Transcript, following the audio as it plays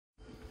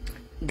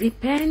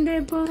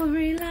Dependable,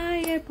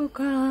 reliable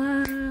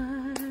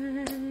God.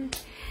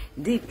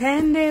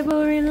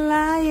 Dependable,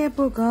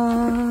 reliable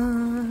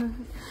God.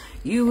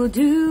 You will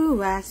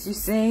do as you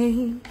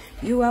say.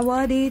 You are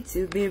worthy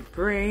to be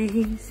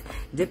praised.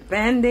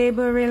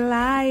 Dependable,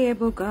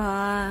 reliable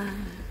God.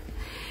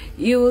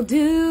 You will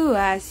do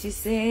as you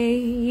say.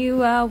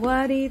 You are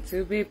worthy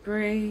to be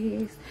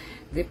praised.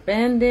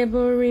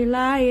 Dependable,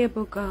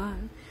 reliable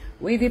God.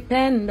 We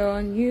depend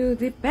on you,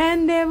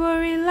 dependable,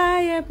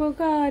 reliable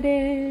God.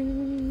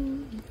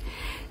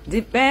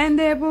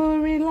 Dependable,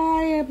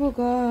 reliable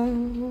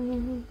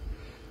God.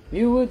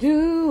 You will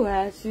do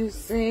as you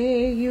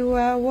say. You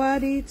are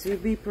worthy to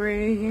be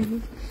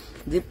praised.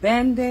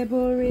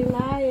 Dependable,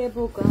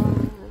 reliable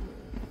God.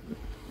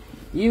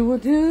 You will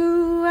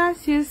do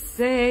as you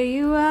say.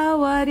 You are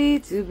worthy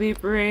to be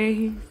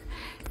praised.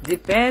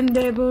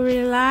 Dependable,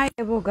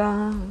 reliable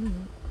God.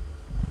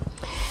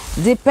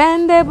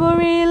 Dependable,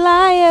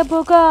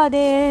 reliable God.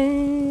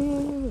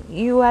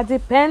 You are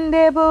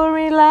dependable,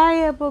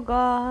 reliable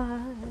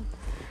God.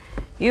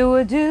 You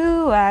will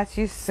do as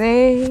you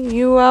say.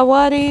 You are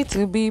worthy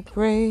to be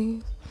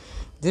praised.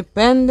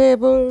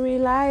 Dependable,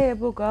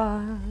 reliable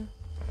God.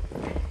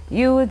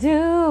 You will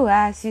do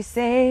as you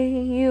say.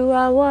 You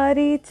are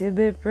worthy to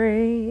be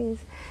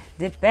praised.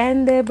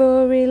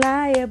 Dependable,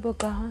 reliable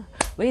God.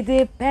 We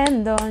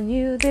depend on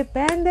you,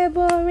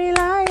 dependable,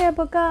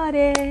 reliable God.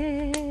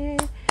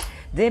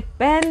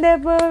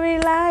 Dependable,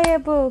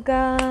 reliable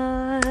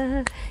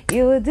God.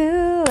 You will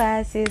do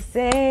as you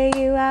say.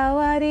 You are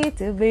worthy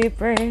to be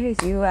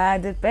praised. You are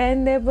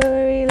dependable,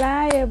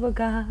 reliable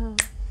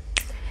God.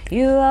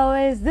 You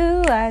always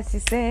do as you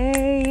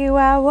say. You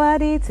are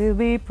worthy to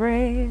be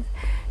praised.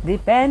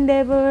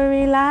 Dependable,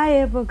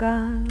 reliable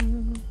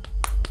God.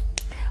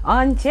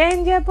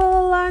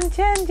 Unchangeable,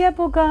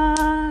 unchangeable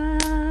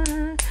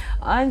God.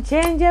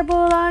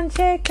 Unchangeable,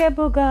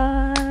 unshakable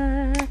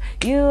God.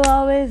 You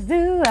always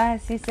do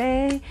as you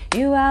say.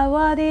 You are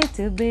worthy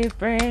to be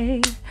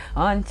praised.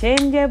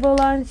 Unchangeable,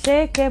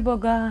 unshakable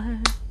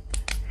God.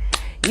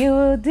 You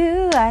will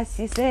do as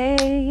you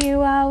say.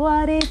 You are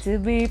worthy to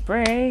be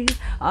praised.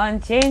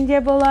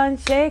 Unchangeable,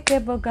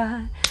 unshakable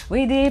God.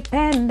 We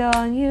depend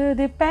on you,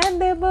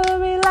 dependable,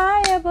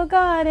 reliable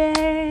God.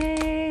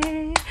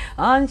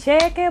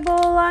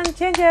 Unshakable,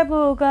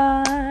 unchangeable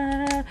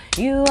God.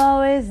 You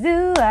always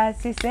do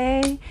as you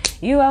say.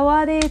 You are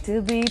worthy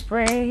to be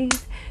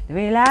praised.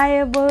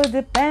 Reliable,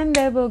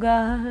 dependable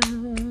God.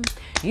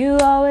 You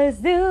always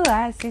do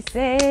as you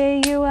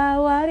say. You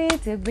are worthy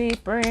to be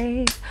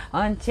praised.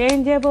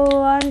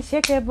 Unchangeable,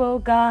 unshakable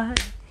God.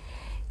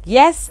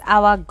 Yes,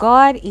 our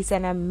God is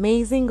an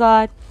amazing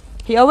God.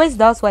 He always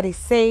does what he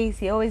says.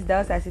 He always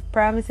does as he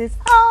promises.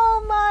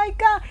 Oh my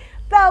God.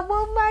 The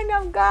woman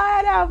of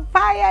God on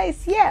fire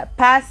is here.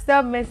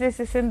 Pastor Mrs.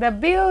 is in the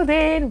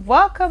building.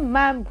 Welcome,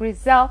 Ma'am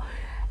Grizel.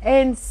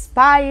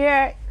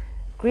 Inspired.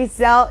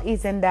 Grizel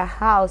is in the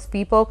house,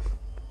 people.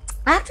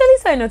 I actually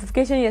saw a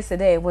notification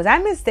yesterday. Was I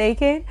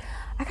mistaken?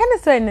 I kind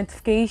of saw a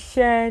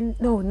notification.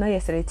 No, not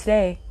yesterday.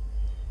 Today.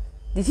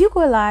 Did you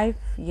go live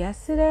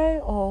yesterday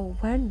or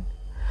when?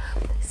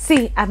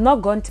 See, I've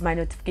not gone to my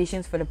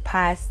notifications for the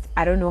past,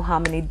 I don't know how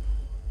many.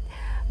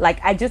 Like,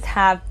 I just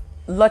have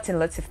lots and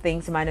lots of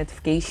things in my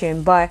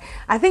notification. But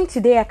I think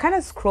today I kind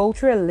of scrolled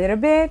through a little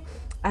bit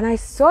and I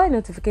saw a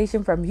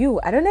notification from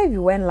you. I don't know if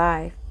you went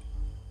live.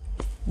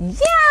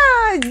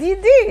 Yeah, you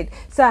did.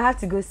 So I have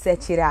to go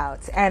search it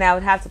out, and I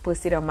would have to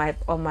post it on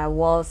my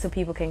wall so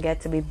people can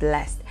get to be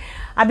blessed.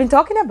 I've been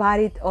talking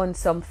about it on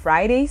some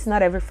Fridays,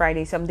 not every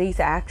Friday. Some days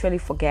I actually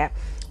forget,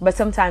 but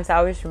sometimes I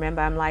always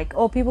remember. I'm like,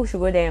 oh, people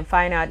should go there and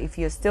find out if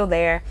you're still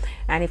there,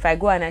 and if I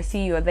go and I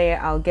see you're there,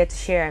 I'll get to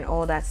share and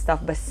all that stuff.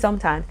 But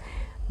sometimes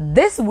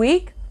this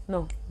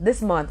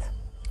month,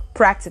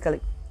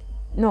 practically,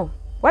 no,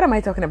 what am I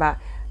talking about?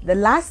 The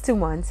last 2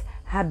 months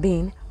have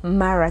been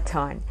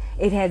marathon.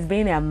 It has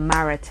been a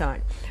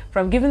marathon,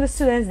 from giving the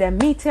students their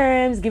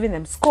midterms, giving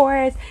them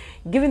scores,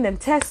 giving them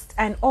tests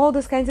and all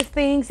those kinds of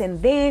things,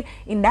 and then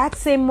in that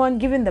same month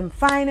giving them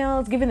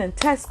finals, giving them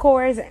test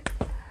scores.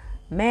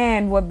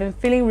 Man, we've been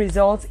feeling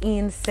results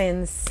in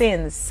since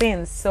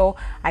so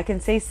I can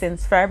say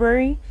since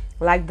February,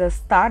 like the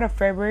start of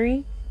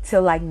February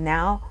till like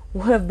now,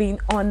 we've been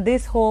on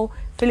this whole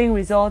feeling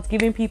results,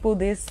 giving people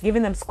this,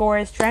 giving them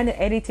scores, trying to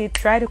edit it,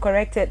 try to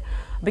correct it,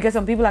 because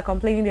some people are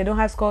complaining they don't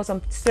have scores,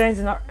 some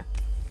students are not.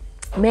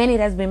 Man, it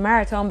has been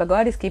marathon, but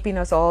God is keeping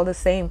us all the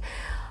same.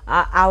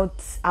 I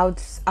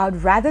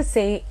would rather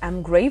say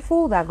I'm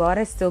grateful that God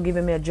has still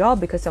given me a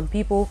job, because some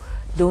people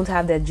don't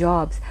have their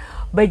jobs.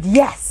 But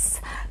yes,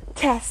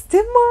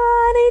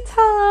 testimony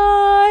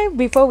time.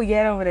 Before we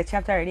get on with the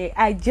chapter today,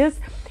 I just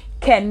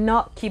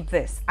cannot keep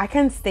this. I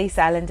can't stay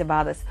silent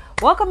about this.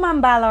 Welcome,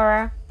 Ma'am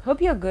Balora.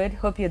 Hope you're good.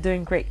 Hope you're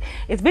doing great.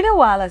 It's been a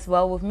while as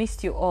well. We've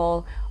missed you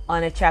all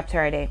on a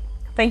chapter a day.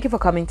 Thank you for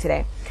coming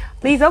today.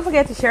 Please don't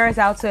forget to share us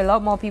out so a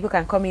lot more people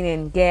can come in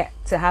and get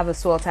to have a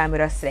swell time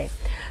with us today.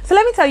 So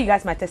let me tell you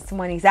guys, my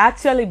testimony is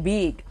actually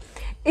big.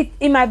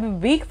 it might be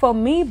big for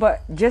me,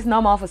 but just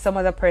normal for some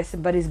other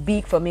person, but it's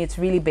big for me. It's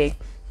really big.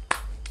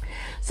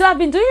 So I've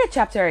been doing a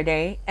chapter a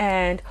day,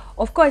 and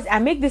of course I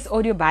make these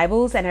audio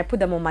Bibles and I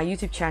put them on my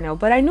YouTube channel,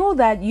 but I know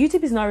that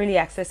YouTube is not really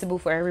accessible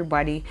for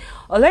everybody.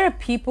 A lot of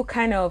people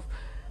kind of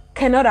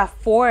cannot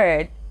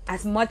afford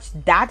as much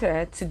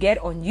data to get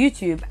on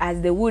YouTube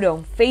as they would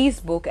on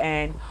Facebook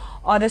and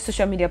other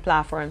social media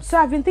platforms. So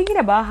I've been thinking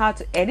about how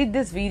to edit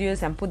these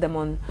videos and put them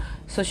on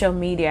social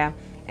media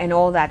and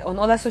all that, on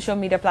other social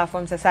media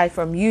platforms aside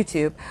from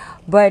YouTube,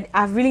 but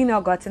I've really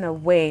not gotten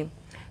away.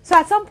 So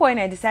at some point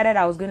I decided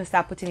I was going to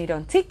start putting it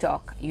on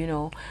TikTok, you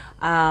know,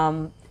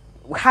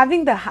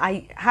 having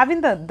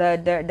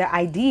the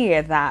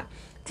idea that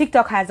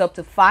TikTok has up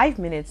to 5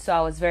 minutes. So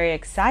I was very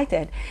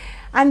excited.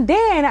 And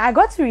then I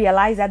got to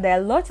realize that there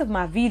are lots of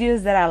my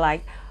videos that are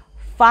like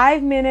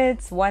 5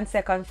 minutes, 1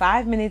 second,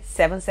 5 minutes,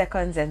 7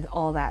 seconds, and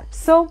all that.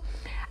 So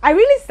I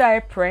really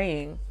started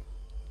praying.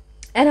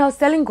 And I was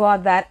telling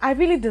God that I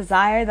really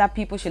desire that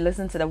people should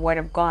listen to the word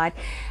of God.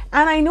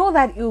 And I know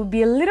that it would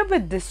be a little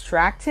bit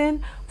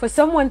distracting for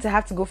someone to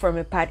have to go from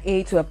a part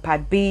A to a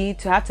part B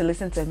to have to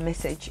listen to a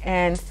message.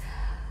 And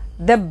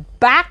the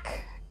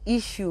back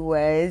issue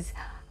was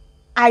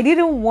I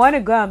didn't want to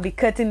go and be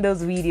cutting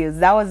those videos.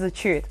 That was the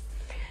truth.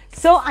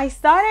 So I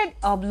started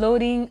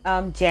uploading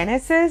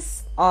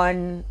Genesis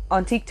on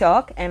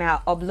TikTok, and I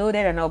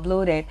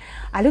uploaded.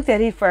 I looked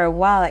at it for a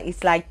while.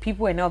 It's like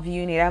people were not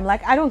viewing it. I'm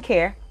like, I don't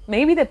care.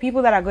 Maybe the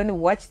people that are going to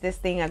watch this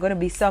thing are going to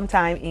be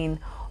sometime in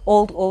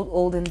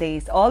olden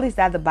days. All is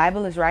that the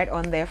Bible is right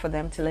on there for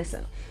them to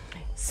listen.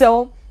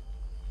 So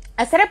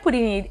I started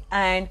putting it,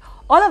 and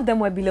all of them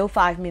were below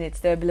 5 minutes.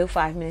 They were below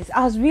 5 minutes.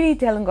 I was really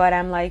telling God,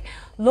 I'm like,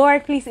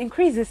 Lord, please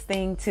increase this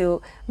thing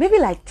to maybe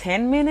like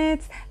 10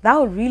 minutes. That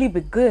would really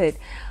be good.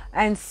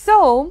 And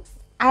so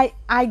I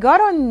got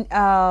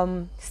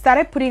on,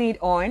 started putting it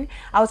on.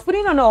 I was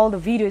putting on all the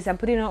videos and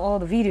putting on all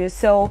the videos.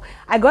 So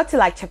I got to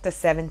like chapter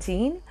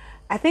 17.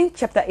 I think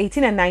chapter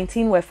 18 and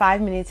 19 were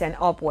 5 minutes and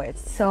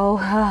upwards. So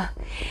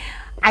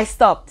I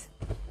stopped.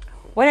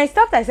 When I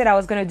stopped, I said I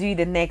was going to do it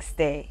the next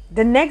day.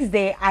 The next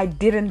day, I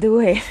didn't do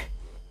it.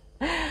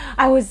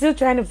 I was still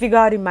trying to figure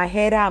out in my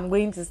head how I'm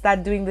going to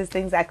start doing these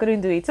things. I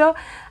couldn't do it. So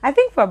I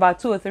think for about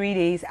 2 or 3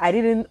 days, I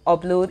didn't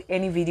upload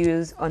any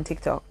videos on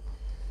TikTok.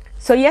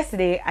 So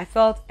yesterday, I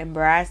felt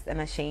embarrassed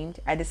and ashamed.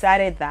 I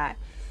decided that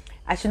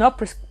I should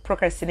not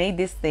procrastinate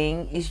this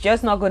thing. It's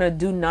just not going to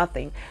do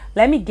nothing.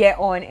 Let me get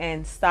on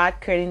and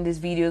start creating these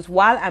videos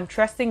while I'm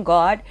trusting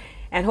God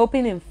and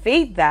hoping in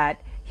faith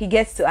that He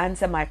gets to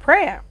answer my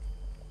prayer.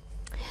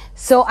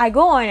 So I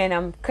go on and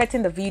I'm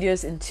cutting the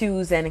videos in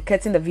twos and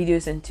cutting the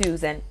videos in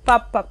twos, and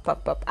pop.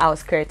 I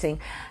was cutting.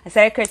 I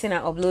started cutting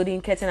and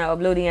uploading,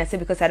 I said,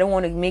 because I don't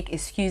want to make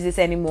excuses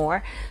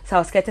anymore. So I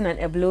was cutting and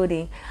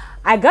uploading.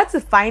 I got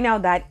to find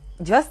out that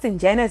just in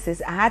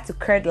Genesis, I had to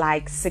cut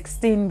like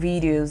 16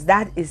 videos.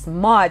 That is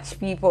much,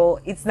 people.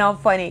 It's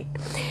not funny.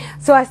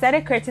 So I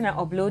started cutting and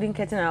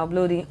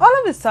uploading.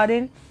 All of a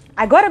sudden,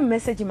 I got a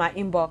message in my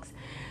inbox.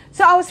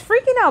 So I was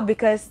freaking out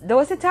because there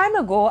was a time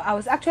ago I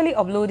was actually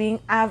uploading.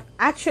 I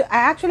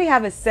actually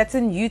have a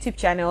certain YouTube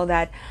channel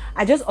that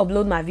I just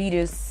upload my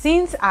videos,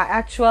 since I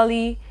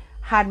actually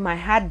had my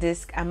hard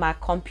disk and my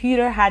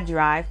computer hard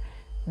drive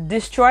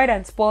destroyed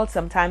and spoiled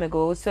some time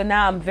ago. So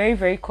now I'm very,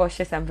 very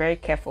cautious and very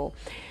careful.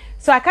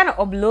 So I kind of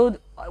upload,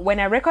 when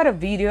I record a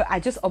video, I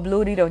just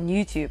upload it on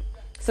YouTube.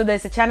 So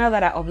there's a channel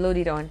that I upload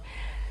it on.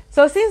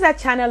 So since that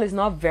channel is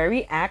not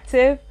very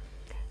active,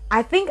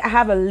 I think I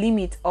have a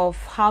limit of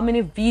how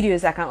many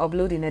videos I can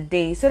upload in a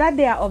day. So that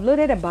day I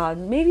uploaded about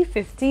maybe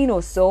 15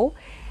 or so.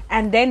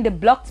 And then they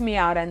blocked me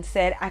out and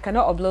said, I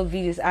cannot upload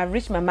videos. I've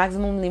reached my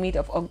maximum limit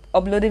of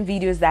uploading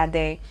videos that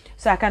day.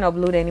 So I can't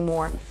upload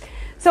anymore.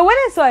 So when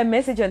I saw a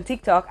message on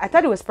TikTok, I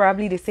thought it was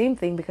probably the same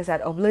thing because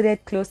I'd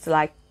uploaded close to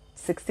like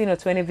 16 or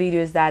 20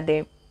 videos that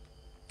day.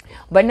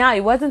 But now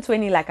it wasn't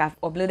 20 like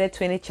I've uploaded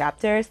 20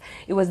 chapters.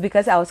 It was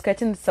because I was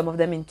cutting some of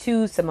them in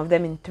 2s, some of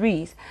them in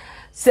 3s.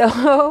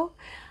 So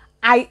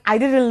I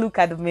didn't look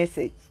at the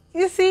message.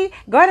 You see,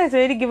 God has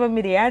already given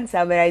me the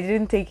answer, but I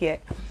didn't take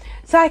it.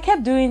 So I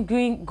kept going.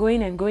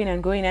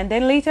 And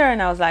then later on,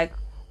 I was like,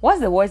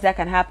 what's the worst that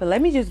can happen?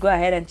 Let me just go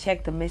ahead and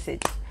check the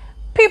message.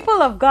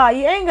 People of God,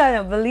 you ain't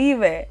gonna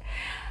believe it.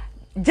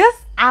 Just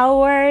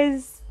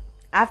hours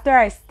after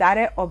I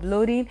started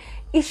uploading,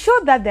 it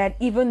showed that they had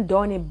even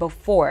done it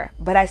before,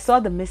 but I saw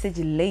the message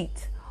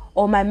late,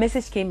 or my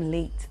message came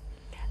late.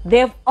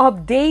 They've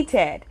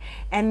updated,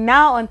 and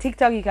now on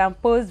TikTok you can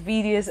post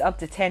videos up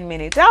to 10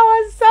 minutes. I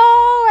was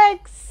so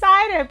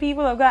excited,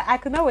 people of God. I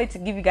could not wait to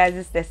give you guys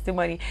this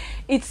testimony.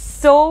 It's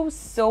so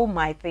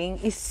my thing.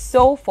 It's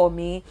so for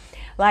me.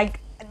 Like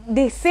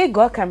they say,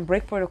 God can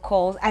break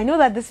protocols. I know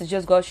that this is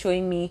just God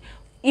showing me,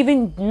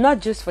 even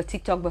not just for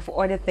TikTok but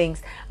for other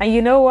things. And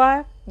you know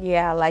what?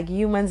 Yeah, like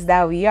humans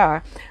that we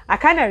are, I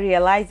kind of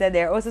realized that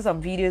there are also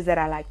some videos that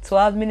are like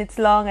 12 minutes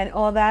long and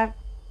all that.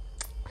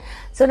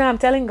 So now I'm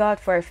telling God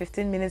for a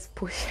 15 minutes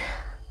push.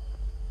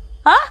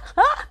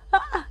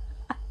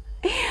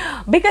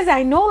 Because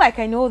I know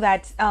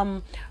that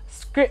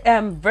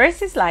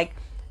verses like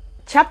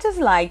chapters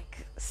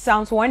like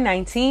Psalms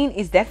 119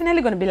 is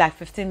definitely going to be like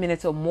 15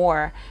 minutes or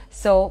more.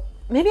 So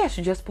maybe I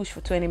should just push for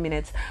 20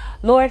 minutes.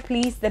 Lord,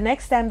 please, the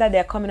next time that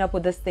they're coming up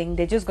with this thing,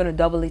 they're just going to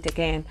double it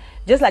again.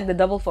 Just like the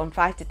double from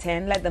 5 to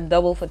 10, let them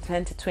double from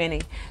 10 to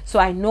 20. So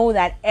I know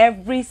that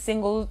every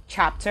single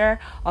chapter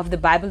of the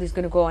Bible is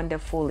going to go on there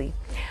fully.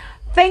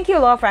 Thank you,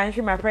 Lord, for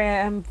answering my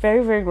prayer. I'm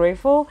very, very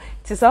grateful.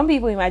 To some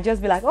people, you might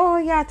just be like, oh,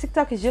 yeah,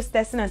 TikTok is just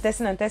testing and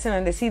testing and testing,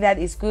 and they see that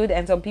it's good,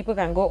 and some people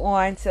can go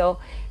on, so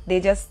they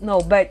just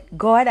know. But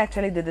God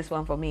actually did this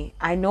one for me.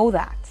 I know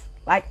that.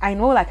 I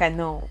know.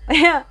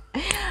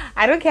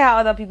 I don't care how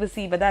other people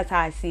see it, but that's how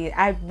I see it.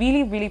 I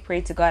really, really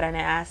prayed to God, and I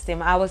asked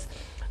Him. I was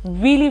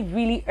really,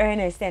 really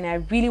earnest, and I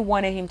really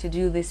wanted Him to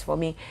do this for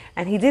me,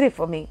 and He did it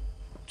for me.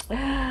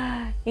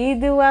 He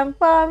do one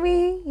for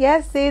me.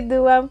 Yes, He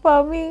do one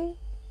for me.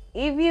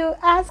 If you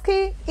ask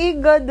Him, He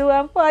go do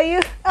one for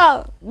you.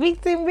 Oh, big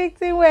thing,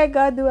 where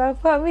God do one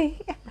for me.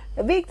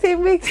 Big thing,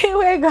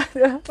 where God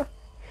do one for me.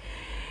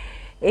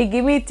 He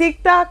give me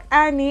TikTok,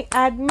 and He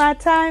add my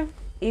time.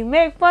 He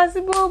make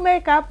possible,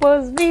 make a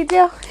post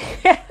video.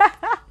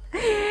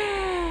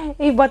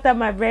 He buttered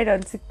my bread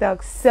on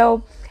TikTok.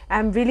 So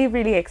I'm really,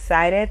 really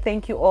excited.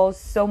 Thank you all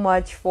so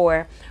much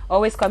for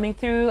always coming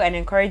through and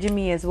encouraging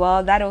me as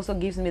well. That also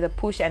gives me the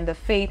push and the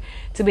faith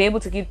to be able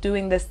to keep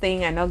doing this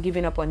thing and not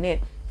giving up on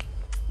it,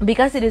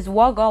 because it is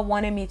what God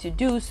wanted me to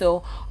do.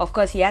 So of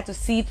course He had to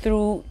see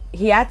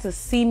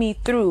me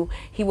through.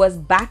 He was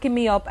backing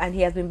me up, and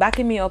He has been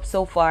backing me up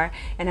so far,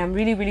 and I'm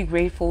really, really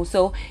grateful.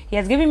 So He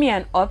has given me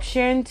an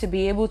option to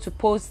be able to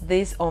post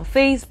this on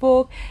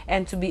Facebook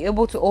and to be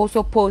able to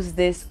also post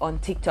this on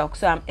TikTok.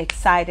 So I'm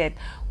excited.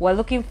 We're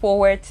looking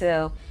forward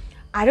to,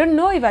 I don't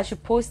know if I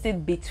should post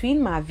it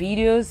between my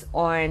videos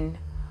on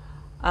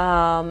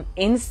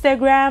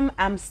Instagram.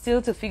 I'm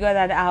still to figure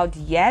that out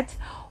yet,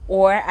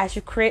 or I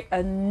should create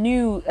a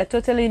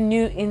totally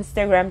new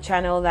Instagram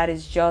channel that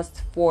is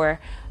just for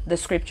the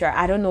scripture.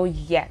 I don't know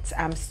yet.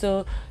 I'm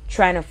still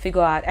trying to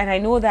figure out. And I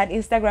know that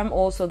Instagram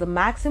also,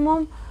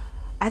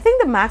 I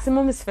think the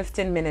maximum is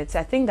 15 minutes.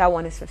 I think that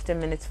one is 15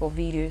 minutes for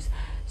videos.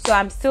 So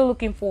I'm still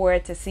looking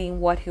forward to seeing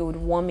what He would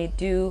want me to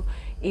do.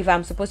 If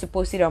I'm supposed to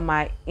post it on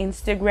my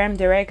Instagram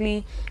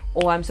directly,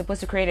 or I'm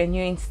supposed to create a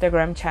new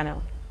Instagram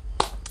channel.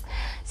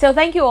 So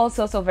thank you all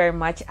so very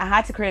much. I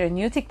had to create a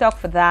new TikTok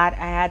for that.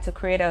 I had to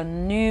create a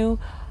new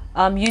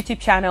YouTube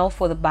channel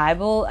for the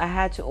Bible. I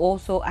had to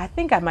also, I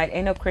think I might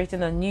end up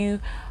creating a new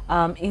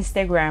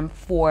Instagram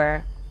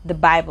for the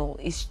Bible.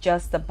 It's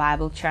just the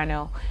Bible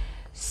channel.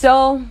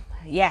 So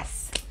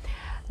yes,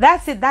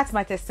 that's it. That's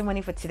my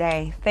testimony for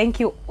today. Thank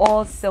you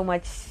all so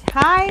much.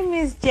 Hi,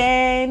 Miss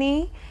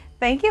Jenny.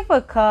 Thank you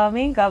for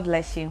coming. God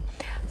bless you.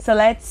 So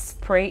let's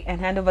pray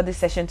and hand over this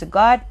session to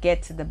God,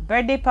 get to the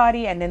birthday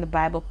party and then the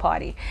Bible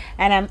party.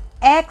 And I'm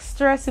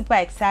extra super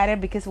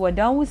excited because we're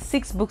done with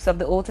 6 books of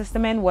the Old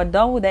Testament. We're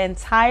done with the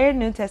entire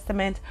New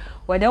Testament.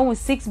 We're done with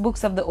 6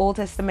 books of the Old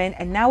Testament.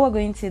 And now we're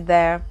going to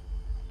the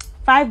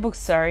 5 books,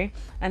 sorry.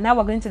 And now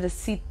we're going to the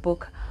 6th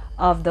book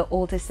of the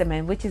Old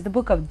Testament, which is the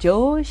book of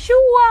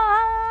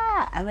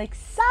Joshua. I'm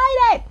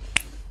excited.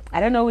 I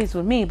don't know who's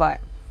with me,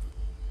 but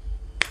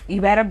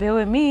you better be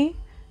with me,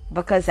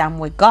 because I'm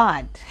with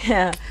God.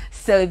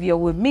 So if you're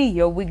with me,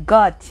 you're with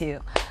God too.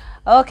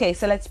 Okay,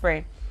 so let's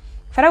pray.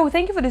 Father, we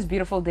thank you for this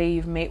beautiful day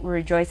you've made. We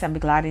rejoice and be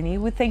glad in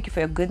you. We thank you for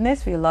your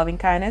goodness, for your loving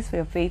kindness, for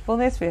your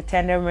faithfulness, for your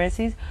tender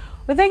mercies.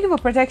 We thank you for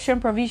protection,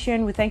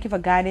 provision. We thank you for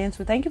guidance.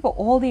 We thank you for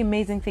all the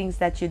amazing things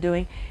that you're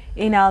doing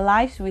in our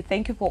lives. We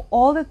thank you for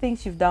all the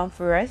things you've done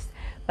for us,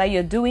 that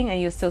you're doing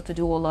and you're still to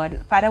do, oh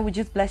Lord. Father, we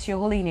just bless your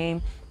holy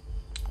name.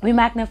 We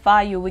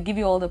magnify you. We give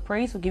you all the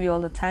praise. We give you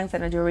all the thanks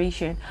and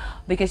adoration,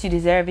 because you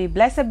deserve it.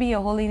 Blessed be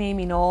your holy name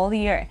in all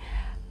the earth.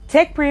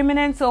 Take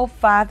preeminence, oh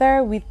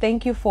Father. We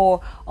thank you for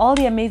all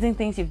the amazing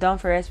things you've done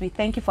for us. We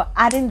thank you for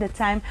adding the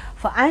time,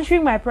 for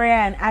answering my prayer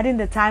and adding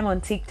the time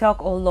on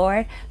TikTok, oh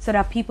Lord, so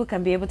that people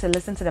can be able to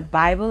listen to the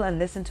Bible and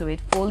listen to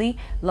it fully.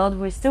 Lord,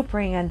 we're still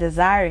praying and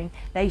desiring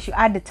that you should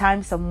add the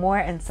time some more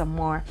and some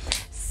more,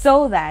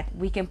 so that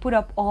we can put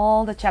up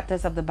all the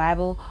chapters of the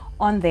Bible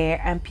on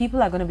there, and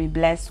people are going to be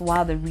blessed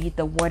while they read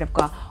the Word of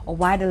God or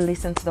while they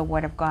listen to the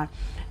Word of God.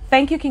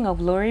 Thank you, King of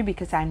Glory,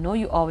 because I know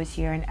you always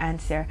hear and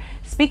answer.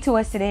 Speak to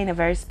us today in a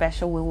very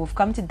special way. We've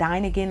come to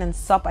dine again and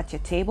sup at your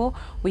table.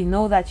 We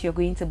know that you're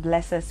going to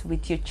bless us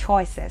with your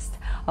choicest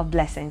of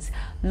blessings.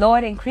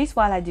 Lord, increase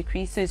while I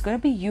decrease. So it's going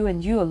to be you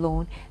and you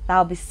alone that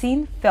will be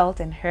seen, felt,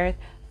 and heard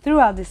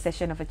throughout this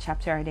session of a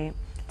chapter a day.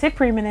 Take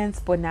preeminence,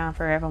 both now and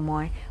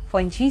forevermore. For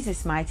in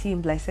Jesus' mighty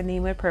and blessed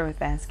name we pray with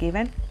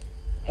thanksgiving.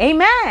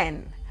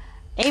 Amen.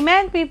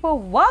 Amen, people.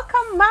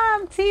 Welcome,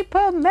 Mom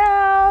Tipa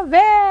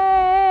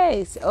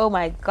Melvis. Oh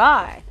my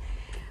God.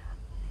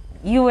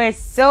 You were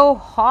so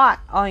hot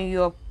on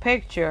your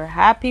picture.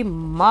 Happy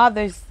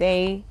Mother's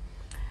Day.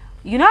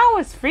 You know, I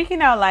was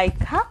freaking out like,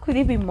 how could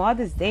it be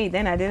Mother's Day?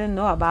 Then I didn't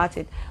know about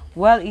it.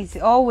 Well, it's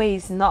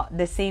always not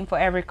the same for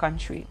every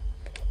country.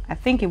 I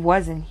think it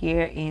wasn't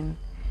here in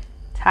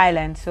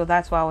Thailand, so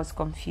that's why I was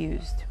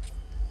confused.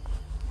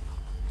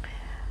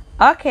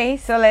 Okay,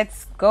 so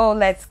let's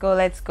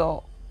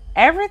go.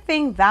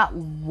 Everything that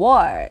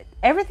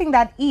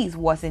is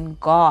was in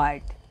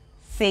God,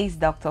 says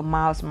Dr.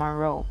 Miles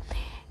Monroe.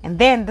 And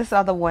then this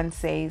other one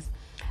says,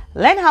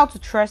 learn how to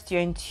trust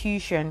your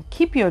intuition,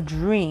 keep your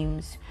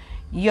dreams,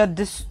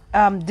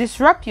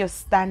 disrupt your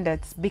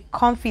standards, be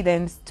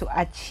confident to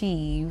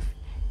achieve.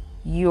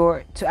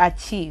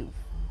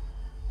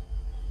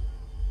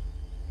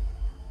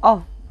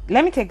 Oh,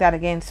 let me take that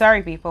again.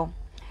 Sorry, people.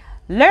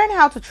 Learn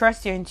how to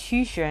trust your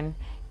intuition,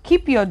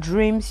 keep your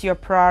dreams your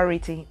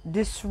priority,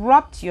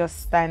 disrupt your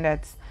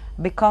standards,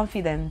 be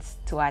confident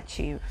to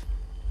achieve.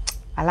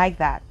 I like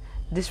that.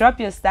 Disrupt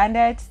your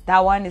standards.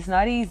 That one is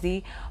not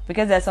easy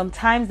because there's some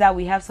times that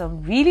we have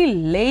some really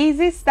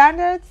lazy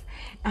standards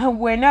and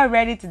we're not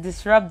ready to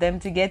disrupt them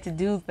to get to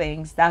do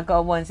things that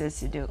God wants us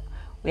to do.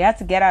 We have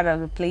to get out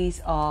of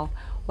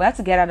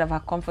our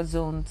comfort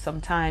zone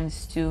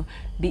sometimes to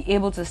be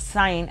able to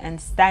shine and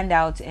stand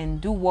out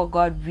and do what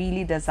God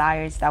really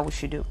desires that we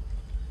should do.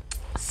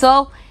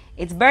 So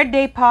it's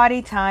birthday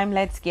party time.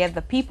 Let's get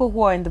the people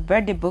who are in the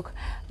birthday book.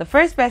 The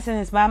first person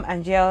is Ma'am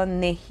Angel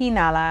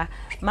Nehinala.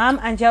 Ma'am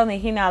Angel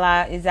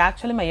Nehinala is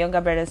actually my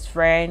younger brother's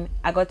friend.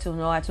 I got to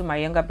know her through my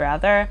younger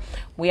brother.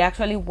 We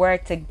actually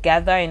worked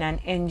together in an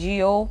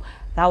NGO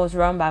that was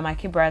run by my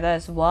kid brother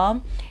as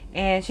well.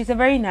 And she's a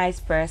very nice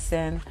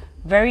person,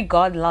 very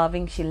God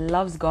loving. She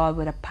loves God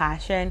with a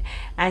passion,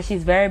 and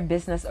she's very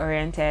business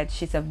oriented.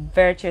 She's a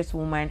virtuous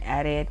woman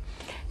at it.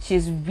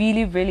 She's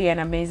really an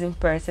amazing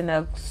person,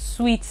 a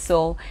sweet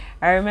soul.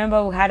 I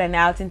remember we had an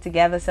outing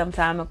together some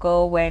time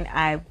ago when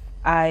I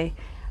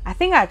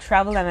think I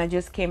traveled and I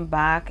just came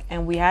back,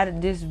 and we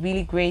had this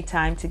really great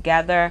time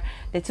together.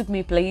 They took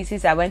me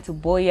places. I went to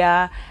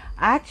Boya.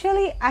 I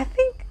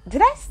think,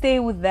 did I stay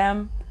with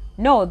them?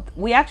 No,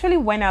 we actually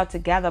went out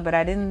together, but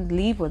I didn't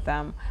leave with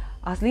them.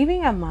 I was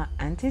living at my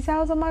auntie's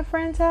house or my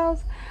friend's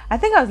house. I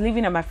think I was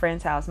living at my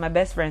friend's house, my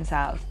best friend's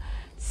house.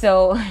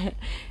 So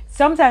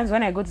sometimes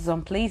when I go to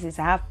some places,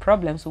 I have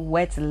problems with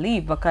where to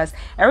live because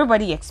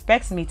everybody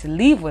expects me to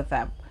live with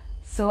them.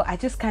 So I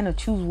just kind of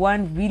choose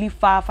one really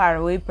far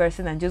away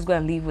person and just go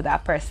and live with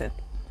that person.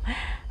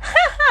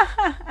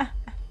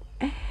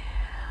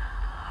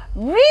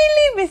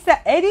 Really, Mr.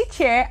 Eddie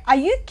Chair? Are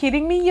you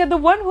kidding me? You're the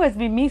one who has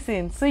been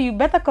missing. So you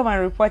better come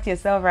and report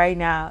yourself right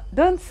now.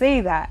 Don't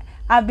say that.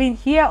 I've been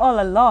here all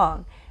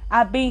along.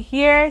 I've been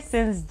here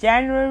since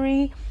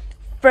January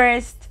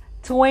 1st,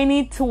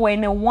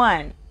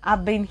 2021.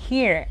 I've been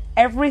here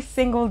every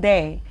single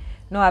day.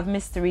 No, I've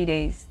missed 3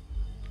 days.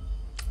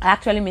 I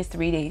actually missed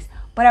 3 days.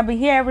 But I've been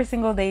here every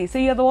single day. So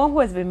you're the one who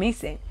has been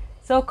missing.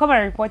 So come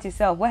and report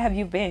yourself. Where have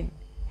you been?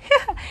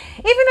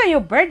 Even on your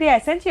birthday, I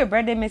sent you a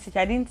birthday message.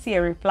 I didn't see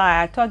a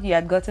reply. I thought you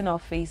had gotten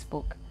off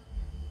Facebook.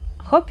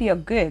 Hope you're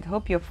good.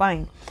 Hope you're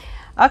fine.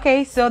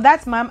 Okay, so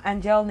that's Ma'am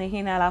Angel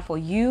Nehinala for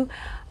you.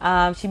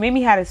 She made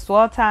me have a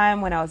swell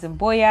time when I was in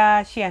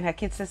Boya. She and her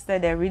kid sister,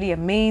 they're really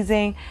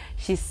amazing.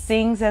 She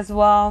sings as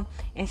well,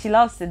 and she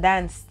loves to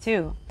dance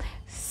too.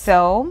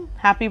 So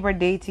happy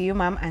birthday to you,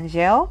 Ma'am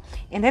Angel.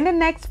 And then the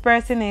next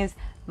person is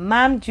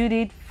Ma'am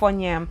Judith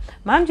Fonyam.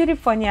 Ma'am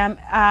Judith Fonyam,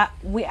 I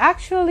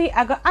actually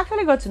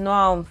got to know her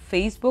on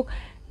Facebook.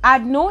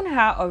 I'd known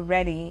her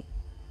already,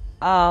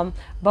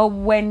 but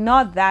we're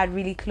not that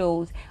really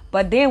close.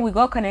 But then we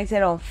got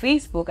connected on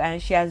Facebook,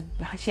 and she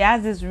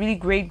has this really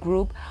great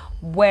group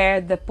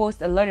where they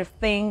post a lot of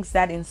things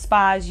that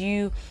inspires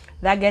you,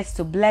 that gets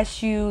to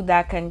bless you,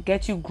 that can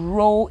get you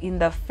grow in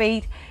the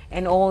faith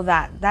and all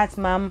that. That's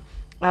Ma'am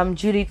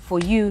Judith for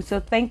you.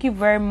 So thank you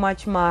very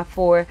much, Ma,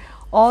 for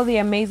all the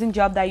amazing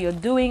job that you're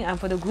doing and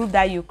for the group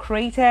that you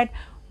created.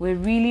 We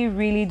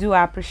really do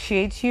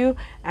appreciate you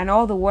and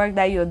all the work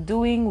that you're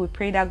doing. We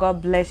pray that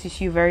God blesses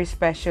you very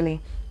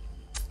specially.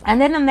 And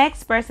then the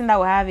next person that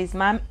we have is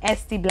Ma'am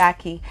Esty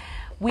Blackie.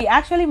 We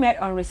actually met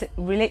on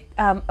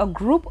a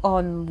group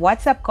on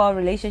WhatsApp called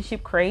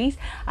Relationship Craze.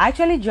 I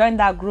actually joined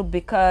that group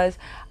because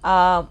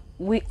I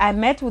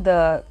met with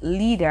the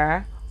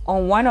leader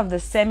on one of the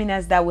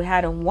seminars that we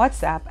had on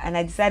WhatsApp, and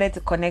I decided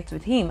to connect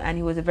with him, and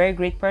he was a very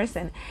great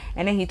person.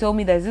 And then he told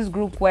me there's this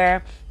group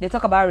where they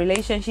talk about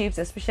relationships,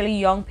 especially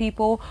young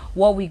people,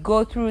 what we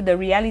go through, the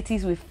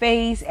realities we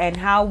face, and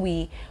how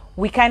we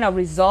kind of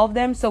resolve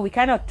them. So we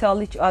kind of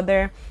tell each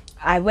other,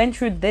 I went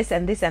through this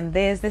and this and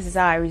this is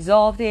how I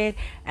resolved it.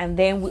 And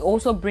then we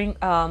also bring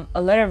a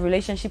lot of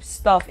relationship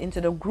stuff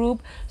into the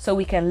group so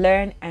we can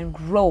learn and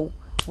grow.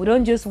 We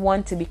don't just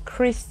want to be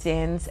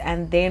Christians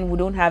and then we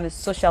don't have a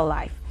social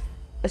life.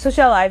 A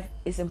social life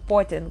is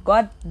important.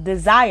 God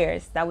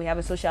desires that we have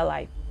a social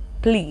life.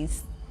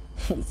 Please.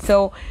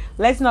 So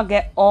let's not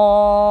get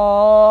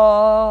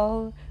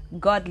all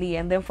godly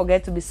and then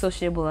forget to be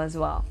sociable as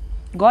well.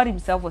 God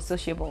himself was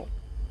sociable.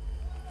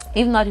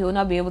 If not, he will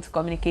not be able to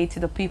communicate to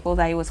the people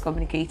that he was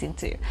communicating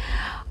to.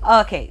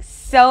 Okay,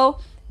 so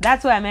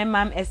that's why I met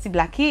Ma'am Esty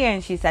Blackie,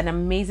 and she's an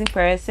amazing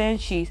person.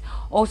 She's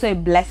also a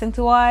blessing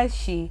to us.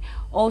 She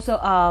also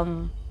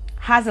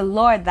has a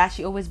Lord that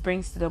she always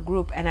brings to the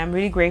group, and I'm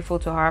really grateful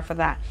to her for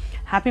that.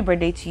 Happy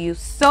birthday to you.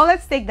 So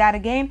let's take that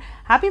again.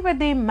 Happy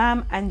birthday,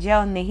 Ma'am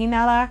Angel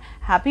Nehinala.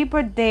 Happy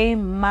birthday,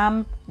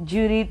 Ma'am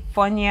Judith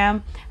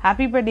Fonyam.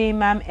 Happy birthday,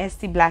 Ma'am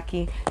Esty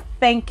Blackie.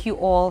 Thank you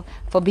all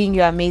for being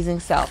your amazing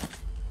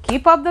self.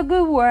 Keep up the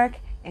good work,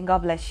 and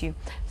God bless you.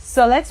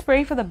 So let's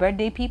pray for the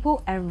birthday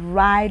people and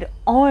ride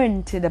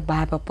on to the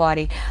Bible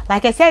party.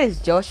 Like I said,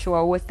 it's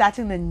Joshua. We're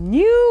starting the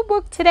new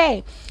book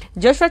today.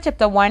 Joshua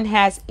chapter 1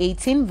 has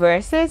 18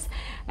 verses,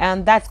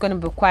 and that's going to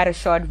be quite a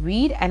short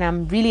read, and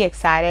I'm really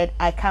excited.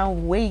 I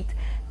can't wait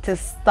to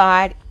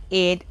start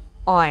it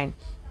on.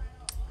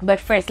 But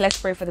first,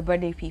 let's pray for the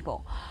birthday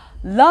people.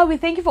 Lord, we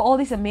thank you for all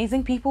these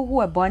amazing people who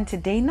are born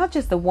today, not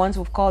just the ones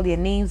who've called their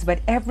names,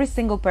 but every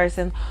single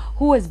person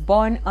who was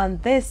born on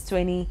this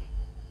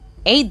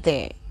 28th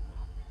day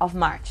of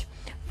March.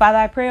 Father,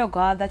 I pray, oh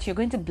God, that you're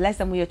going to bless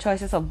them with your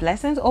choices of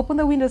blessings. Open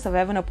the windows of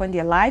heaven upon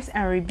their lives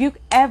and rebuke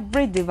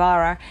every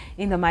devourer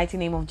in the mighty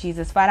name of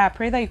Jesus. Father, I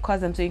pray that you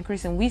cause them to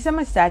increase in wisdom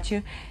and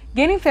stature,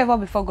 gaining favor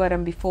before God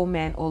and before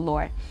men, oh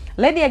Lord.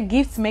 Let their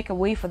gifts make a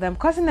way for them,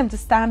 causing them to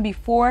stand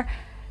before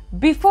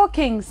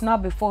kings,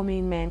 not before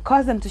mean men.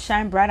 Cause them to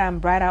shine brighter and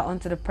brighter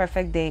unto the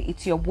perfect day.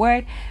 It's your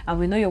word, and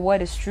we know your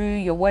word is true.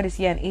 Your word is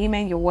here and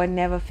amen. Your word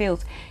never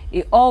fails.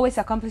 It always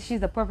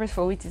accomplishes the purpose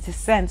for which it is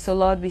sent. So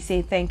Lord, we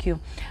say thank you.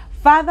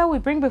 Father, we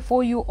bring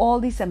before you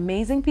all these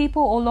amazing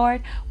people, oh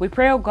Lord. We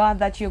pray, oh God,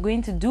 that you're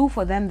going to do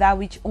for them that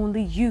which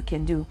only you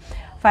can do.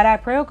 Father, I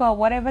pray, oh God,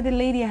 whatever they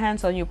lay their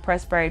hands on, you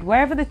prosper it.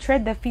 Wherever they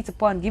tread their feet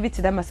upon, give it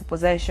to them as a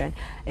possession.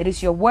 It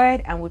is your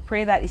word, and we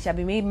pray that it shall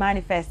be made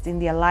manifest in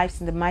their lives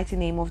in the mighty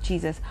name of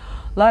Jesus.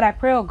 Lord, I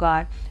pray, oh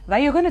God, that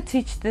you're going to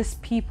teach these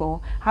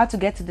people how to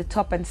get to the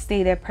top and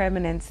stay there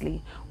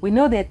permanently. We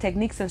know there are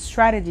techniques and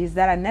strategies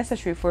that are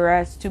necessary for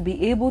us to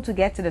be able to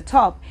get to the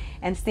top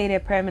and stay there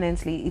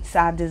permanently. It's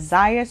our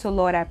desire, so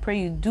Lord, I pray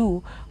you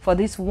do for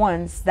these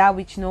ones that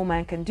which no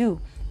man can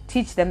do.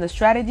 Teach them the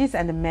strategies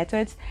and the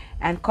methods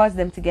and cause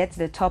them to get to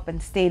the top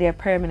and stay there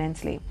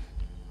permanently.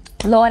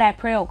 Lord, I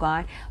pray, oh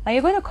God, that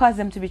you're going to cause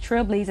them to be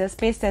trailblazers,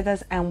 pace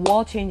setters, and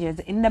wall changers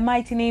in the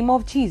mighty name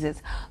of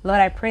Jesus. Lord,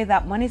 I pray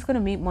that money is going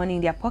to meet money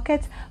in their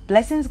pockets,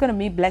 blessings is going to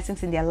meet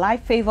blessings in their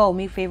life, favor will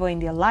meet favor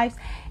in their lives,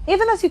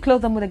 even as you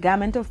clothe them with a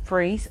garment of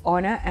praise,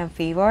 honor, and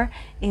favor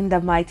in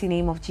the mighty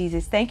name of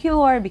Jesus. Thank you,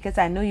 Lord, because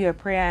I know you're a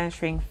prayer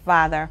answering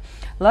Father.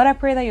 Lord, I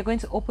pray that you're going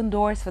to open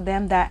doors for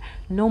them that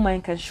no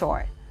man can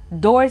shut.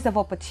 Doors of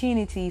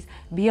opportunities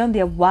beyond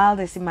their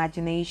wildest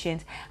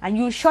imaginations, and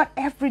you shut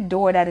every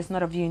door that is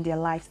not of you in their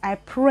lives. I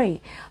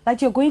pray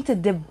that you're going to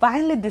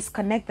divinely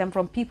disconnect them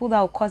from people that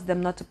will cause them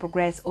not to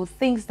progress, or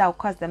things that will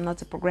cause them not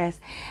to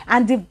progress,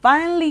 and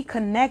divinely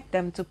connect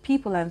them to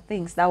people and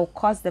things that will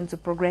cause them to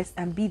progress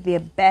and be their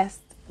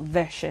best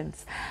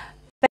versions.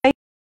 Thank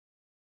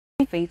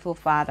you, faithful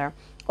Father.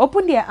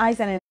 Open their eyes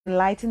and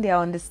enlighten their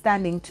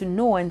understanding to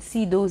know and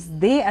see those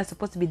they are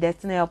supposed to be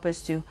destiny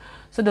helpers to,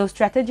 so they'll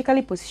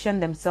strategically position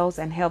themselves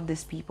and help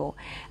these people.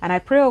 And I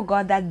pray, oh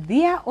God, that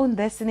their own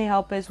destiny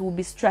helpers will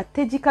be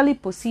strategically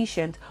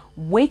positioned,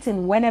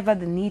 waiting whenever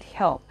they need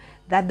help,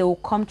 that they will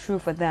come through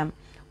for them.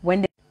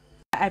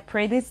 I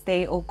pray this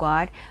day, oh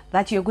God,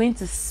 that you're going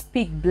to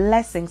speak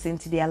blessings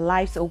into their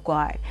lives, oh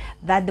God,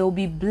 that they'll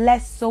be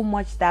blessed so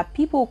much that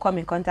people who come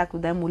in contact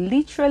with them will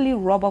literally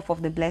rub off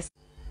of the blessing,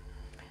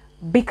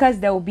 because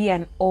there will be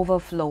an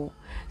overflow.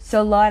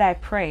 So Lord, I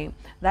pray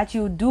that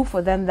you do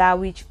for them that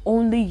which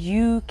only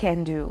you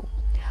can do.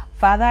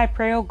 Father, I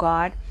pray, oh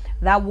God,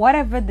 that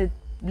whatever they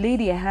lay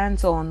their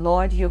hands on,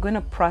 Lord, you're going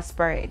to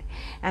prosper it.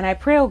 And I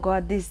pray, oh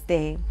God, this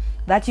day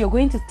that you're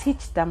going to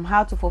teach them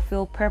how to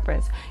fulfill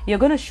purpose. You're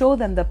going to show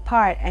them the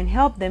path and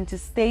help them to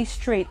stay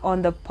straight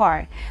on the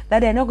path,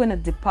 that they're not going to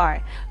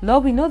depart.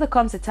 Lord, we know there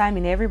comes a time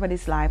in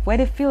everybody's life where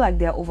they feel like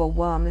they're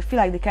overwhelmed. They feel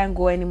like they can't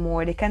go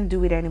anymore. They can't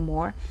do it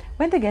anymore.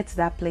 When they get to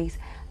that place,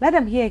 let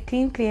them hear a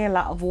clean, clear,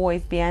 loud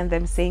voice behind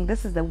them saying,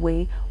 this is the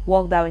way,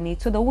 walk that we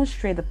need. So they won't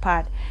stray the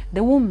path.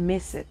 They won't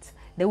miss it.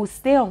 They will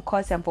stay on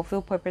course and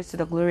fulfill purpose to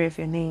the glory of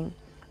your name.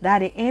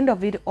 That at the end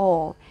of it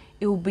all,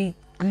 it will be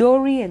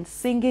glory and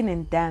singing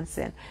and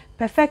dancing.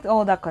 Perfect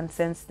all that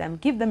concerns them.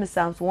 Give them a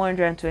Psalms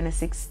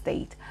 126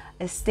 state,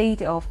 a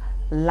state of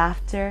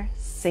laughter,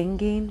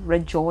 singing,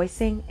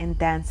 rejoicing, and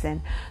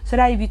dancing, so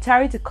that if you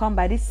tarry to come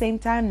by this same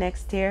time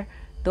next year,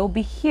 they'll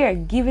be here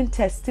giving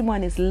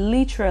testimonies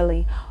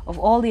literally of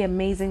all the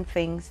amazing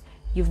things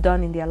you've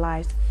done in their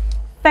lives.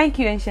 Thank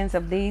you, Ancients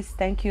of Days.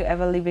 Thank you,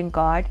 ever-living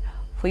God,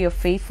 for your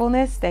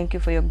faithfulness. Thank you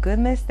for your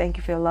goodness. Thank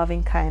you for your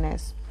loving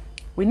kindness.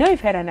 We know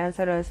you've heard and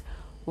answered us.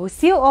 We'll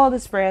seal all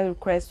these prayer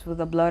requests with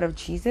the blood of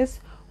Jesus.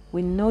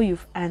 We know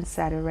you've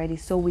answered already.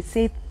 So we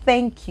say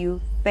thank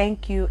you,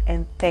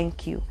 and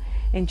thank you.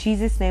 In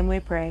Jesus' name we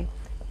pray.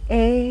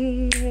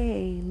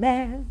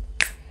 Amen.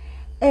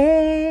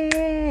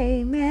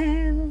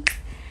 Amen.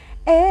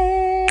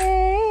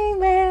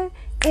 Amen.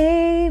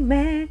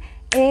 Amen.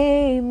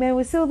 Amen.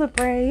 We seal the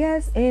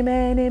prayers.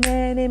 Amen.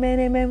 Amen. Amen.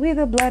 Amen. With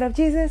the blood of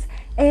Jesus.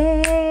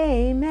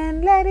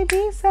 Amen. Let it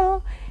be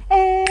so.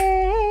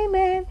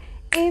 Amen.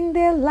 In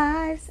their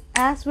lives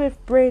As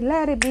we've prayed,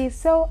 let it be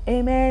so.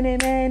 Amen,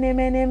 amen,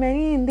 amen, amen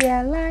in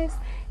their lives.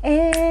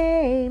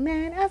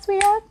 Amen. As we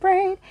have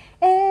prayed,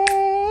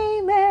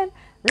 amen.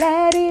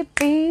 Let it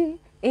be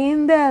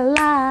in their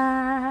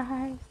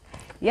lives.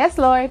 Yes,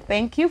 Lord,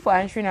 thank you for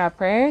answering our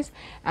prayers.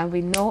 And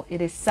we know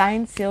it is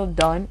signed, sealed,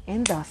 done,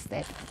 and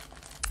dusted.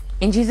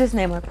 In Jesus'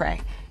 name we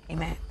pray.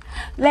 Amen.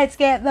 Let's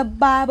get the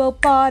Bible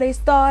party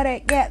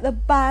started. Get the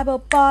Bible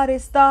party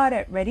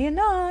started. Ready or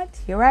not?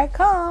 Here I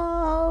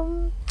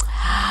come.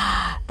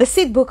 The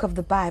seed book of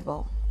the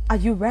Bible. Are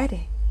you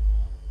ready?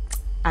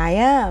 I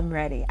am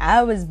ready.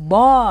 I was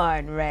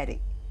born ready.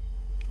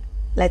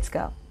 Let's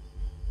go.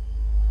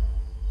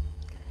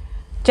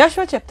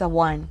 Joshua chapter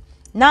 1.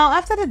 Now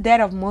after the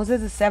death of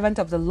Moses the servant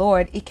of the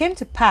Lord, it came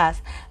to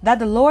pass that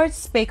the Lord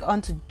spake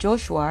unto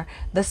Joshua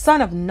the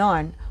son of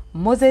Nun,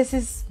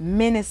 Moses'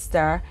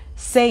 minister,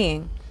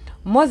 saying,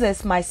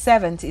 Moses my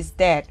servant is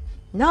dead.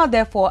 Now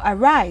therefore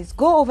arise,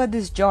 go over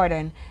this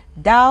Jordan,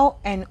 thou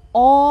and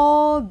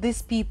all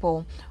this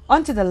people,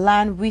 unto the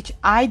land which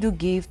I do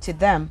give to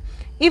them,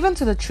 even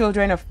to the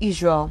children of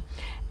Israel.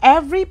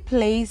 Every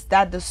place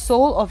that the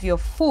sole of your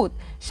foot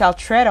shall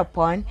tread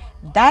upon,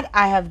 that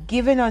I have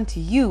given unto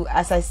you,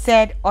 as I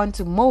said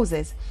unto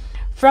Moses,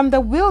 from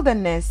the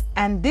wilderness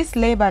and this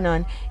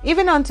Lebanon,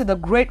 even unto the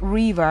great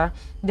river,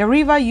 the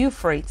river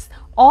Euphrates,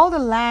 all the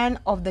land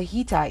of the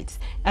Hittites,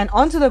 and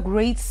unto the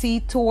great sea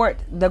toward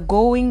the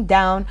going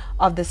down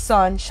of the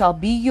sun shall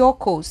be your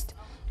coast.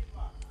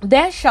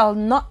 There shall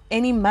not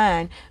any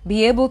man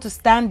be able to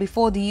stand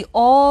before thee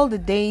all the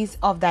days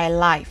of thy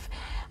life.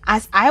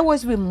 As I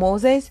was with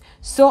Moses,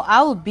 so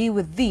I will be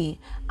with thee.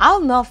 I'll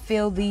not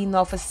fail thee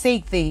nor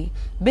forsake thee.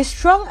 Be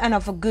strong and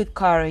of a good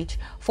courage,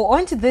 for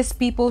unto this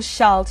people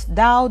shalt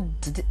thou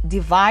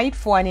divide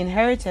for an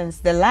inheritance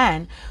the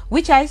land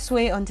which I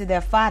sware unto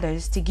their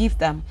fathers to give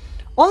them.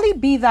 Only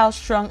be thou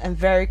strong and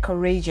very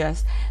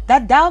courageous,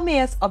 that thou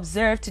mayest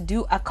observe to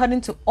do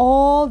according to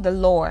all the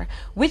law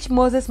which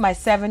Moses my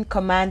servant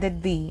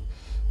commanded thee.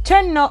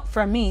 Turn not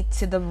from me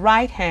to the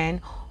right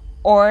hand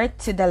or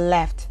to the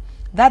left,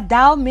 that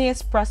thou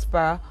mayest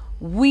prosper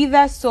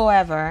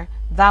whithersoever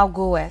thou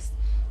goest.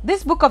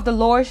 This book of the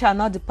law shall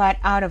not depart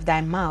out of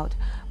thy mouth,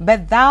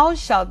 but thou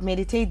shalt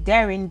meditate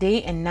therein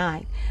day and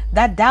night,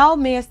 that thou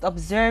mayest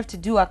observe to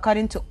do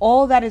according to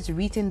all that is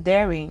written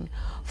therein.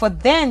 For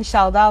then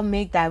shalt thou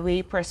make thy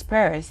way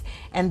prosperous,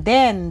 and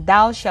then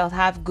thou shalt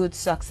have good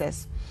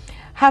success.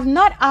 Have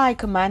not I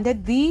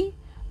commanded thee?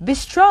 Be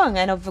strong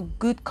and of a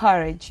good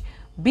courage.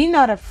 Be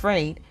not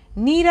afraid,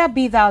 neither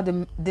be thou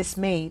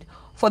dismayed.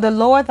 For the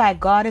Lord thy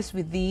God is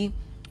with thee,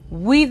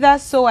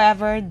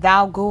 whithersoever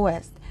thou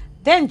goest.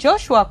 Then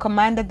Joshua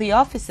commanded the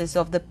officers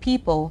of the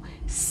people,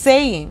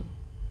 saying,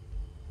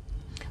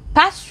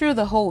 Pass through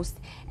the host,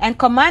 and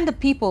command the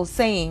people,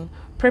 saying,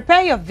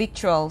 Prepare your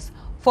victuals,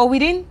 for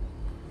within...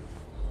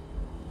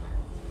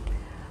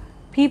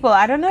 People,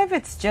 I don't know if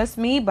it's just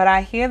me, but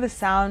I hear the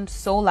sound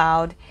so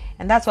loud,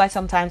 and that's why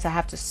sometimes I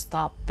have to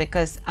stop,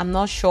 because I'm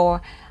not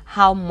sure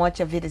how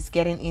much of it is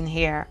getting in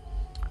here.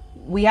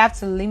 We have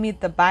to limit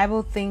the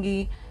Bible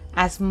thingy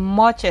as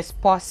much as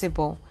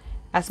possible,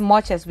 as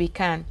much as we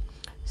can.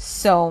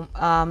 So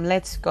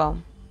let's go.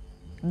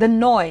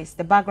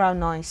 The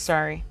background noise,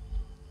 sorry.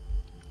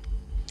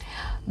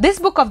 This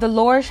book of the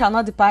law shall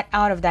not depart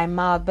out of thy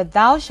mouth, but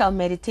thou shalt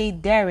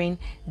meditate therein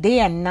day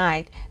and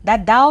night,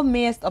 that thou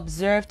mayest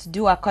observe to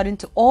do according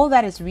to all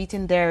that is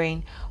written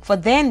therein. For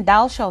then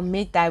thou shalt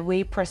make thy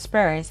way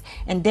prosperous,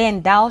 and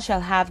then thou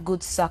shalt have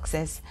good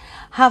success.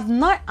 Have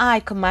not I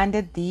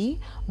commanded thee?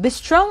 Be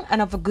strong and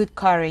of a good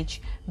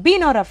courage. Be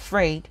not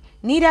afraid,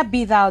 neither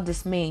be thou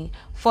dismayed.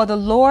 For the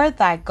Lord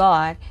thy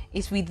God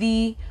is with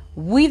thee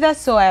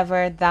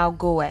whithersoever thou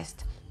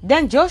goest.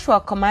 Then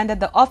Joshua commanded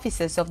the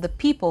officers of the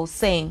people,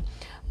 saying,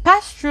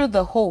 Pass through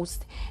the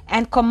host,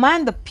 and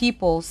command the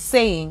people,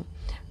 saying,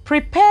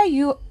 Prepare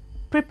you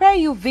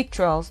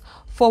victuals,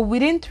 for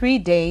within 3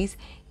 days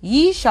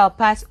ye shall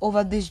pass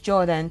over this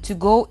Jordan to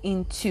go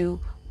into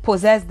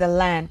possess the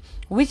land,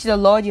 which the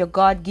Lord your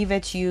God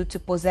giveth you to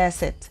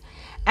possess it.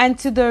 And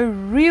to the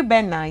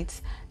Reubenites,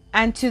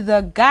 and to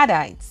the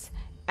Gadites,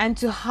 and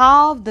to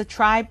half the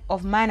tribe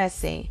of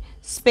Manasseh,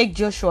 spake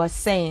Joshua,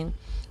 saying,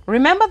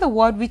 Remember the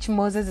word which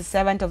Moses the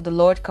servant of the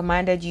Lord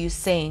commanded you,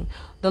 saying,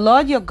 The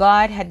Lord your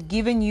God had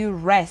given you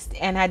rest,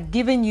 and had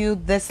given you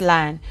this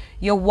land.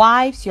 Your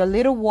wives, your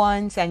little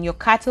ones, and your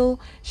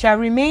cattle shall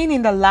remain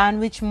in the land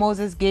which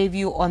Moses gave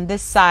you on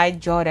this side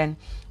Jordan.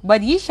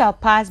 But ye shall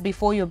pass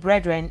before your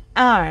brethren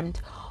armed,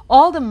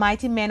 all the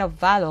mighty men of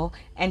valor,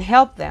 and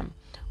help them,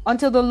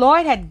 until the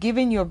Lord had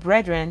given your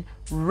brethren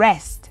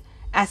rest,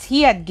 as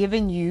he had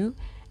given you,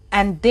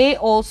 and they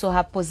also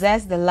have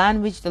possessed the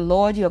land which the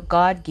Lord your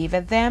God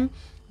giveth them.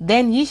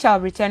 Then ye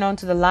shall return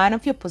unto the land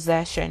of your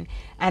possession,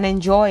 and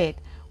enjoy it,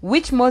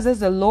 which Moses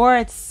the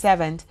Lord's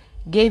servant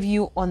gave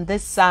you on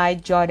this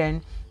side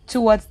Jordan,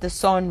 towards the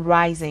sun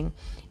rising.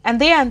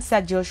 And they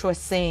answered Joshua,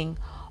 saying,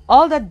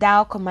 All that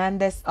thou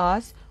commandest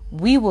us,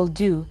 we will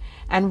do,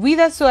 and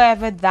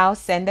whithersoever thou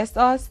sendest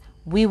us,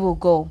 we will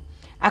go.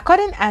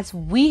 According as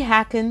we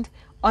hearkened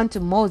unto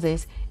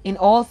Moses in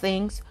all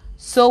things,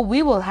 so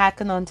we will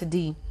hearken unto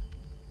thee.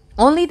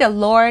 Only the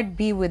Lord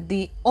be with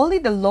thee, only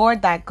the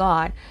Lord thy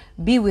God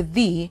be with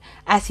thee,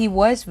 as he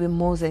was with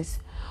Moses.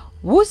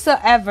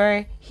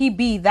 Whosoever he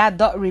be that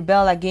doth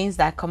rebel against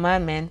thy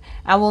commandment,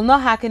 and will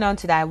not hearken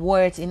unto thy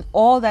words in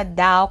all that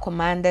thou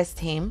commandest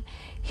him,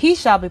 he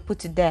shall be put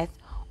to death.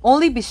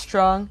 Only be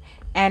strong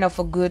and of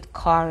a good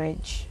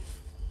courage.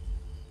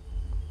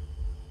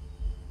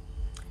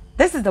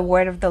 This is the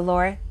word of the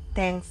Lord.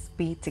 Thanks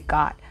be to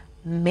God.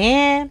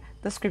 Man,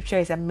 the scripture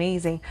is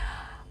amazing.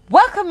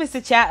 Welcome,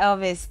 Mr. Chat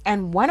Elvis.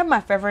 And one of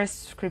my favorite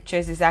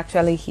scriptures is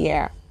actually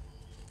here.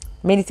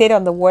 Meditate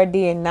on the word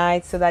day and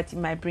night so that it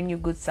might bring you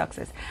good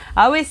success.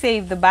 I always say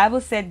if the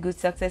Bible said good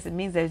success, it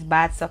means there's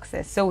bad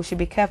success. So we should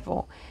be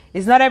careful.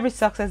 It's not every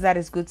success that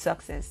is good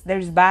success. There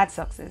is bad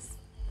success.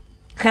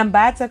 And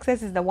bad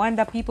success is the one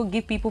that people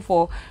give people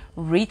for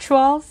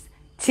rituals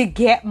to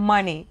get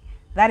money.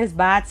 That is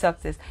bad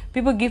success.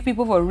 People give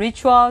people for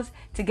rituals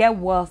to get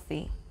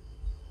wealthy.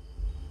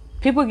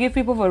 People give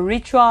people for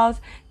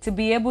rituals to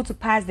be able to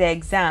pass their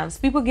exams.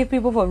 People give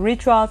people for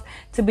rituals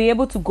to be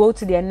able to go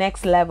to their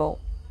next level.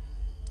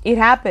 It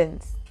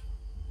happens.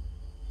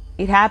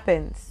 It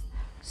happens.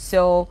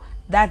 So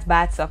that's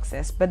bad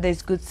success, but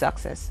there's good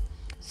success.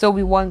 So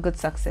we want good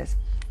success.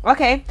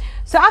 Okay,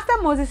 so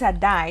after Moses had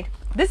died,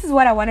 this is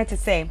what I wanted to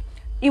say.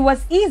 It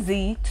was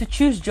easy to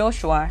choose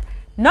Joshua,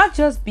 not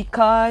just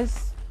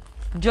because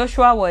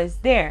Joshua was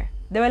there.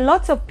 There were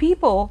lots of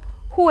people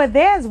who were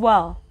there as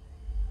well.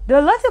 There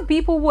were lots of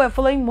people who were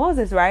following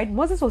Moses, right?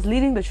 Moses was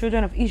leading the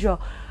children of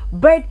Israel.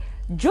 But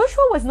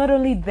Joshua was not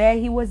only there,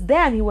 he was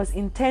there and he was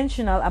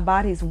intentional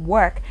about his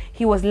work.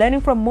 He was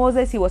learning from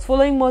Moses. He was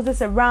following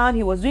Moses around.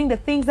 He was doing the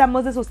things that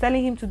Moses was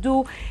telling him to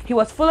do. He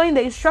was following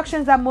the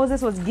instructions that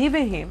Moses was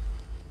giving him.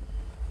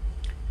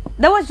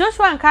 There was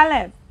Joshua and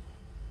Caleb.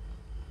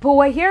 But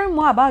we're hearing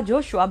more about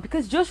Joshua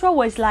because Joshua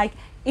was like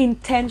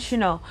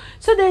intentional.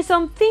 So there's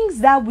some things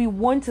that we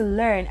want to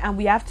learn and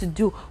we have to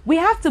do. We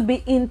have to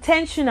be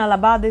intentional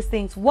about these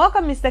things.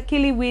 Welcome, Mr.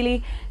 Killy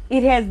Willy.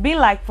 It has been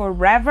like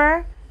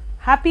forever.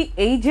 Happy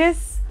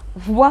ages.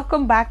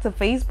 Welcome back to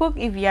Facebook.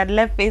 If you had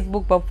left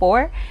Facebook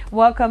before,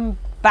 welcome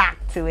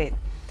back to it.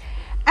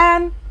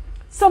 And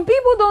some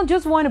people don't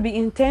just want to be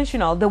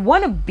intentional. They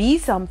want to be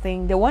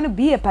something. They want to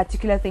be a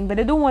particular thing, but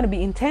they don't want to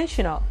be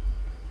intentional.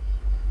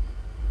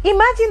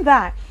 Imagine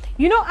that.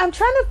 You know, I'm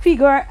trying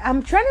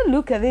to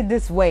look at it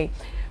this way.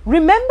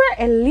 Remember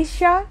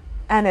Elisha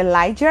and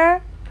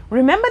Elijah?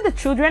 Remember the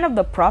children of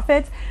the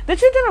prophets? The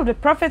children of the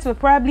prophets were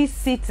probably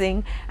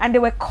sitting and they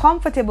were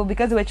comfortable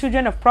because they were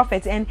children of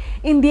prophets. And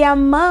in their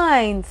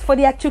minds, for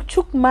their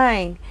chuk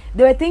mind,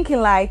 they were thinking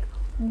like,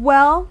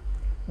 well,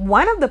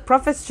 one of the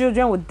prophet's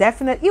children would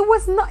definitely, it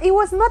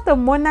was not a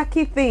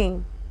monarchy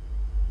thing.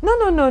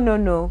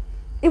 No.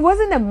 It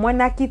wasn't a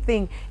monarchy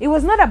thing. It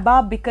was not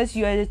about because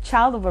you are a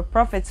child of a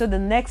prophet, so the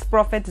next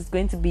prophet is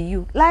going to be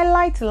you.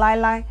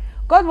 Lie.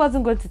 God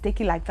wasn't going to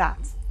take it like that.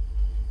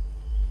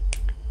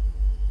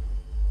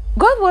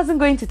 God wasn't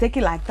going to take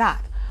it like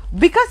that.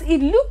 Because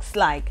it looks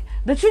like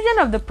the children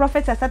of the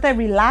prophets have started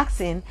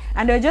relaxing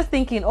and they're just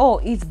thinking, oh,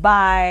 it's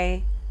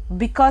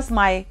because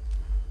not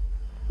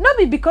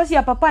be because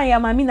your papa and your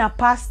mommy are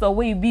pastor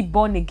where you be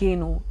born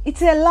again. Oh.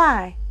 It's a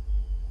lie.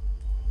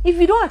 If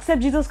you don't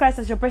accept Jesus Christ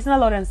as your personal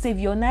Lord and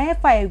Savior, now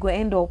fire you go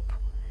end up.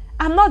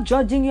 I'm not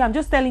judging you. I'm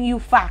just telling you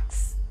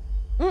facts.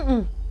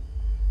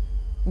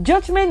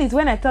 Judgment is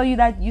when I tell you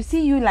that you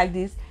see you like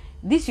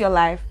this your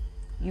life,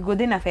 you go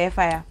then after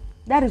fire.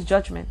 That is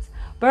judgment.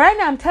 But right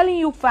now I'm telling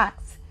you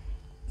facts.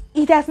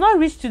 It has not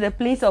reached to the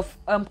place of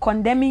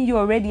condemning you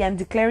already and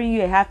declaring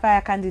you a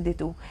hellfire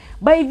candidate.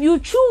 But if you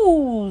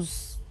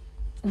choose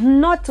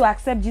not to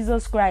accept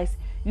Jesus Christ,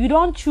 you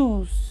don't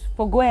choose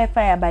for go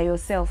hellfire by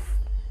yourself.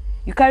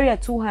 You carry your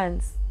 2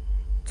 hands,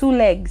 2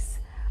 legs,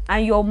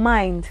 and your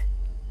mind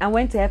and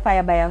went to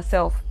hellfire by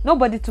yourself.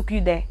 Nobody took you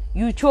there.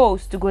 You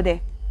chose to go there.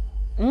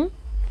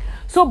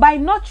 So by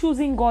not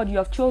choosing God, you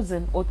have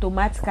chosen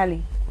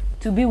automatically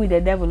to be with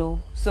the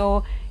devil.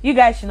 So you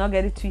guys should not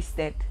get it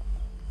twisted.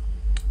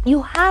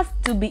 You have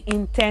to be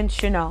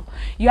intentional.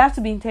 You have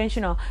to be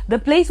intentional. The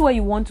place where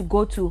you want to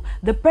go to,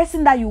 the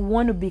person that you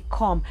want to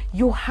become,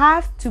 you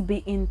have to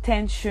be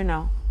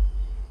intentional.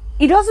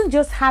 It doesn't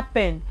just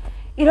happen.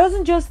 It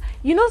doesn't just,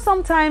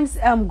 sometimes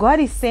God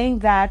is saying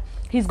that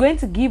he's going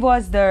to give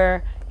us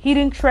the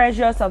hidden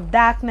treasures of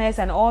darkness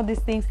and all these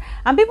things.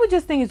 And people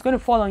just think it's going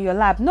to fall on your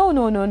lap.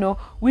 No.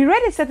 We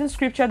read a certain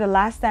scripture the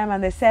last time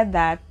and they said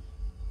that,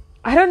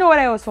 I don't know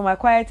whether it was for my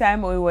quiet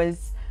time or it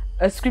was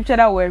a scripture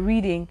that we're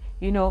reading.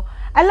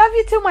 I love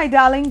you too, my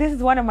darling. This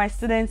is one of my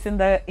students in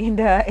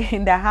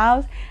the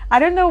house. I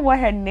don't know what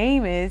her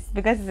name is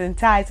because it's in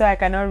Thai, so I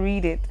cannot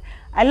read it.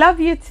 I love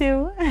you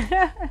too.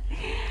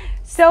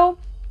 So,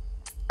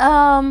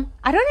 I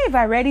don't know if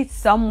I read it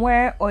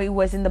somewhere or it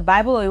was in the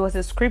Bible or it was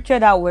a scripture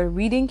that we're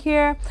reading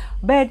here,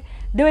 but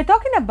they were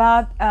talking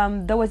about,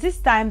 there was this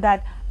time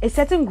that a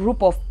certain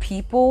group of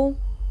people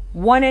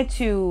wanted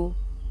to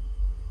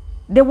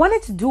They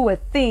wanted to do a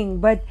thing,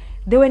 but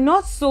they were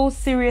not so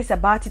serious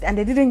about it and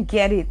they didn't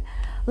get it.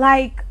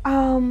 Like,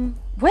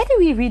 where do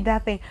we read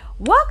that thing?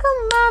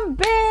 Welcome, Mom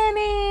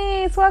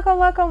Benny.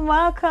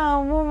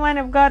 Welcome, woman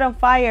of God on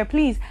fire.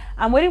 Please,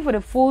 I'm waiting for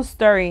the full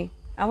story.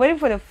 I'm waiting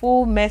for the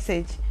full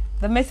message.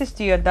 The message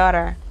to your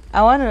daughter.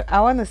 I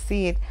want to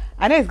see it.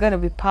 I know it's going to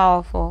be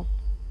powerful.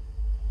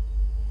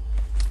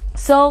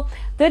 So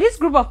there this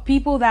group of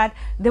people that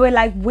they were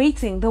like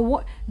waiting. They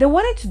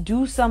wanted to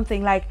do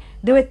something. Like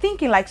they were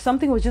thinking like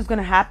something was just going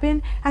to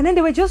happen, and then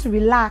they were just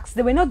relaxed.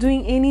 They were not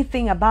doing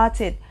anything about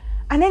it.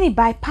 And then he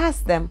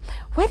bypassed them.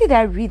 Where did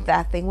I read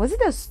that thing? Was it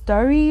a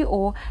story,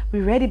 or we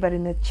read it but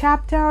in a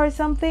chapter or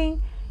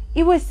something?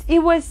 It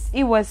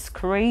was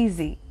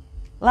crazy.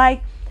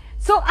 Like,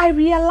 so I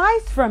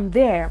realized from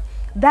there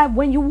that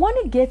when you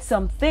want to get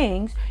some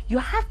things, you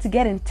have to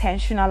get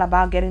intentional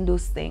about getting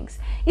those things.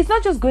 It's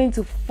not just going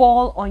to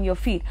fall on your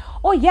feet.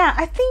 Oh yeah,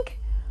 I think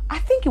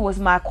it was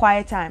my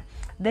quiet time.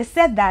 They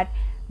said that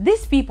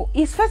these people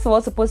is first of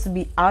all supposed to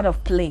be out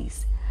of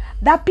place.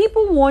 That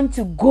people want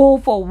to go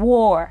for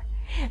war.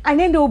 And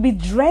then they'll be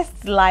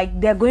dressed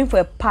like they're going for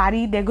a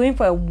party, they're going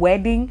for a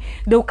wedding,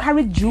 they'll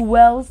carry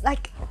jewels.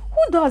 Like,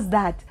 who does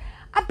that?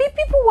 I bet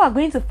people who are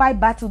going to fight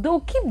battle,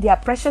 they'll keep their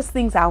precious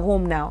things at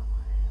home now.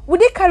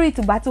 Would they carry it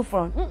to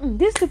battlefront?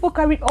 These people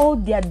carried all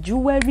their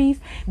jewelries,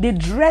 they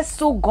dress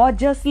so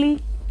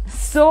gorgeously.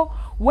 So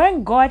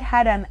when God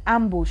had an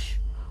ambush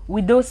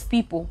with those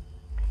people,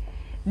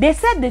 they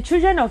said the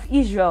children of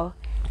Israel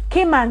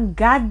came and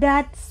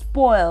gathered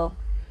spoil,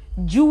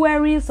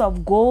 jewelries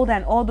of gold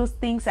and all those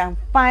things and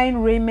fine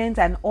raiment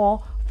and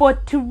all for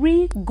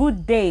 3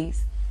 good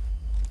days.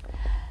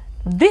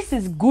 This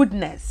is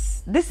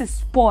goodness. This is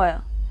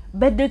spoil.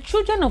 But the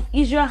children of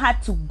Israel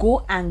had to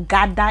go and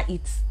gather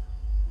it.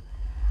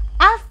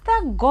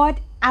 After God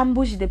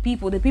ambushed the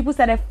people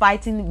started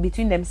fighting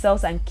between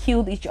themselves and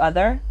killed each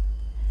other.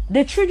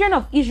 The children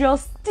of Israel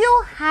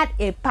still had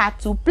a part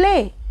to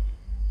play.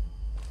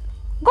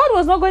 God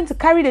was not going to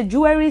carry the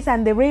jewelries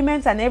and the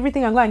raiments and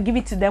everything and go and give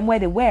it to them where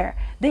they were.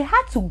 They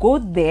had to go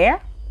there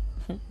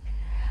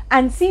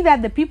and see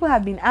that the people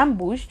have been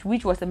ambushed,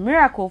 which was a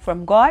miracle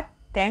from God,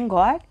 thank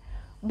God.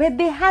 But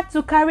they had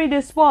to carry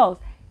the spoils.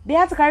 They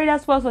had to carry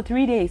that spoils for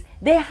 3 days.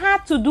 They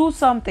had to do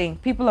something,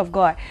 people of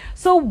God.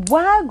 So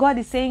while God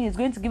is saying He's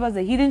going to give us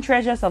the hidden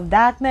treasures of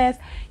darkness,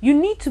 you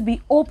need to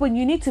be open.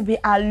 You need to be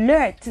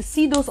alert to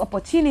see those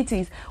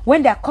opportunities.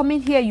 When they're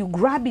coming here, you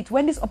grab it.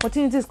 When this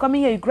opportunity is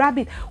coming here, you grab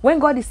it. When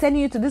God is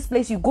sending you to this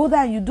place, you go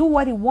there and you do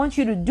what He wants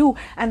you to do.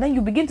 And then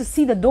you begin to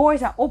see the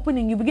doors are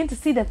opening. You begin to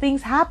see the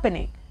things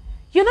happening.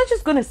 You're not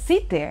just going to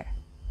sit there.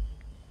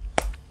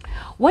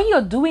 When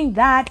you're doing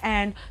that,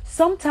 and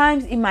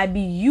sometimes it might be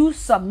you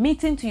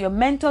submitting to your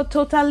mentor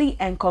totally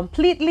and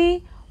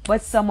completely,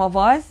 but some of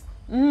us,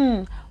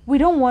 we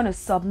don't want to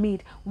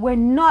submit. We're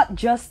not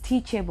just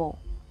teachable.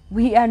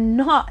 We are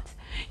not.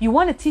 You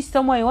want to teach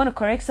someone, you want to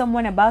correct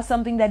someone about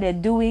something that they're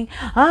doing.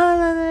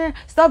 No.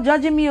 Stop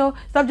judging me. Oh,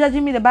 stop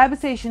judging me. The Bible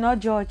says you should not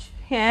judge.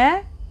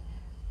 Yeah?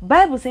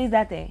 Bible says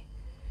that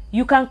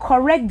you can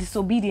correct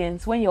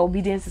disobedience when your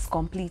obedience is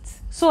complete.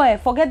 So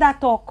forget that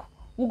talk.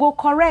 We'll go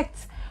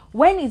correct.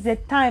 When is the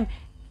time?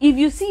 If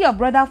you see your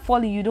brother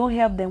falling, you don't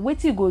help them. What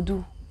do you go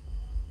do?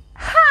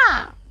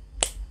 Ha!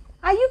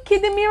 Are you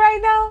kidding me right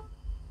now?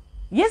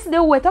 Yesterday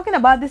we were talking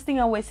about this thing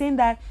and we're saying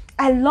that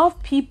I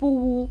love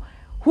people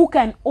who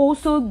can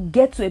also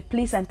get to a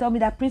place and tell me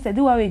that, Prince, I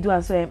do what we do,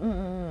 and so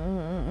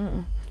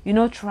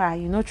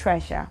try,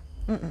 Sha.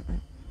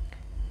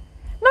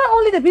 Not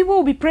only the people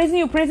will be praising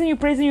you.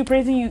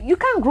 You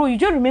can't grow. You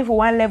just remain for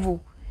one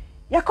level.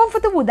 You're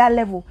comfortable with that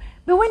level.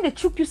 But when they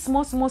choke you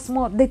small,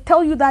 they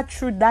tell you that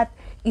truth that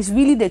is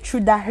really the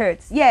truth that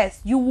hurts. Yes,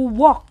 you will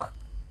walk.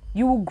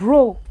 You will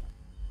grow.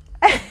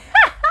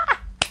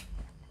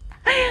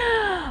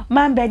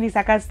 Man, Bennis,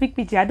 I can speak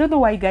pidgin. I don't know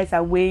why you guys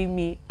are weighing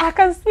me. I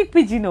can speak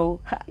pidgin.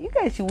 You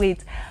guys should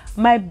wait.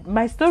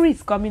 My story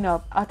is coming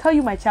up. I'll tell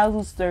you my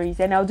childhood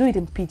stories and I'll do it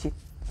in pidgin.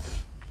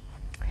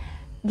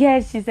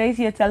 Yes, she says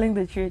you're telling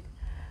the truth.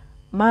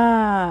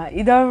 Ma,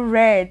 you don't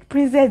read.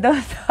 Princess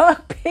don't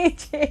talk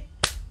pidgin.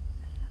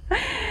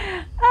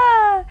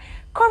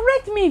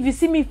 Correct me if you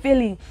see me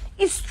failing.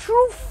 It's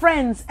true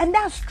friends, and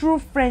that's true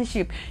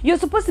friendship. You're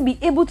supposed to be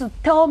able to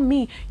tell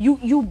me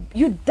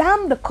you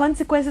damn the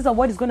consequences of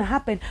what is going to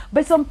happen.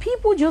 But some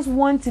people just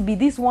want to be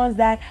these ones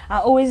that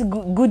are always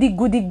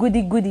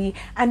goody,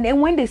 and then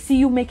when they see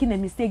you making a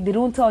mistake, they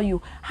don't tell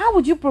you. How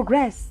would you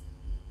progress?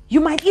 You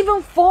might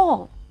even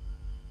fall.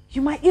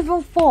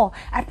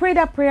 I pray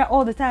that prayer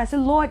all the time. I say,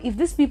 Lord, if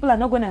these people are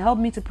not going to help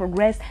me to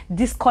progress,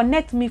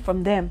 disconnect me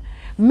from them.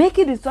 Make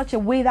it in such a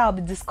way that I'll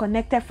be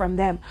disconnected from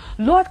them.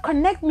 Lord,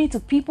 connect me to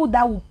people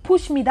that will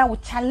push me, that will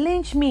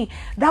challenge me,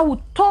 that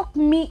will talk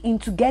me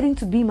into getting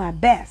to be my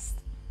best.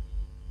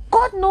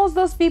 God knows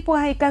those people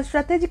and He can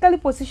strategically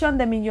position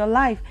them in your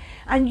life.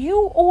 And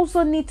you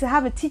also need to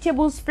have a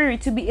teachable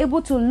spirit to be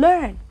able to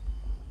learn.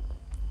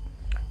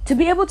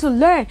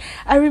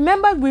 I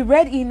remember we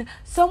read in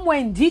somewhere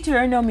in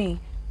Deuteronomy.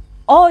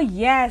 Oh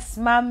yes,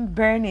 Ma'am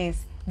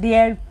Bernice. They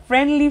are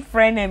friendly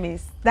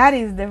frenemies. That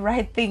is the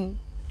right thing.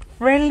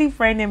 Friendly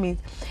frenemies.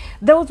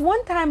 There was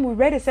one time we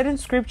read a certain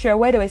scripture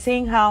where they were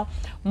saying how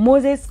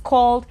Moses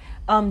called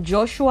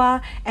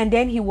Joshua, and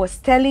then he was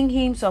telling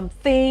him some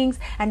things,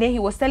 and then he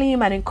was telling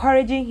him and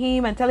encouraging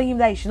him and telling him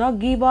that he should not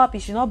give up, he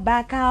should not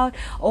back out,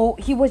 or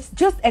he was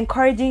just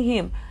encouraging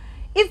him.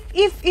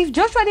 If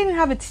Joshua didn't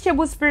have a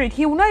teachable spirit,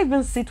 he would not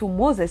even sit with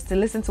Moses to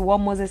listen to what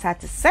Moses had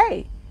to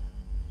say.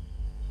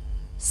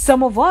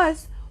 Some of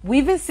us, we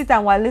even sit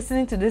and we're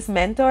listening to these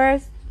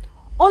mentors,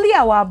 only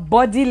our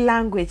body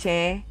language,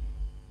 it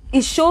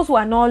shows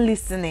we're not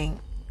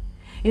listening.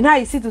 You know how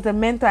you sit with a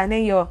mentor and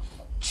then you're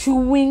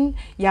chewing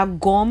your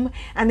gum,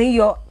 and then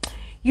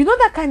you know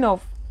that kind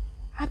of,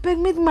 I beg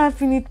me man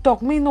finish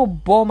talk, me no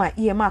bore my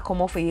ear, ma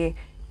come off here.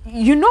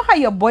 You know how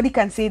your body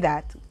can say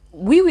that?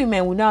 We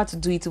women will know how to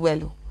do it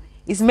well.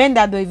 It's men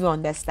that don't even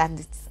understand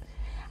it.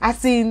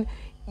 As in,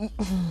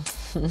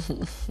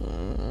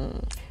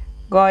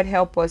 God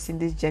help us in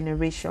this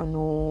generation.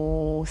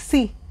 Oh,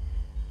 see,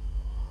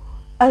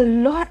 a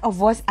lot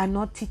of us are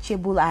not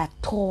teachable at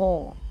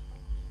all.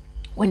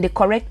 When they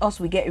correct us,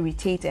 we get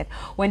irritated.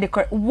 When they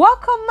correct,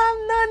 welcome,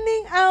 Ma'am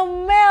Nanning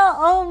Amel.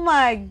 Oh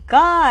my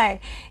God.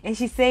 And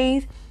she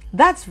says,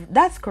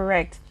 that's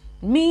correct.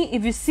 Me,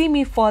 if you see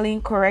me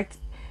falling, correct.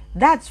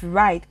 That's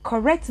right.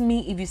 Correct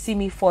me if you see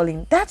me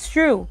falling. That's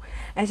true.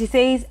 And she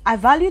says, I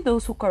value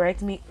those who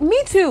correct me.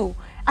 Me too.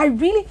 I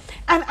really,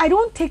 and I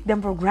don't take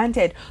them for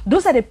granted.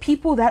 Those are the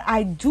people that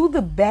I do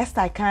the best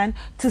I can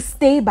to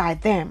stay by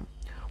them.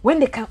 When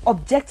they can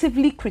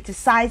objectively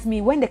criticize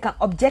me, when they can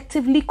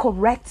objectively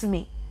correct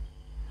me.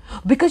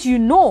 Because you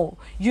know,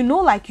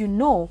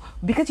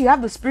 because you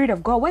have the Spirit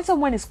of God. When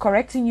someone is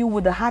correcting you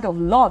with the heart of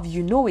love,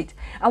 you know it.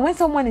 And when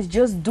someone is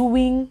just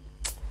doing,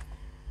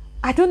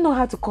 I don't know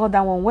how to call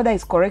that one, whether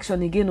it's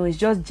correction again or it's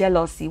just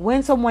jealousy.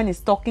 When someone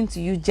is talking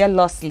to you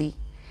jealously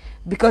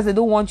because they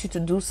don't want you to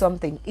do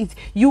something,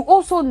 you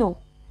also know.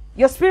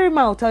 Your spirit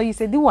man will tell you,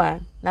 say, do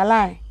one, na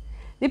lie.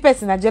 The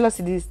person are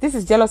jealousy, this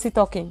is jealousy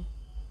talking.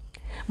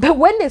 But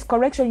when there's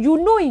correction, you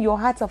know in your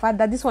heart of heart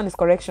that this one is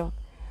correction,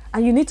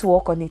 and you need to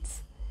work on it.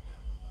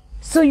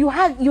 So you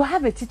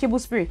have a teachable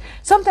spirit.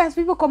 Sometimes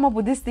people come up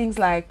with these things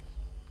like,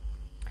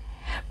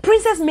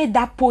 Princess made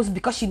that post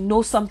because she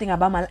knows something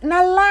about my life.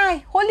 Now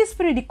lie. Holy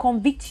Spirit, they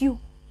convict you.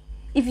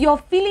 If you're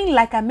feeling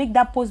like I make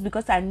that post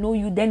because I know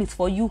you, then it's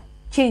for you.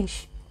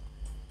 Change.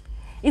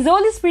 It's the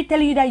Holy Spirit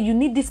telling you that you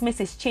need this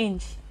message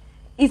change.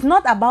 It's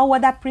not about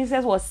what that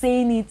princess was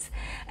saying it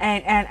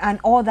and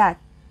all that.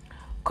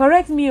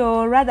 Correct me,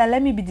 or rather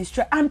let me be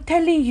destroyed. I'm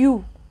telling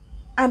you.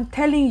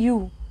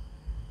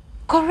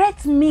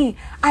 Correct me.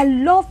 I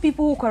love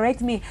people who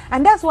correct me.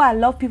 And that's why I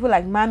love people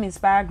like Ma'am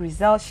Inspire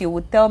Grizel. She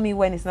will tell me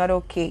when it's not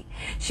okay.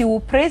 She will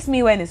praise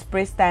me when it's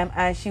praise time.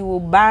 And she will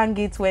bang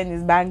it when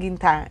it's banging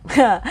time.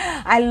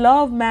 I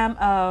love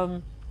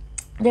Ma'am.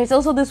 There's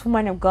also this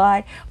woman of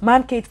God,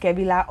 Ma'am Kate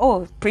Kebila.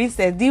 Oh,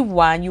 Princess, the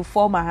one, you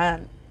fall my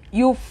hand.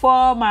 You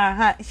fall my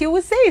hand. She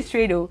will say it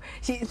straight though.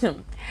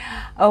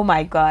 Oh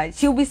my God.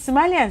 She'll be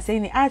smiling and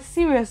saying it. I'm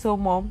serious, oh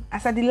mom. I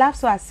said the laugh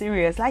so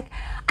serious. Like,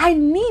 I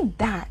need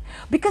that.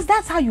 Because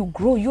that's how you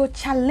grow. You're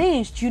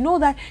challenged. You know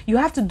that you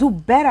have to do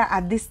better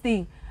at this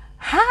thing.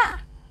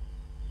 Ha!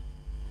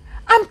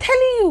 I'm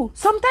telling you,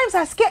 sometimes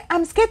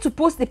I'm scared to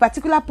post a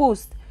particular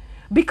post.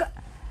 Because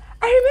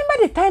I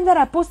remember the time that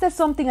I posted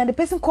something and the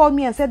person called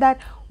me and said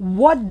that,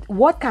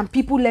 what can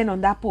people learn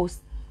on that post?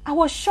 I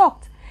was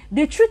shocked.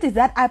 The truth is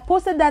that I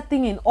posted that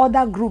thing in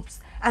other groups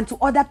and to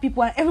other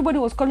people, and everybody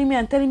was calling me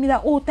and telling me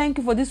that, oh, thank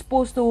you for this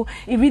post, oh,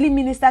 it really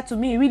ministered to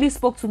me, it really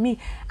spoke to me.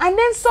 And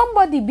then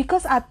somebody,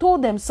 because I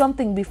told them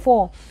something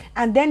before,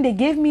 and then they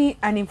gave me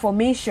an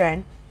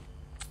information,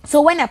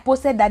 so when I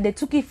posted that, they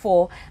took it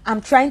for,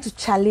 I'm trying to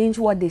challenge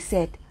what they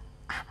said.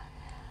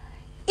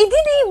 It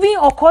didn't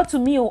even occur to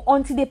me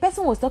until the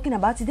person was talking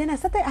about it. Then I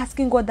started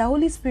asking God, the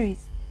Holy Spirit,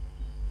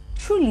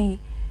 truly,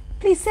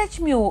 please search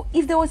me.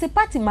 If there was a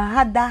part in my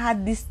heart that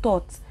had this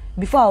thought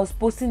before I was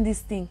posting this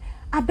thing,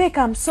 I beg,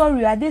 I'm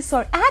sorry. Are they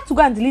sorry? I had to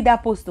go and delete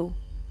that post though.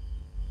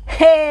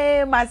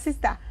 Hey, my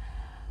sister.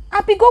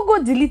 Happy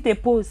go delete a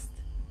post.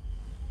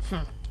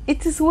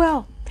 It is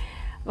well.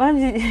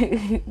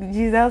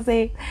 Jesus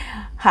say,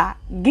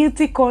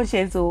 guilty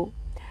conscience. Oh,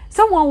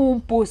 someone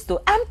won't post.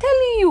 Oh, I'm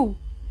telling you,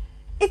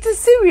 it is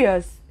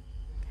serious.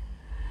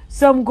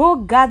 Some go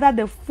gather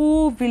the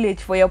full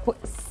village for your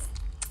post.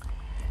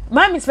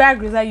 Ma'am Inspire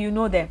Grizel, you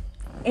know them.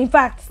 In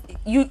fact,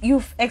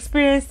 you've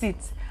experienced it.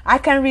 I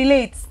can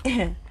relate.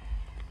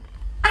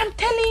 I'm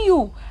telling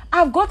you,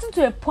 I've gotten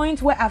to a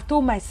point where I've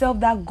told myself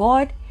that,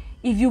 God,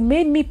 if you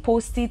made me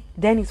post it,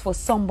 then it's for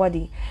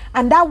somebody.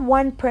 And that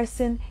one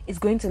person is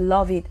going to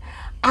love it.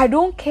 I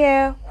don't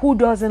care who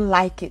doesn't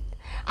like it.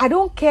 I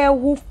don't care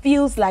who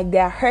feels like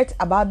they're hurt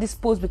about this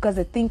post because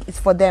they think it's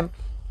for them.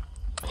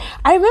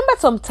 I remember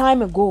some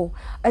time ago,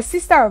 a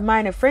sister of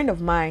mine, a friend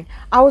of mine,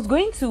 I was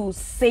going to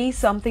say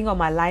something on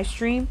my live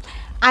stream,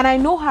 and I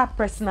know her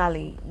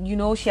personally. You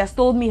know, she has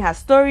told me her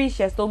story.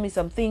 She has told me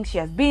some things she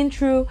has been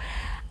through.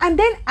 And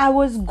then I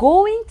was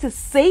going to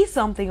say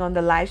something on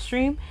the live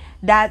stream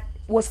that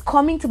was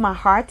coming to my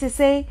heart to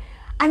say.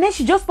 And then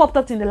she just popped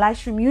up in the live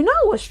stream. You know,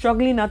 I was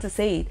struggling not to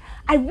say it.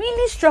 I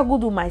really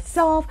struggled with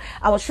myself.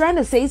 I was trying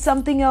to say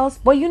something else.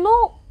 But you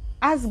know,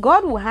 as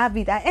God will have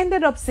it, I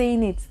ended up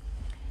saying it.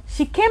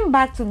 She came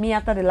back to me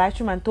after the live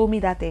stream and told me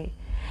that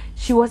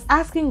she was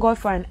asking God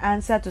for an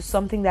answer to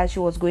something that she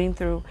was going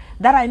through.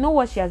 That I know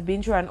what she has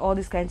been through and all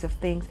these kinds of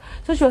things.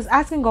 So she was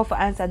asking God for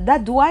answer.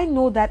 That do I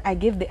know that I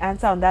gave the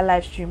answer on that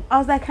live stream? I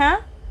was like,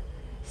 huh?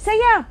 She said,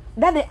 yeah.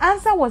 That the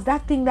answer was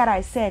that thing that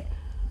I said.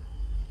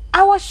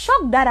 I was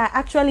shocked that I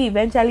actually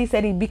eventually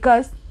said it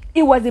because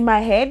it was in my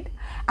head.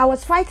 I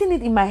was fighting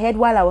it in my head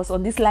while I was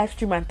on this live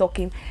stream and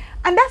talking.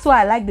 And that's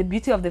why I like the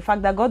beauty of the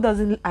fact that God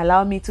doesn't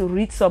allow me to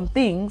read some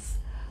things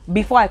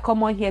before I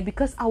come on here,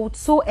 because I would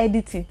so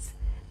edit it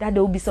that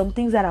there will be some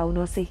things that I will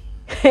not say.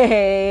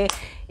 If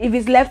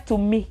it's left to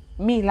me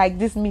like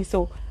this,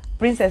 so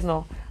princess,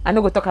 no, I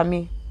no go talk at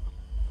me.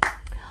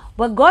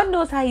 But God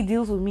knows how he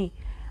deals with me.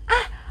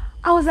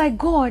 I was like,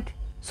 God,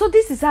 so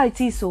this is how it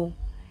is. So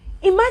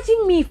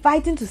imagine me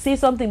fighting to say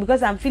something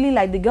because I'm feeling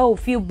like the girl will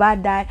feel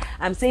bad that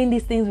I'm saying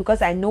these things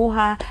because I know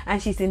her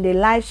and she's in the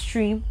live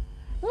stream.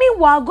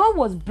 Meanwhile, God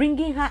was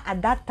bringing her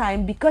at that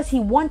time because he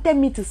wanted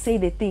me to say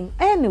the thing.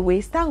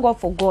 Anyways, thank God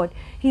for God.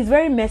 He's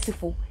very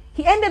merciful.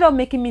 He ended up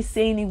making me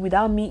saying it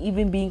without me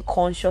even being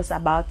conscious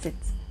about it.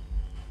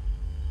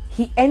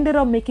 He ended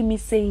up making me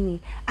saying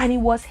it, and it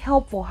was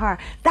help for her.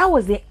 That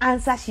was the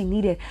answer she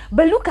needed.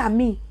 But look at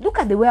me. Look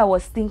at the way I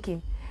was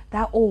thinking.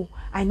 That, oh,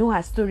 I know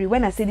her story.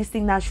 When I say this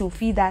thing now, she'll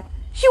feel that.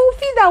 She will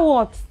feel that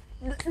what?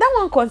 That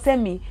one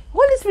concern me.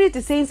 Holy Spirit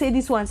is saying, say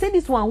this one, say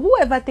this one.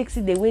 Whoever takes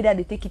it the way that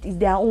they take it is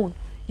their own.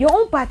 Your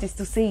own part is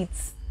to say it.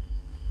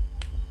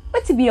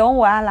 But to be your own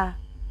wahala.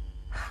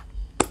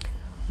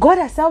 God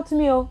has helped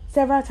me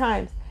several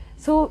times.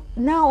 So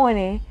now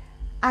on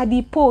at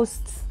the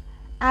posts,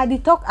 at the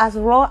talk as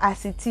raw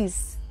as it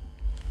is.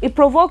 It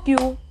provoke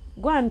you,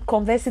 go and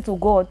converse it to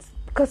God.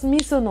 Because me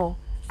so no,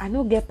 I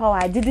no get power.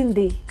 I didn't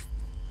dey.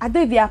 I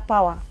don't even have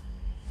power.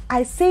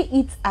 I say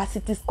it as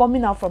it is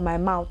coming out from my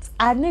mouth.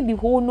 I need the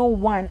whole no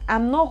one.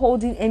 I'm not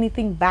holding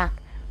anything back.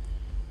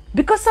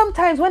 Because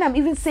sometimes when I'm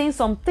even saying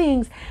some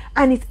things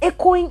and it's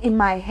echoing in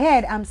my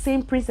head, I'm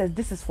saying, princess,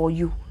 this is for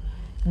you.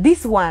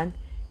 This one,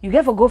 you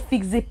get to go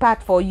fix the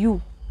part for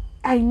you.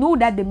 I know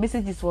that the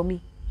message is for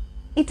me.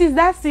 It is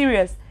that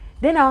serious.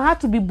 Then I'll have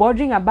to be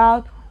bothering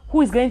about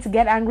who is going to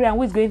get angry and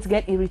who is going to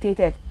get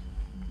irritated.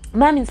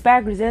 Man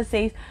Inspired Christian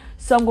says,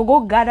 some go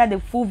gather the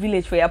full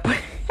village for your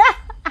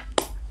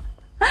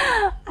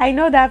I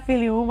know that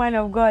feeling, woman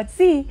of God.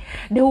 See,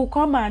 they will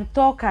come and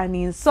talk and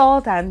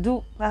insult and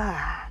do.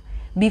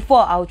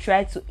 Before I'll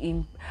try to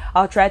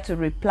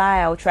reply.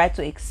 I'll try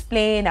to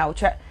explain.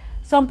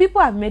 Some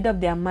people have made up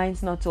their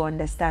minds not to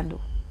understand.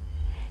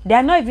 They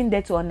are not even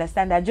there to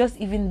understand. They're just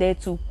even there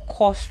to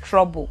cause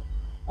trouble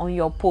on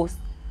your post.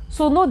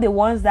 So know the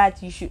ones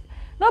that you should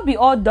not be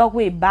all dog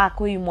way back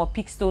where you more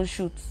pick stone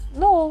shoots.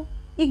 No,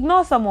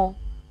 ignore some more.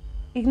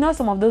 Ignore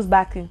some of those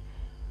backing.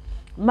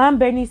 Man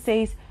Bernie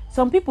says,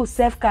 some people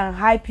self can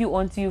hype you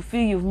until you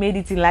feel you've made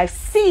it in life.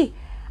 See,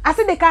 I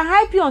said they can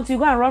hype you until you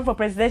go and run for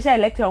presidential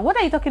election. What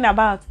are you talking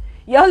about?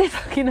 You're only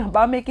talking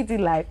about make it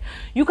in life.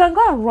 You can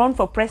go and run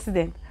for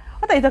president.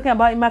 What are you talking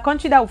about? In my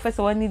country, that will first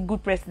of all need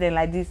good president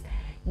like this.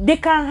 They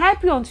can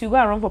hype you until you go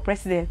and run for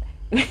president.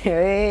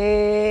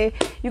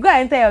 You go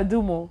and enter your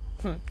doom.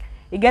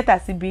 You get a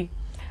CB.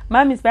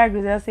 Man Inspired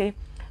Grizel say,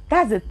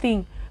 that's the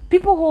thing.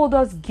 People hold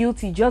us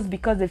guilty just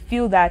because they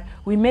feel that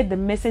we made the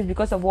message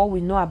because of what we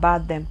know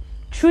about them.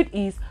 Truth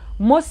is,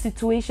 most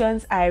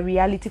situations are a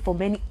reality for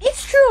many.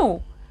 It's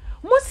true.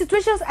 Most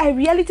situations are a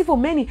reality for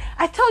many.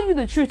 I tell you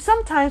the truth.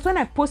 Sometimes when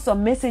I post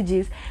some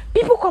messages,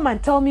 people come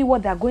and tell me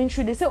what they're going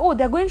through. They say, oh,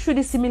 they're going through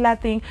this similar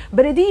thing,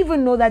 but they didn't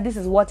even know that this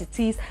is what it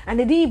is, and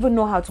they didn't even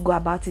know how to go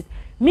about it.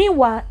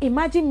 Meanwhile,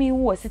 imagine me who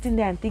was sitting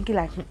there and thinking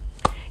like,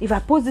 if I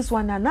post this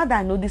one now that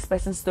I know this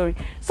person's story.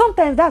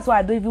 Sometimes that's why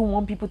I don't even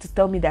want people to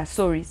tell me their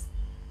stories.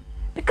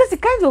 Because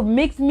it kind of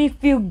makes me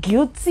feel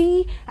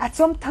guilty at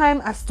some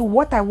time as to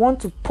what I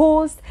want to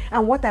post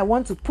and what I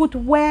want to put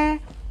where.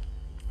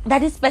 That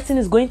this person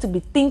is going to be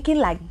thinking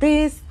like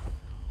this.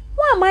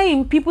 Why am I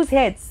in people's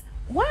heads?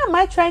 Why am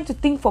I trying to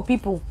think for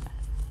people?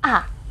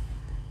 The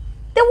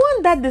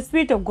one that the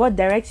Spirit of God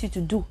directs you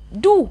to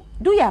do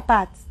your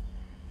part.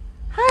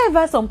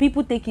 However some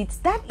people take it,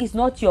 that is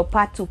not your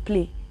part to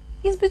play.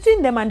 It's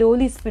between them and the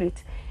Holy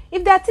Spirit.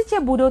 If they are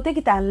teachable, they'll take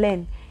it and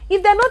learn.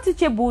 If they're not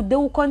teachable, they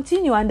will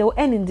continue and they will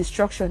end in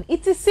destruction.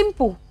 It is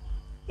simple.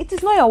 It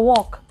is not your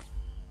work.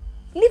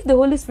 Leave the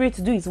Holy Spirit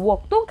to do his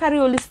work. Don't carry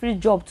Holy Spirit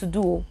job to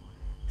do.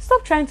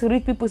 Stop trying to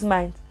read people's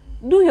minds.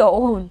 Do your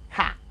own.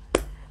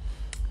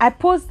 I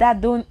post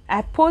that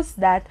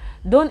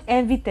don't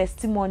envy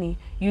testimony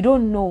you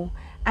don't know.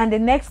 And the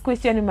next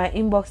question in my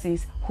inbox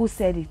is, who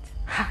said it?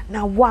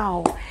 Now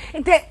wow.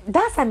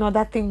 That's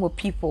another thing with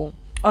people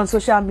on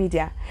social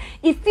media.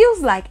 It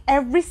feels like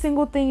every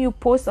single thing you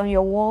post on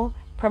your wall,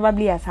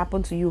 probably has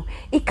happened to you.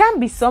 It can't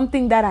be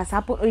something that has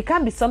happened, or it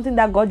can't be something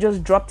that God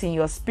just dropped in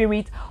your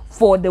spirit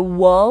for the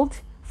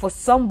world, for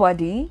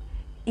somebody.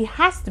 It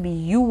has to be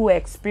you who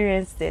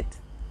experienced it.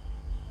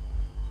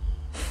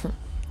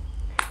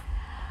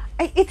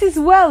 It is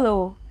well,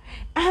 though.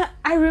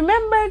 I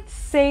remember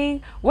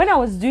saying, when I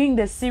was doing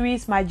the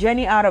series, My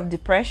Journey Out of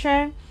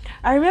Depression,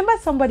 I remember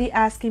somebody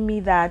asking me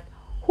that,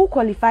 who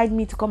qualified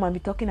me to come and be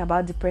talking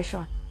about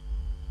depression?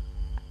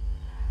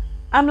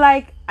 I'm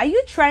like, are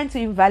you trying to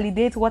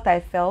invalidate what I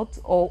felt?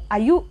 Or are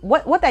you,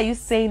 what are you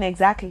saying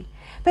exactly?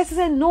 Person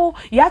said, no,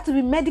 you have to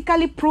be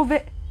medically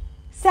proven.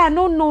 Say, I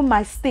don't know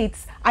my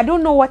states. I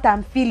don't know what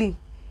I'm feeling.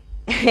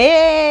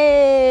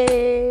 Hey,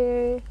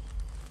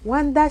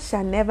 wonder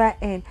shall never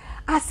end.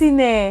 As in,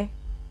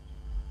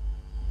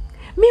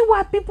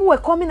 meanwhile, people were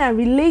coming and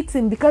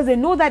relating because they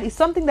know that it's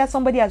something that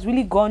somebody has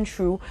really gone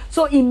through.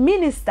 So it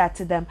ministered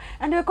to them.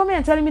 And they were coming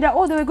and telling me that,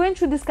 oh, they were going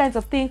through these kinds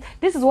of things.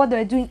 This is what they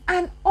were doing.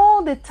 And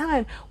all the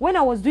time, when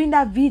I was doing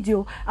that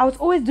video, I was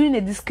always doing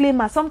a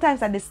disclaimer,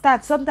 sometimes at the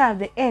start,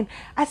 sometimes at the end.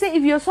 I say,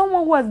 if you're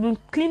someone who has been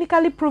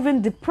clinically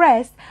proven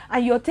depressed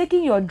and you're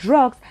taking your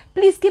drugs,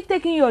 please keep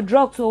taking your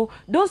drugs. So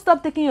don't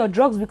stop taking your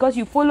drugs because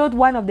you followed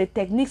one of the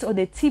techniques or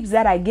the tips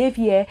that I gave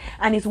here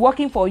and it's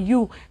working for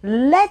you.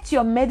 Let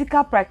your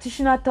medical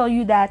practitioner tell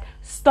you that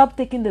stop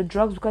taking the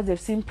drugs because they've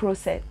seen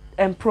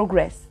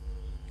progress.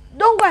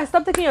 Don't go and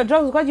stop taking your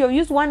drugs because you've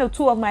used one or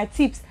two of my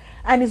tips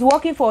and it's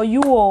working for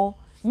you. Or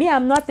me,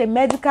 I'm not a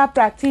medical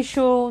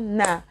practitioner.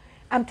 Nah,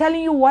 I'm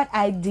telling you what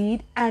I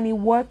did and it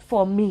worked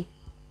for me.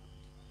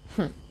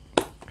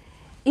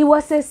 It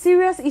was a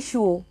serious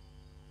issue.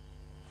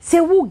 Say,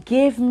 who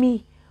gave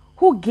me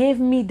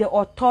the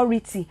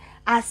authority?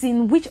 As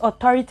in, which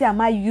authority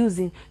am I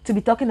using to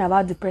be talking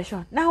about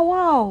depression? Now,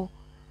 wow.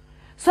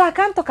 So I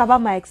can't talk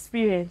about my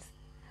experience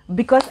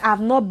because I've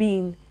not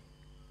been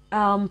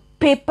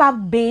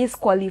paper-based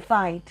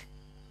qualified.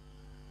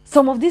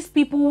 Some of these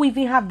people who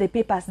even have the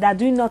papers, they're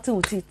doing nothing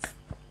with it.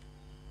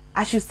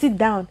 I should sit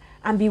down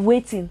and be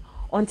waiting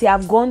until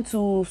I've gone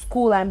to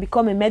school and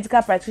become a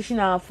medical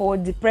practitioner for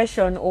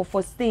depression or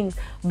for things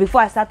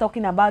before I start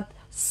talking about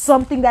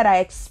something that I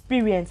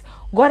experienced.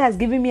 God has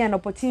given me an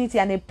opportunity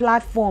and a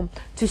platform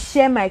to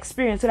share my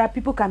experience so that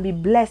people can be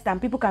blessed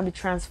and people can be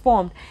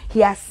transformed. He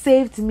has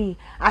saved me.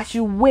 I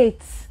should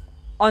wait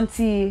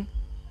until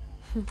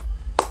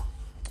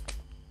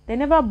they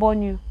never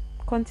born you.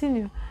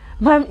 Continue.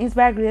 Mom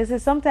Inspired Grace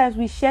says, sometimes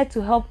we share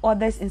to help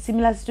others in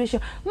similar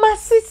situations. My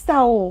sister,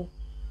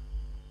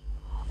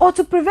 or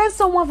to prevent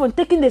someone from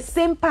taking the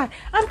same path.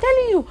 I'm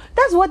telling you,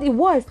 that's what it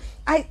was.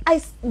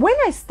 When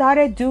I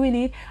started doing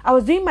it, I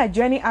was doing my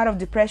journey out of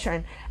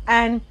depression.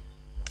 And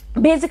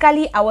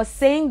basically, I was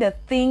saying the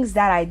things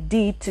that I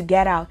did to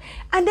get out.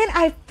 And then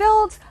I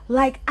felt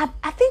like, I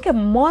think a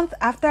month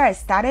after I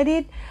started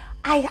it,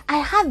 I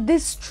had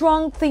this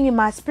strong thing in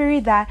my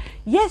spirit that,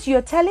 yes,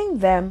 you're telling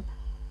them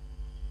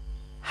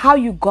how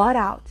you got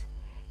out.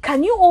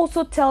 Can you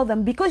also tell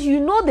them, because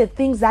you know the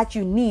things that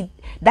you need,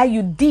 that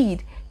you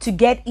did to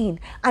get in,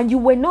 and you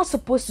were not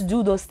supposed to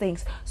do those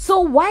things. So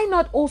why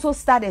not also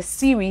start a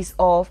series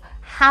of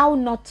how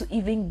not to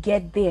even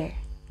get there?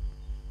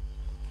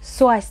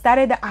 So I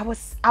started, I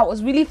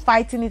was really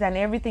fighting it and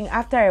everything.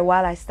 After a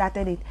while, I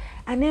started it.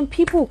 And then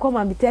people will come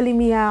and be telling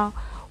me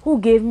who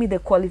gave me the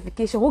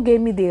qualification, who gave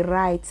me the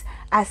rights,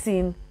 as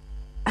in,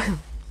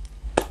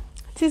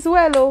 it is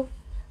well, oh,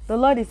 the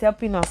Lord is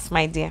helping us,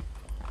 my dear.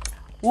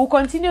 We'll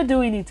continue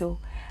doing it, oh.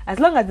 As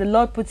long as the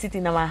Lord puts it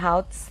in our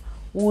hearts,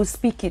 we'll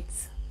speak it.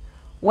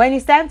 When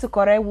it's time to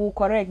correct, we'll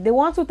correct. The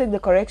ones who take the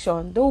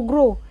correction, they will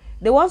grow.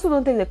 The ones who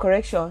don't take the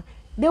correction,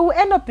 they will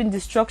end up in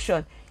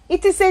destruction.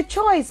 It is a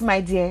choice,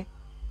 my dear.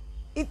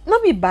 It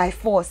not be by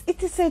force.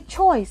 It is a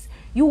choice.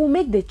 You will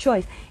make the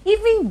choice.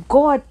 Even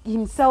God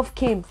himself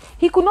came.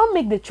 He could not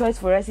make the choice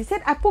for us. He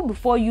said, I put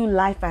before you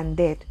life and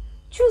death.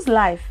 Choose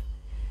life.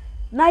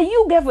 Now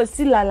you get for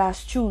still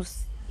last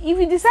choose. If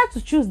you decide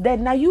to choose death,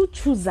 now you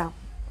choose them.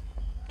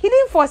 He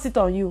didn't force it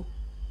on you.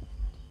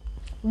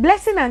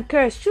 Blessing and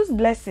curse, choose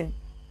blessing.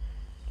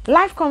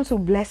 Life comes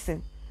with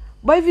blessing.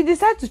 But if you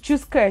decide to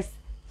choose curse,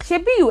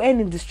 maybe you end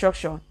in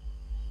destruction.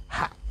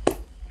 Ha.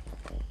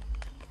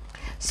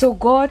 So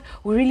God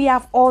will really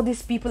have all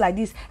these people like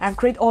this and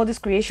create all this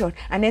creation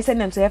and then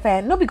send them to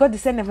hellfire. Not because they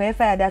send them to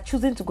hellfire, they are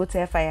choosing to go to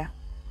hellfire.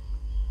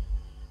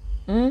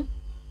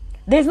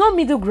 There's no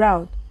middle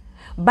ground.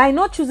 By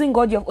not choosing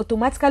God, you have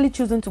automatically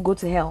chosen to go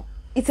to hell.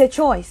 It's a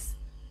choice.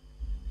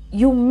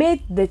 You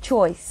made the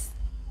choice.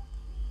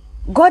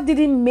 God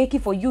didn't make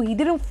it for you. He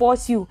didn't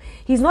force you.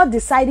 He's not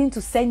deciding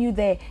to send you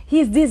there.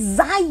 He's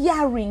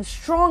desiring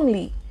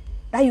strongly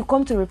that you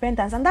come to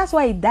repentance. And that's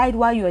why he died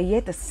while you are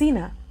yet a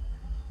sinner.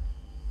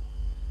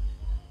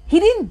 He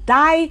didn't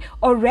die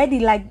already,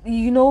 like,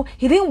 he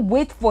didn't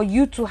wait for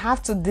you to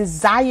have to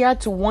desire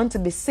to want to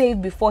be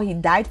saved before he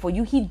died for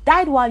you. He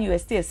died while you were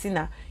still a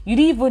sinner. You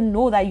didn't even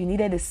know that you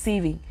needed a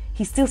saving.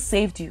 He still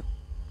saved you.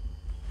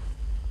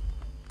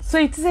 So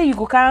you say you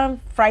go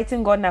can't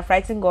frighten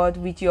God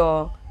with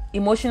your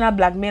emotional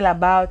blackmail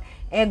about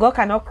And God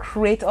cannot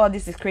create all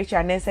this creature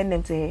and then send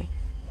them to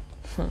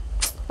hell.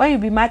 When you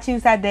be marching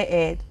inside their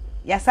head,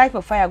 your sight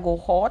for fire go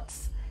hot,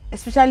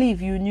 especially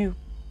if you knew.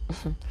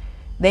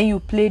 Then you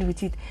played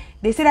with it.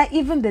 They say that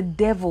even the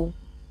devil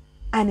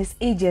and his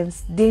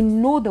agents, they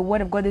know the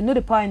word of God, they know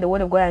the power in the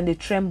word of God, and they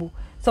tremble.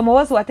 Some of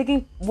us who are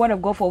taking word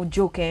of God for a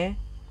joke,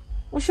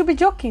 we should be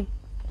joking.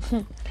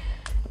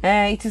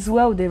 It is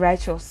well with the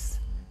righteous.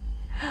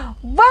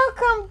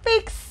 Welcome,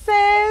 big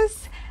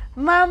sis.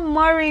 Ma'am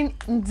Maureen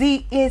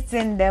D is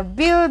in the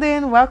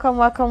building. Welcome,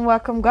 welcome,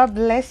 welcome. God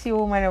bless you,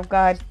 woman of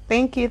God.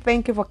 Thank you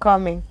for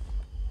coming.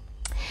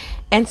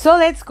 And so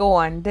let's go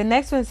on. The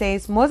next one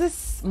says,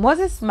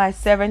 Moses, my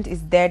servant,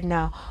 is dead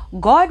now.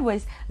 God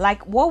was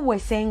like, what we're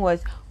saying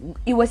was,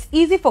 it was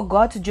easy for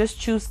God to just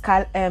choose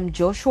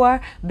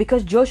Joshua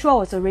because Joshua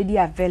was already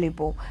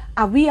available.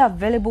 Are we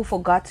available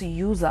for God to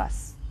use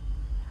us?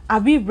 Are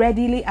we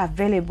readily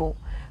available?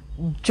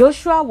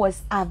 Joshua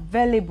was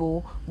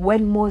available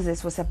when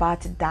Moses was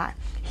about to die.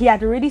 He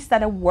had already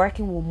started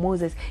working with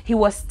Moses. He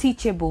was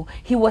teachable.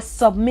 He was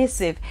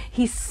submissive.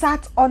 He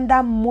sat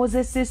under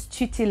Moses'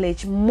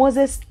 tutelage.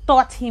 Moses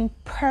taught him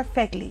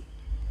perfectly.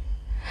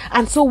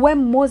 And so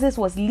when Moses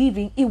was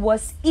leaving, it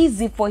was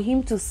easy for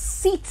him to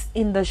sit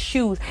in the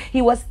shoes.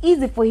 It was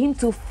easy for him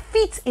to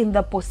fit in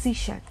the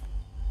position.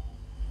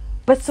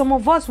 But some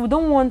of us, we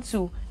don't want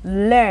to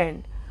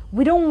learn.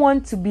 We don't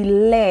want to be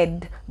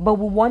led, but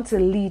we want to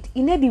lead.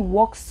 In it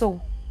works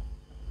so.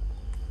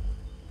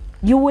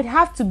 You would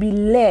have to be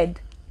led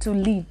to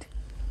lead.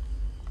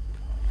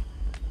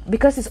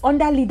 Because it's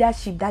under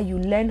leadership that you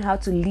learn how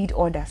to lead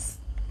others.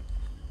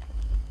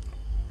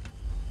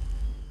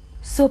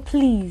 So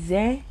please,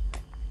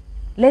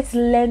 let's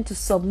learn to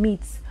submit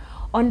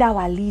under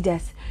our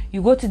leaders.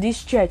 You go to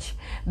this church,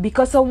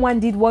 because someone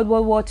did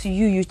what to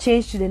you, you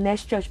change to the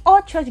next church.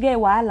 All church get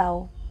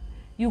wahala.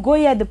 You go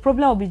here, the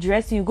problem will be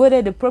dressing. You go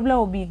there, the problem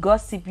will be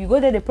gossip. You go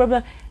there, the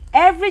problem...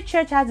 Every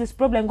church has this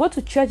problem. Go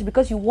to church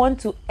because you want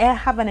to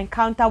have an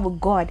encounter with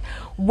God.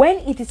 When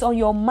it is on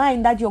your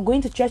mind that you're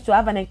going to church to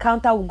have an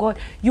encounter with God,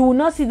 you will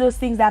not see those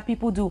things that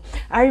people do.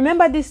 I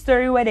remember this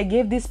story where they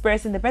gave this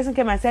person, the person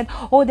came and said,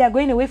 oh, they're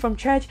going away from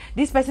church.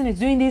 This person is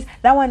doing this.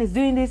 That one is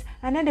doing this.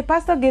 And then the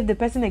pastor gave the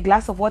person a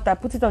glass of water,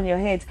 put it on your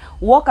head,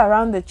 walk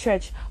around the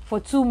church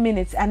for 2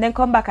 minutes, and then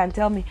come back and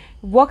tell me,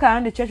 walk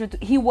around the church.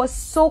 He was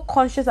so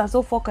conscious and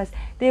so focused.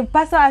 The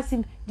pastor asked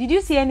him, did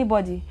you see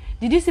anybody?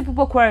 Did you see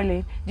people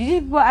quarreling? Did you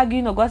see people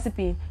arguing or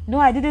gossiping? No,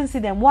 I didn't see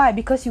them. Why?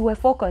 Because you were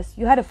focused.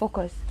 You had a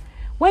focus.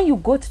 When you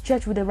go to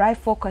church with the right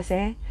focus,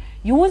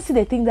 you won't see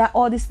the thing that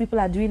all these people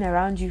are doing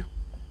around you.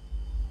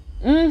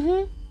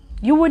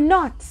 You will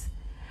not.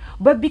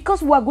 But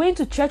because we are going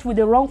to church with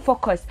the wrong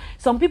focus,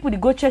 some people they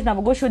go to church now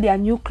for go show their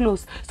new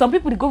clothes. Some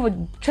people they go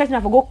to church now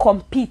for go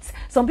compete.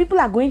 Some people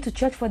are going to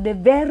church for the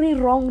very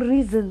wrong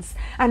reasons.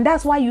 And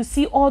that's why you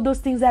see all those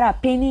things that are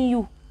paining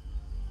you.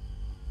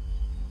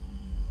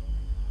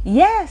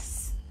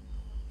 Yes,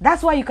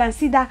 that's why you can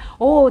see that,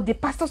 oh, the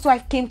pastor's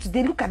wife came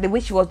today. Look at the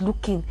way she was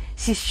looking.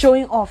 She's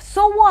showing off.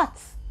 So what?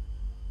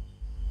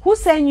 Who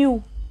sent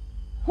you?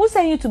 Who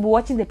sent you to be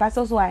watching the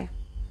pastor's wife?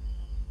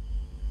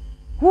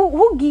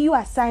 Who give you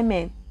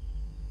assignment?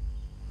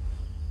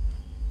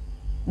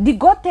 Did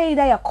God tell you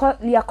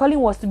that your calling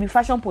was to be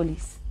fashion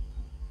police?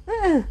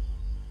 Find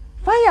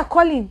your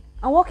calling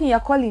and walk in your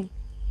calling.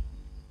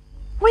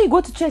 When you go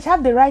to church,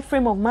 have the right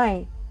frame of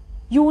mind.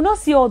 You will not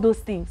see all those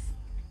things.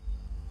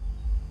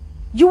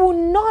 You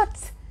will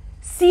not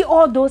see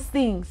all those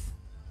things.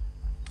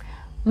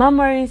 Mama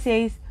Maureen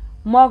says,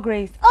 more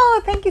grace.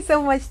 Oh, thank you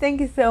so much. Thank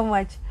you so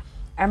much.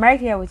 I'm right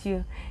here with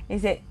you. He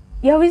said,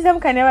 your wisdom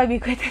can never be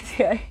equated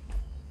to your...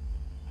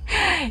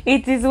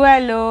 It is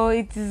well, oh.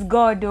 It is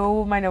God, oh,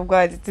 woman of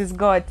God. It is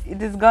God. It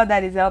is God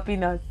that is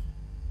helping us.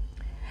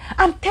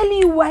 I'm telling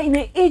you, we're in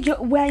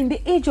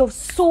the age of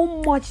so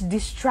much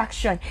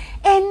distraction.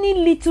 Any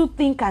little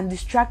thing can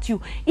distract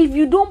you. If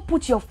you don't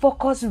put your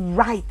focus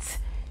right,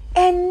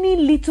 any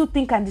little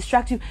thing can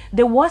distract you.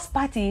 The worst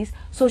part is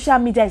social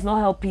media is not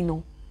helping.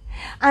 No.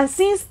 And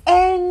since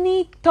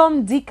any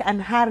Tom, Dick,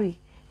 and Harry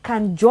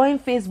can join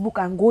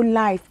Facebook and go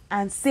live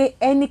and say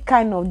any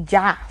kind of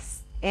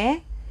jazz,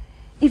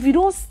 if you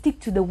don't stick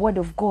to the word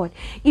of God,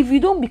 if you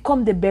don't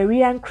become the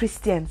Berean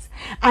Christians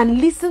and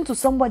listen to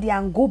somebody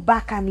and go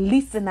back and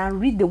listen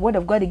and read the word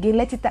of God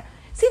again,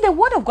 see, the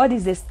word of God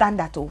is the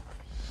standard. Oh,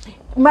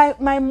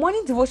 my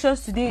morning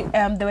devotions today,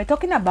 they were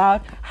talking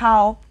about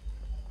how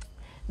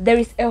there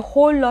is a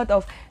whole lot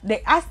of,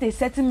 they asked a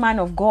certain man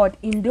of God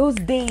in those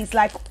days,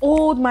 like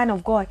old man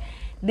of God,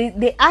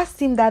 they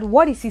asked him that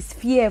what is his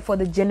fear for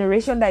the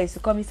generation that is to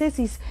come. He says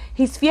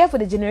his fear for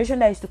the generation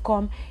that is to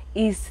come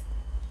is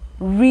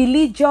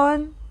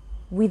religion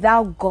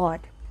without God,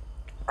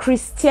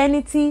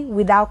 Christianity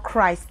without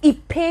Christ.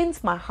 It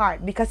pains my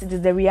heart because it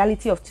is the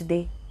reality of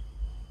today.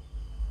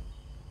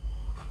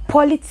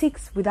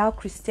 Politics without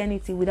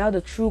Christianity, without the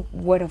true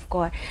word of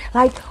God.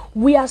 Like,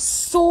 we are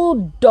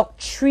so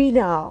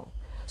doctrinal,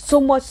 So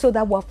much so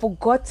that we're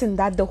forgotten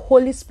that the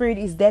Holy Spirit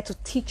is there to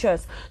teach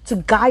us, to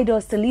guide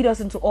us, to lead us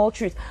into all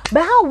truth.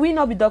 But how will we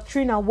not be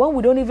doctrinal when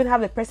we don't even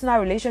have a personal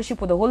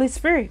relationship with the Holy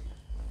Spirit?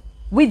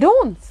 We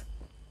don't.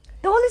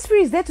 The Holy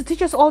Spirit is there to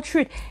teach us all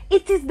truth.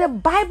 It is the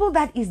Bible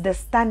that is the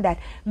standard.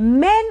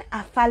 Men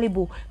are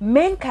fallible.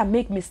 Men can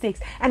make mistakes.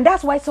 And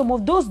that's why some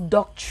of those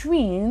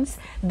doctrines,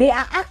 they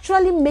are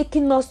actually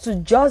making us to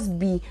just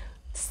be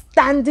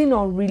standing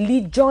on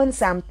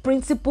religions and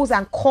principles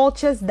and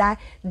cultures that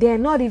they're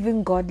not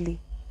even godly.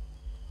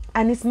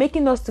 And it's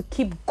making us to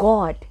keep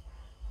God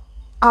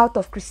out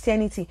of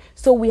Christianity.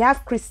 So we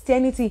have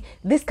Christianity,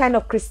 this kind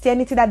of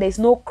Christianity that there's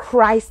no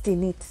Christ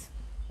in it.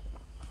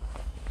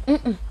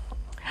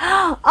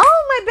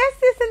 Oh, my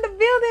besties in the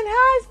building.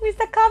 Hi, it's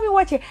Mr. Calvin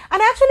watching.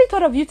 And I actually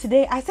thought of you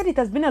today. I said it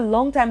has been a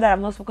long time that I've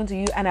not spoken to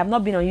you, and I've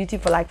not been on YouTube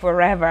for like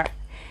forever.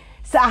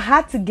 So I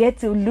had to get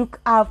to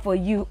look out for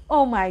you.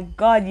 Oh my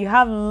God, you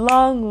have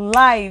long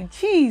life,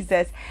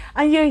 Jesus.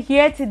 And you're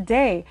here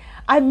today.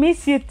 I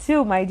miss you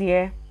too, my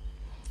dear.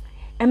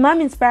 And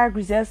Mom Inspired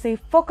Grizel say,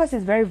 focus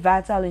is very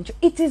vital in church.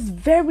 It is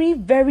very,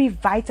 very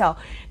vital.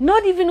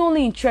 Not even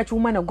only in church,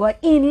 woman of God,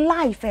 in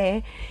life,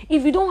 If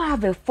you don't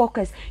have a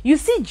focus, you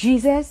see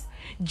Jesus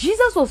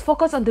was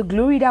focused on the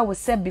glory that was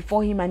set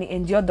before him, and he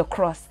endured the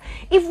cross.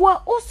 If we're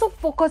also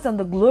focused on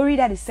the glory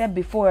that is set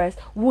before us,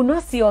 we will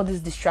not see all these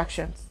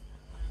distractions.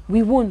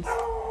 We won't.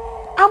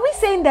 Are we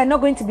saying they're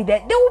not going to be there?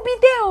 They will be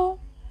there. Oh.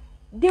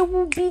 They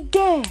will be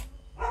there.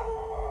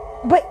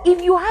 But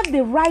if you have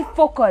the right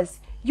focus,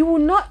 you will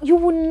not be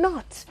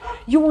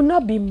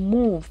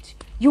moved.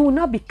 You will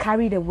not be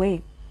carried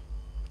away.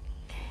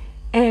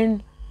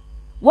 And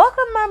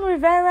welcome, Ma'am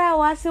Rivera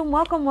Wasim.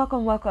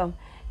 Welcome.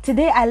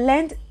 Today I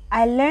learned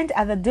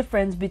at the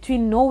difference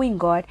between knowing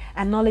God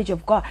and knowledge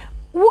of God.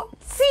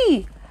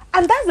 See,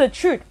 and that's the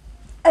truth.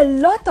 A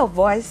lot of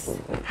us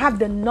have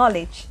the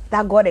knowledge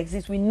that God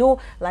exists. We know,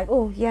 like,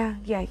 oh yeah.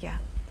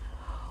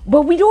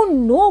 But we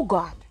don't know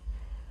God.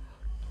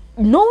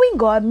 Knowing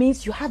God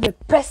means you have a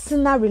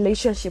personal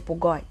relationship with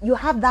God. You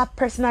have that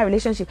personal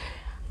relationship.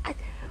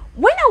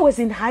 When I was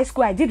in high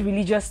school, I did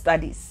religious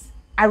studies.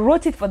 I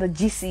wrote it for the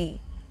GCE.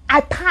 I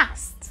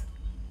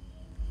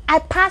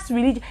passed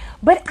religion,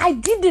 but I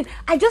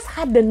just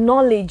had the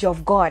knowledge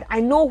of God. I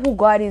know who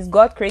God is.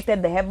 God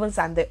created the heavens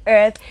and the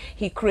earth.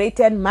 He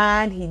created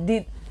man.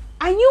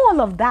 I knew all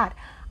of that.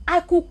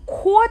 I could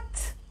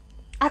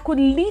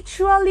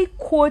literally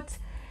quote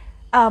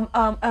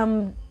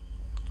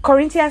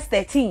Corinthians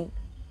 13.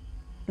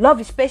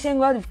 Love is patient,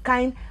 love is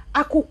kind.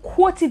 I could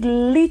quote it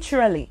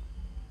literally.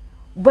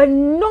 But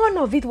none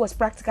of it was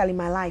practical in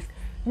my life.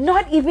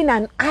 Not even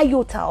an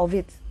iota of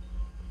it.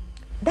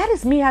 That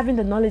is me having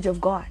the knowledge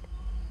of God.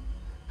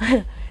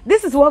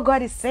 This is what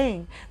God is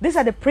saying. These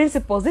are the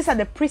principles. These are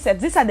the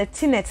precepts. These are the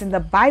tenets in the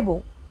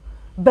Bible.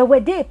 But were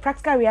they a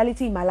practical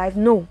reality in my life?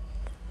 No.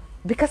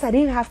 Because I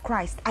didn't have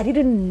Christ. I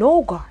didn't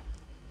know God.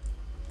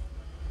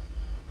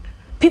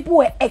 People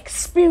were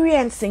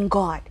experiencing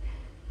God.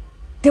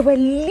 They were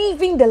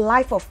living the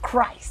life of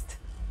Christ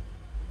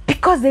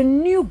because they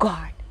knew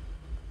God.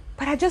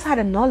 But I just had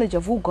a knowledge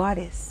of who God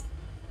is.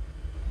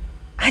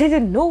 I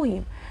didn't know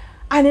him.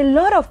 And a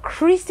lot of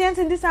Christians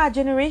in this our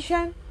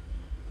generation,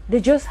 they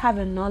just have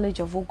a knowledge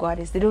of who God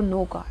is. They don't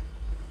know God.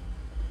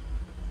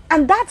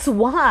 And that's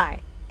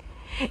why.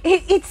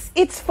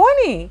 It's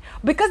funny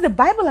because the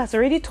Bible has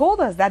already told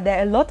us that there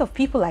are a lot of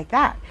people like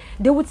that.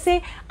 They would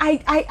say,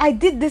 I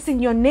did this in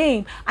your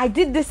name. I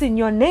did this in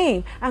your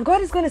name. And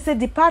God is going to say,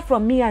 depart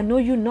from me. I know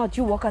you not,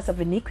 you workers of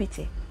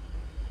iniquity.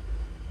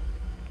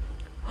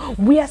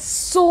 We are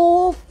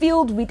so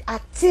filled with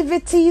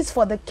activities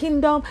for the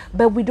kingdom,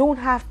 but we don't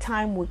have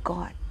time with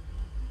God.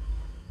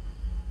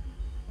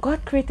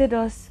 God created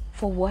us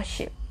for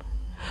worship.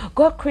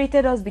 God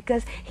created us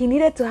because he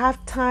needed to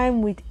have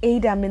time with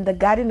Adam in the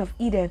Garden of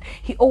Eden.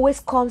 He always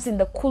comes in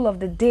the cool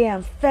of the day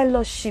and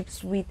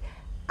fellowships with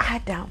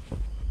Adam.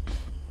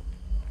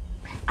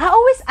 I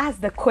always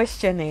ask the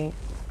question,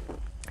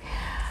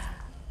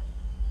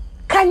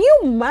 can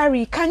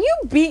you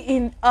be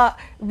in a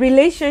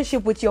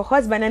relationship with your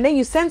husband and then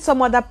you send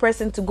some other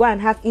person to go and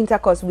have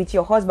intercourse with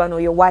your husband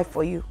or your wife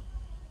for you?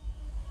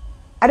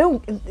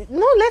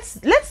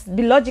 Let's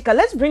be logical.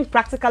 Let's bring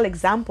practical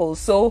examples.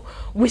 So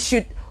we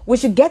should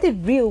get it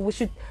real. We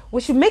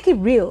should make it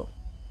real.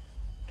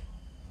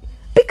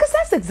 Because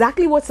that's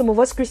exactly what some of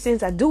us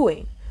Christians are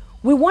doing.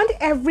 We want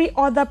every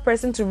other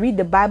person to read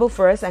the Bible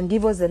for us and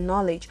give us the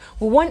knowledge.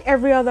 We want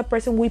every other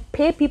person. We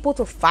pay people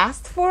to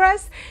fast for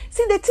us.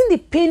 See, the thing they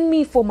pain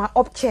me for my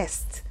up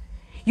chest.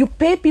 You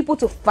pay people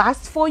to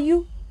fast for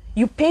you.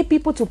 You pay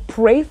people to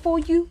pray for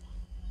you.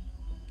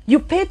 You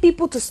pay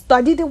people to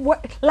study the word.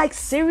 Like,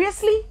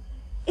 seriously?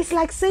 It's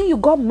like saying you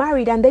got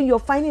married and then you're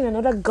finding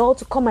another girl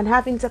to come and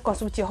have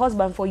intercourse with your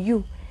husband for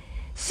you.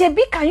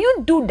 Shebi, can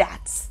you do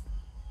that?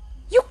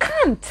 You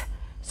can't.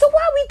 So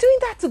why are we doing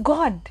that to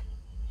God?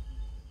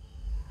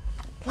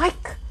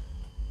 Like,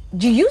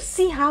 do you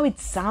see how it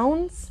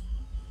sounds?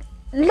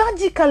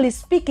 Logically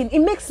speaking, it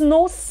makes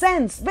no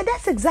sense. But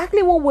that's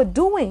exactly what we're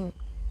doing.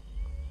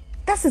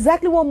 That's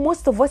exactly what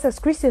most of us as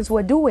Christians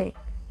were doing.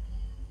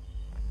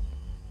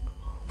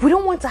 We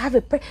don't want to have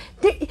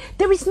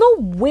there is no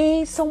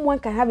way someone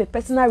can have a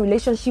personal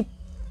relationship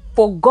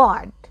for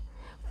God,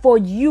 for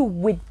you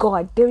with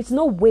God. There is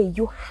no way.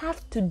 You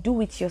have to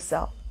do it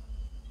yourself.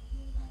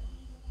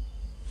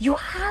 You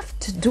have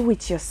to do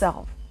it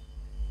yourself.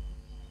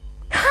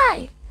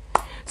 Hi.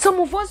 Some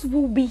of us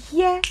will be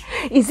here.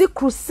 Is it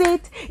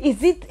crusade?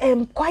 Is it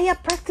choir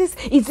practice?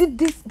 Is it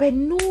this? But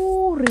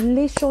no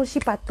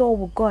relationship at all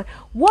with God.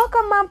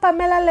 Welcome, Ma'am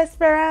Pamela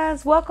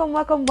L'Esperance. Welcome,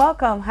 welcome,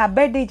 welcome. Her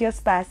birthday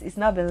just passed. It's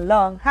not been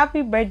long.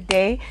 Happy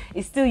birthday.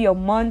 It's still your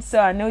month, so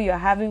I know you're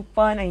having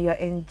fun and you're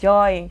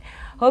enjoying.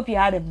 Hope you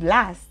had a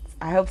blast.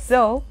 I hope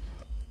so.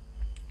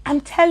 I'm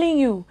telling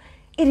you,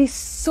 it is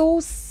so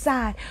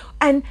sad.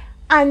 And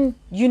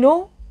you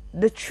know,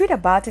 the truth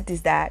about it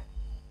is that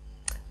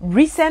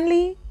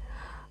recently,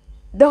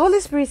 the Holy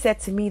Spirit said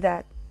to me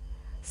that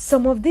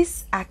some of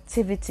these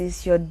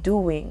activities you're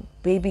doing,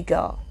 baby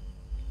girl,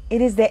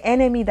 it is the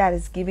enemy that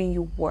is giving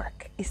you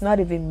work. It's not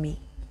even me.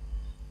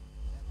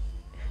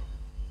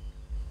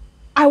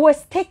 I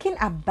was taken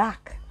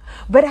aback,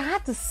 but I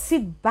had to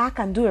sit back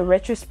and do a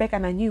retrospect,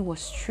 and I knew it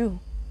was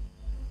true.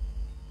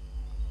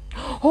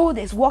 Oh,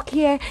 there's work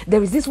here.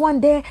 There is this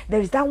one there.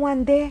 There is that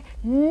one there.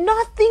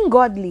 Nothing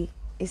godly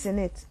is in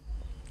it.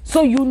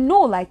 So you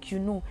know, like you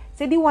know.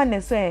 Say the one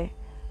that say,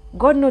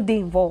 God know they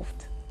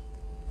involved.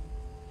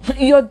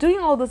 You're doing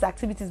all those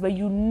activities, but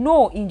you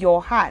know in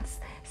your hearts,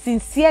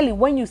 sincerely,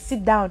 when you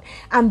sit down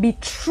and be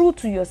true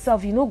to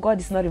yourself, you know God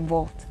is not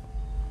involved.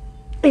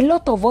 A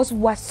lot of us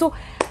were so,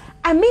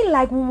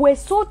 like we were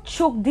so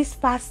choked these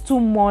past 2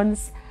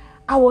 months.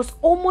 I was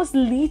almost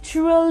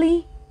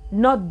literally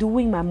not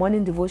doing my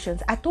morning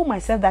devotions. I told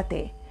myself that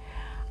day,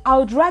 I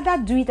would rather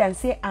do it and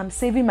say I'm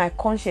saving my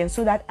conscience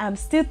so that I'm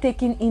still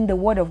taking in the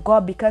word of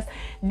God, because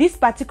this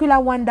particular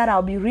one that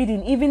I'll be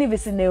reading, even if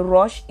it's in a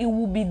rush, it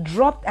will be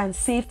dropped and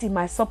saved in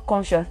my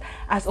subconscious,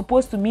 as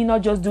opposed to me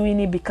not just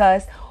doing it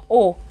because,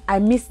 oh, I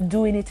missed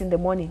doing it in the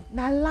morning.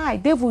 Now lie,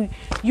 devil,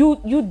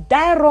 you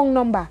die wrong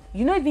number.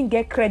 You don't even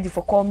get credit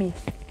for call me.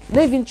 You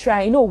don't even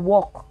try,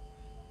 walk.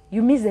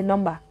 You miss the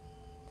number.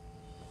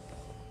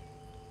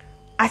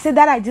 I said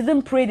that I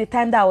didn't pray the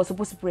time that I was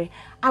supposed to pray.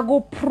 I go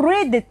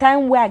pray the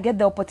time where I get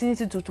the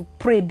opportunity to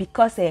pray,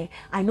 because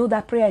I know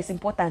that prayer is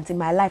important in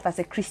my life as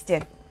a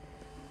Christian.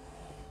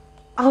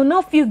 I will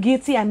not feel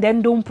guilty and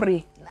then don't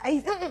pray.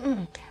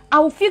 I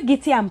will feel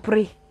guilty and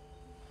pray.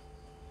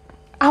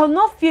 I will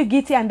not feel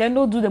guilty and then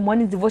don't do the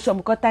morning devotion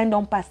because time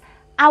don't pass.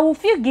 I will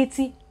feel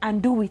guilty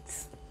and do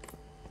it.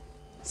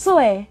 So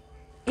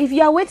if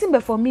you are waiting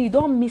before me, you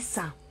don't miss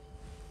her.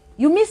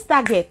 You miss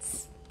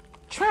targets.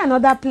 Try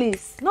another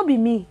place. Not be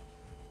me.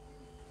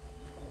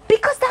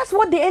 Because that's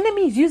what the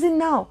enemy is using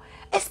now.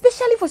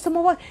 Especially for some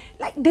of us.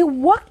 Like, the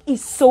work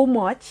is so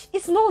much.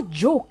 It's no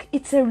joke.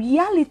 It's a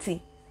reality.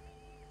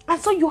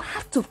 And so you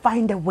have to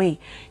find a way.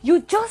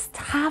 You just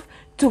have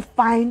to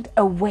find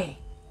a way.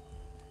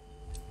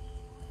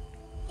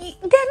 There are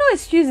no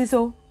excuses.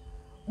 So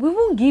we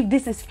won't give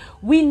this.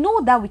 We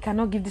know that we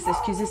cannot give these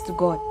excuses to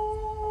God.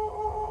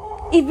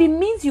 If it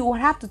means you will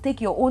have to take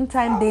your own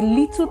time, the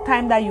little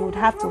time that you would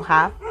have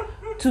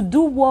to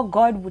do what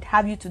God would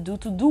have you to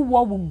do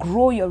what will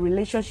grow your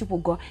relationship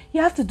with God,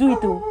 you have to do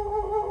it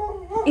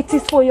though. It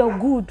is for your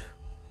good.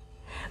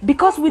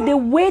 Because with the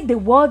way the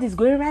world is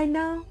going right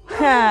now,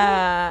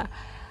 I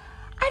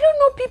don't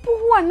know people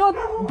who are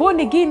not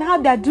born again,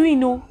 how they're doing,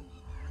 no.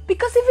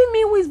 Because even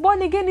me who is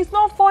born again, it's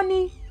not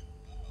funny.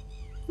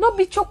 Not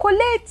be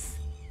chocolates.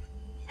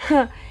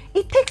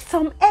 It takes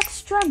some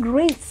extra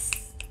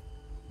grace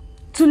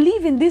to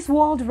live in this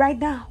world right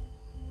now.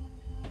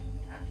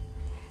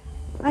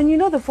 And you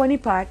know the funny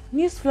part,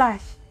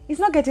 newsflash, it's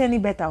not getting any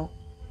better.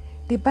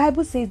 The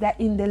Bible says that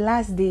in the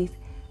last days,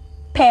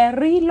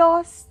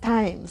 perilous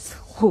times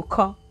will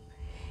come.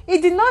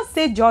 It did not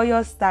say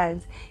joyous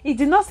times. It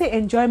did not say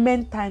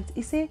enjoyment times.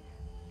 It said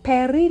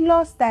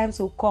perilous times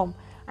will come.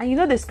 And you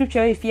know the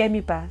scripture, if you hear me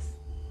pass,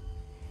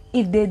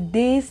 if the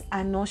days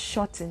are not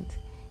shortened,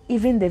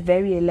 even the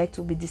very elect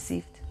will be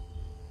deceived.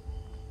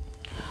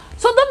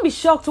 So don't be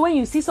shocked when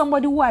you see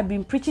somebody who had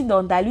been preaching the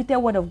undiluted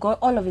word of God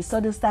all of a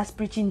sudden starts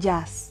preaching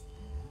jazz.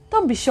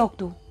 Don't be shocked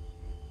though.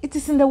 It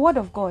is in the word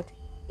of God.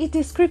 It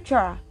is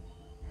scriptural.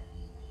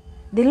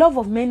 The love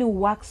of many will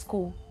wax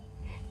cold.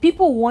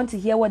 People want to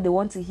hear what they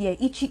want to hear.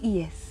 Itchy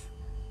ears.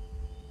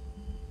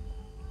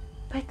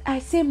 But I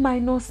say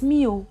minus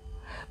me,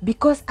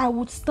 because I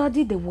would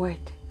study the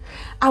word.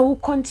 I will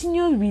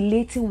continue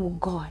relating with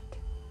God.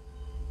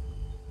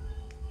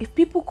 If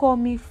people call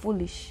me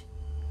foolish,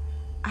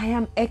 I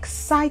am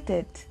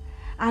excited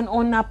and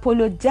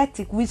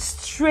unapologetic with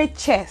straight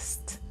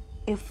chest,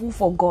 a fool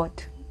for God.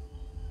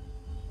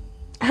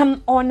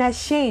 I'm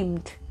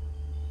unashamed.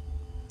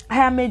 I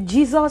am a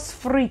Jesus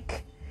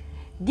freak.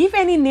 Give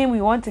any name we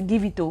want to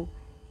give it to.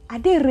 Are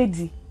they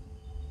ready?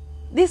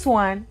 This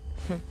one,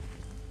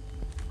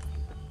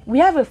 we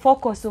have a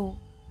focus. So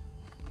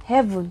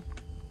heaven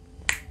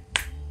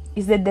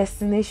is the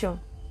destination.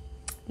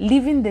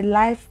 living the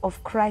life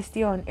of Christ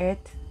here on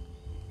earth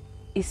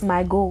is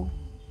my goal.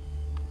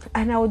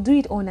 And I will do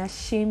it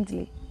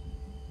unashamedly.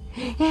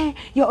 Yeah,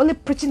 you're only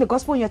preaching the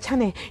gospel on your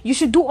channel. You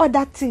should do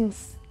other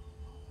things.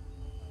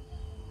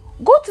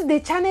 Go to the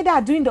channel that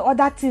are doing the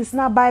other things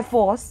now by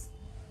force.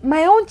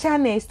 My own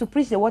channel is to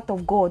preach the word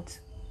of God.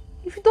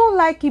 If you don't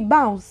like it,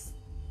 bounce.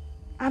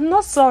 I'm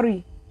not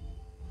sorry.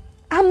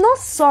 I'm not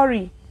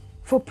sorry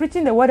for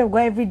preaching the word of God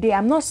every day.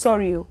 I'm not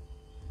sorry.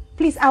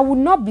 Please, I will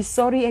not be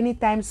sorry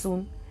anytime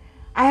soon.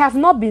 I have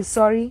not been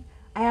sorry.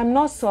 I am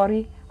not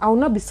sorry. I will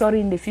not be sorry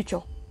in the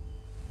future.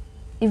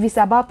 If it's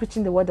about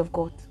preaching the word of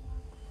God.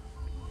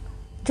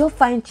 Just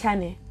find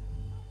channel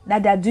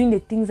that they are doing the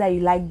things that you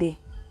like there.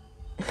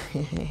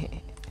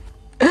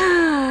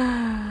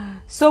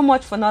 So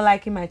much for not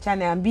liking my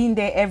channel and being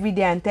there every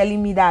day and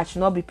telling me that I should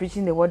not be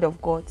preaching the word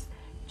of God.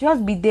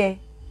 Just be there.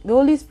 The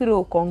Holy Spirit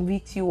will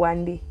convict you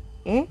one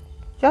day.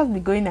 Just be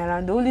going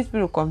around. The Holy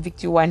Spirit will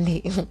convict you one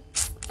day.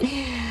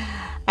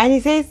 And he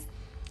says,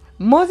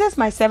 Moses,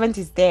 my servant,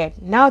 is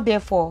dead. Now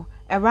therefore,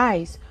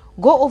 arise,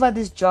 go over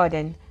this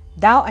Jordan,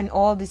 thou and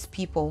all these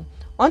people,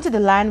 unto the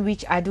land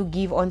which I do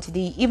give unto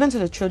thee, even to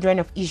the children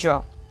of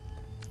Israel.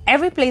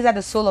 Every place that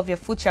the sole of your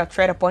foot shall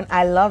tread upon.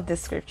 I love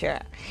this scripture.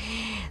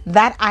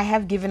 That I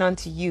have given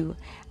unto you,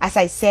 as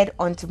I said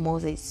unto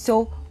Moses.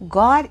 So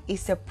God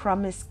is a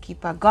promise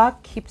keeper. God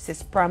keeps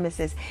his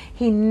promises.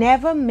 He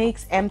never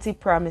makes empty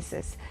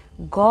promises.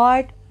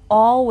 God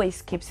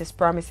always keeps his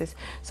promises.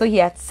 So he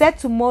had said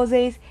to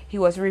Moses, he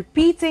was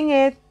repeating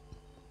it.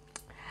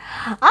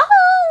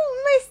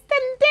 Oh, Mr.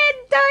 Dead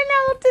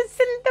Donald is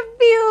in the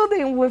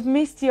building. We've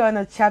missed you on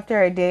a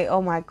chapter a day.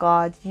 Oh my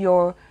God,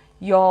 your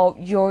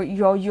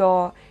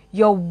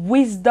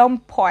wisdom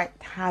part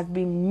has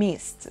been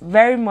missed,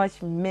 very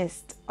much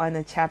missed on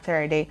a chapter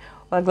a day.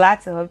 We're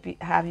glad to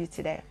have you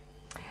today.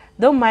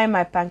 Don't mind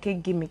my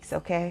pancake gimmicks,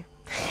 okay?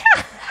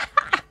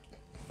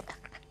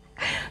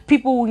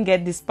 People won't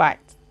get this part.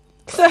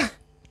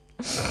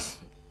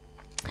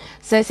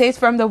 So it says,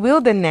 from the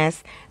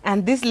wilderness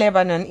and this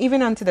Lebanon,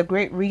 even unto the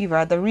great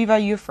river, the river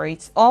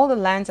Euphrates, all the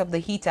lands of the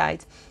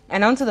Hittites,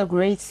 and unto the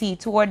great sea,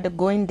 toward the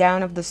going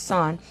down of the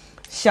sun,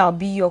 shall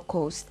be your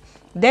coast.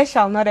 There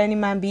shall not any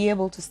man be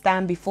able to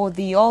stand before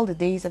thee all the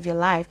days of your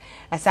life.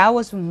 As I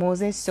was with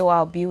Moses, so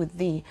I'll be with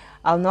thee.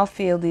 I'll not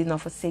fail thee nor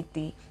forsake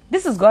thee.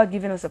 This is God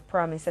giving us a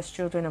promise as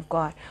children of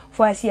God.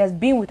 For as he has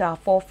been with our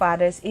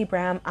forefathers,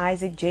 Abraham,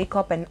 Isaac,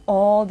 Jacob, and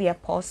all the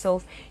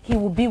apostles, he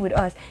will be with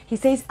us. He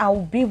says, I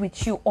will be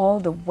with you all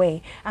the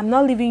way. I'm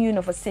not leaving you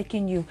nor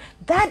forsaking you.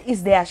 That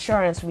is the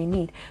assurance we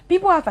need.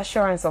 People have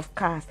assurance of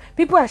cars.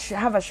 People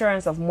have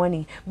assurance of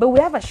money. But we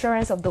have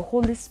assurance of the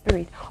Holy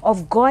Spirit,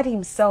 of God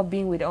himself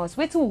being with us.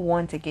 What do we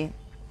want again?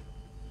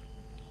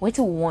 What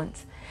do we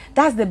want?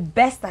 That's the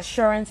best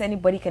assurance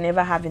anybody can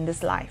ever have in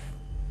this life.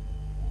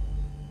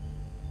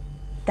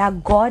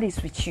 That God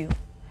is with you,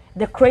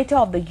 the creator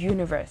of the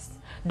universe,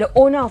 the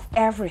owner of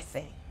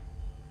everything,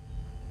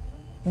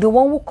 the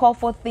one who called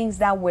for things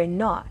that were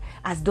not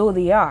as though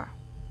they are.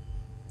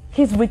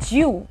 He's with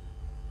you.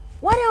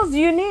 What else do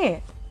you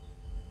need?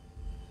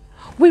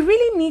 We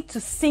really need to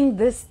sink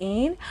this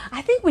in.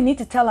 I think we need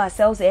to tell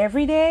ourselves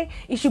every day.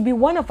 It should be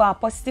one of our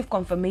positive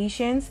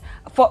confirmations,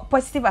 for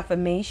positive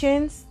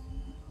affirmations.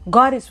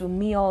 God is with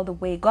me all the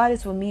way. God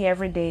is with me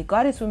every day.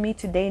 God is with me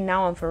today,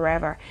 now, and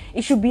forever.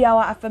 It should be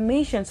our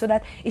affirmation so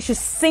that it should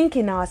sink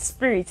in our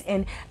spirit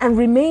and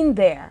remain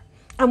there.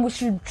 And we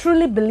should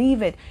truly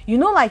believe it. You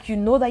know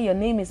that your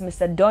name is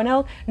Mr.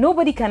 Donald.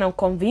 Nobody can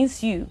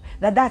convince you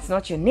that that's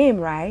not your name,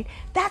 right?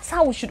 That's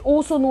how we should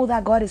also know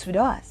that God is with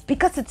us.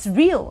 Because it's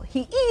real.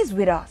 He is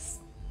with us.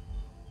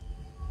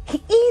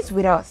 He is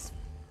with us.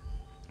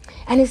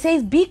 And it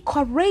says, be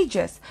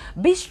courageous,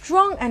 be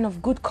strong and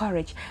of good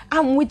courage.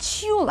 I'm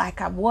with you like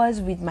I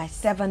was with my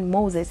servant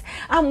Moses.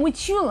 I'm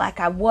with you like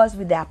I was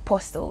with the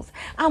apostles.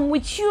 I'm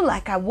with you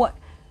like I was.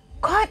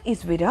 God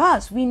is with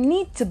us. We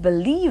need to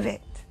believe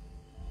it.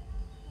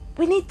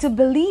 We need to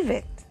believe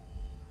it.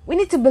 We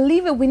need to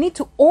believe it. We need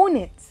to own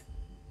it.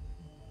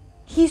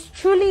 He's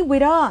truly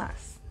with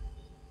us.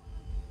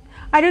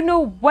 I don't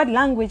know what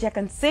language I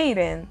can say it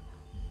in,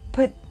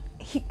 but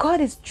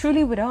God is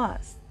truly with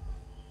us.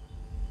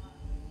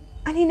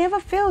 And he never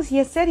fails. He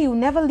has said he will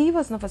never leave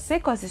us nor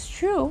forsake us. It's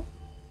true.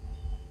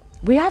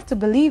 We have to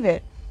believe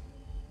it.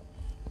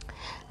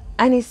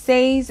 And it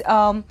says,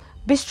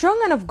 be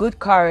strong and of good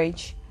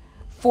courage,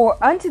 for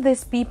unto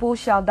this people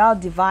shalt thou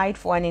divide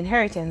for an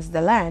inheritance the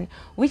land,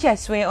 which I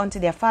swear unto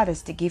their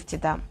fathers to give to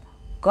them.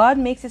 God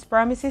makes his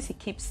promises, he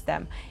keeps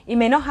them. It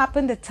may not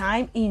happen the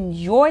time in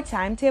your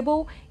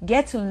timetable.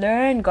 Get to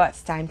learn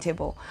God's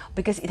timetable,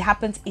 because it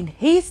happens in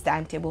his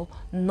timetable,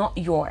 not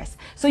yours.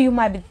 So you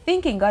might be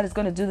thinking God is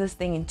going to do this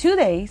thing in 2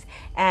 days,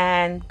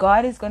 and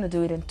God is going to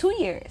do it in 2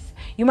 years.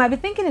 You might be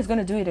thinking he's going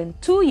to do it in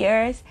 2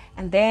 years,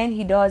 and then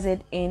he does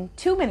it in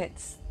 2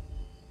 minutes.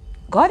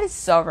 God is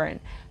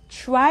sovereign.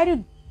 Try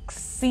to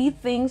see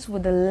things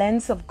with the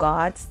lens of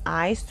God's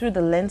eyes, through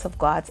the lens of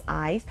God's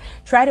eyes.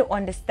 Try to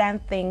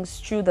understand things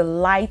through the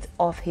light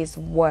of his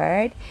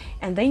word,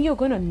 and then you're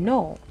going to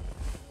know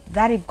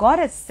that if God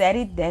had said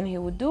it, then he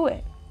would do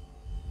it.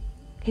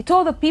 He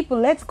told the people,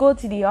 let's go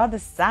to the other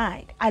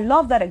side. I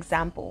love that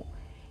example.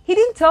 He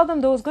didn't tell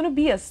them there was going to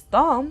be a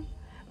storm,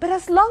 but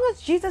as long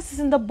as Jesus is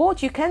in the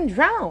boat, you can't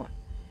drown.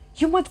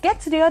 You must get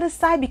to the other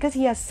side because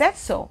he has said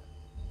so.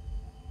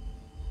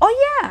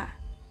 Oh yeah,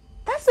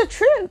 that's the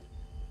truth.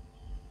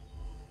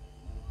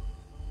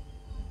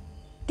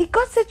 Did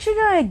God say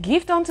children are a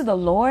gift unto the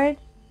Lord?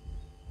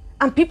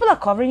 And people are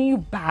covering you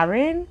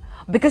barren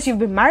because you've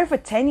been married for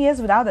 10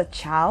 years without a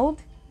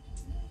child?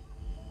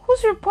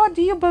 Whose report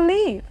do you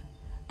believe?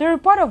 The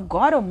report of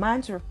God or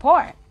man's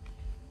report?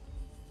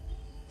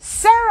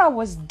 Sarah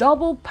was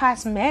double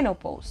past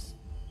menopause,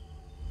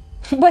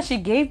 but she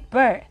gave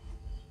birth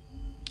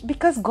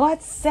because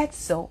God said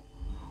so.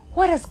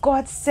 What has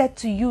God said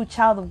to you,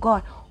 child of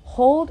God?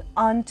 Hold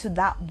on to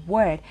that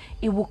word.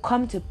 It will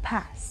come to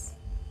pass.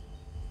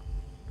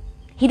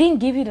 He didn't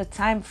give you the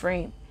time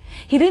frame.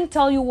 He didn't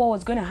tell you what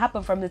was going to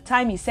happen from the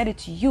time he said it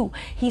to you.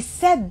 He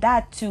said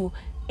that to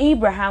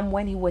Abraham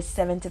when he was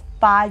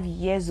 75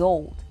 years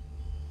old.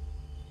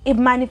 It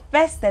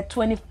manifested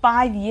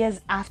 25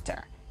 years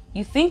after.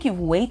 You think you've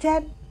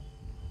waited?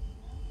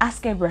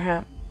 Ask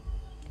Abraham.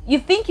 You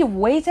think you've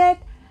waited?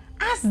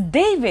 Ask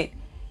David.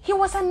 He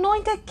was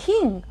anointed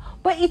king,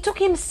 but it took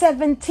him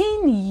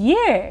 17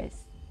 years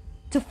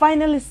to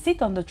finally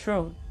sit on the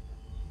throne.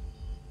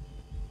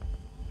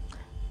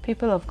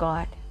 People of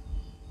God,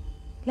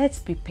 let's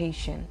be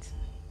patient.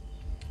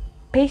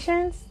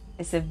 Patience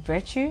is a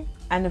virtue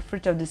and a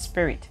fruit of the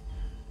Spirit.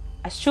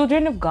 As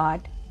children of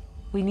God,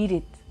 we need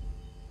it.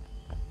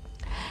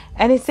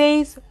 And it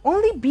says,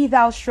 only be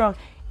thou strong.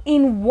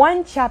 In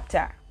one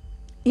chapter,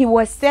 it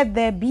was said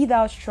there, be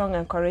thou strong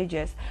and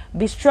courageous.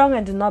 Be strong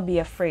and do not be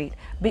afraid.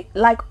 Be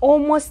like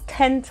almost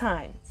 10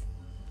 times.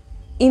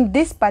 In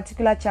this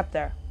particular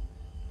chapter,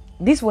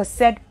 this was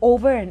said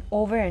over and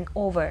over and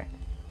over.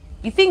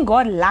 You think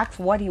God lacked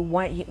what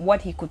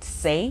he could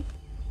say?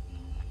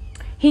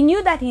 He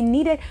knew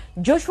that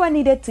Joshua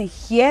needed to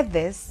hear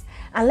this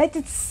and let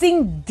it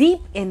sink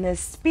deep in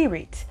his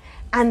spirit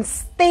and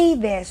stay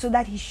there so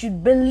that he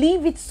should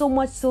believe it so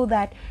much so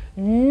that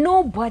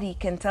nobody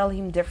can tell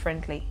him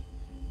differently.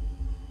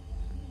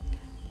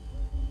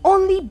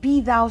 Only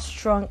be thou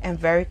strong and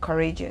very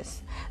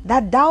courageous,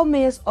 that thou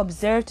mayest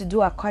observe to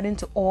do according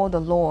to all the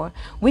law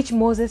which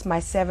Moses my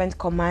servant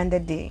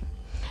commanded thee.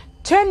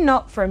 Turn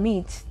not from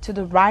it to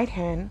the right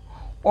hand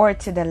or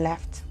to the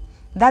left,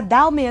 that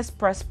thou mayest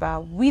prosper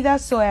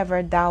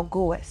whithersoever thou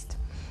goest.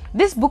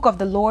 This book of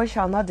the Lord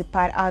shall not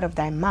depart out of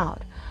thy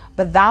mouth,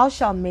 but thou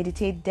shalt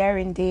meditate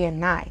therein day and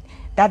night,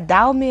 that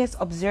thou mayest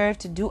observe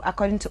to do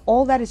according to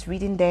all that is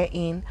written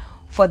therein.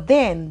 For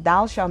then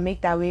thou shalt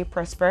make thy way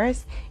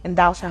prosperous, and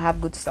thou shalt have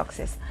good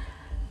success.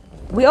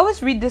 We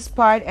always read this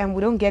part and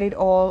we don't get it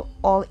all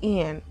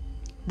in.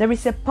 There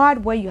is a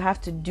part where you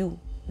have to do.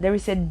 There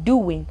is a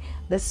doing.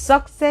 The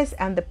success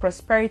and the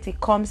prosperity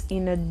comes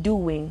in a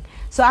doing.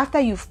 So after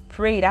you've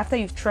prayed, after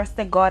you've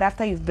trusted God,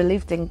 after you've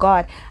believed in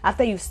God,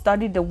 after you've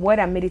studied the word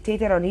and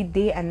meditated on it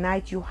day and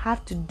night, you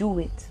have to do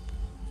it.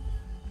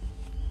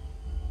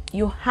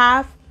 You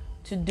have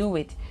to do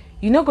it.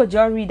 You know, go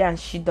just read and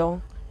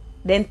shidon,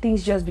 then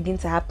things just begin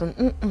to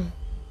happen.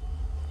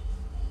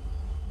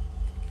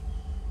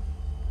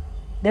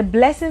 The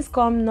blessings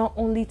come not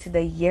only to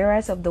the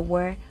hearers of the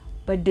word,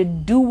 but the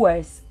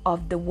doers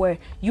of the word.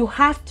 You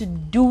have to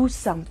do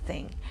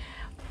something.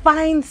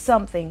 Find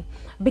something.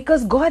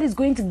 Because God is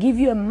going to give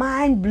you a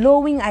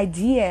mind-blowing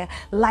idea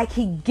like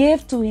he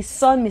gave to his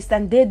son,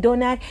 Mr. Nde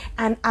Donald,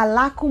 and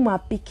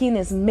Alakuma Pikin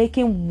is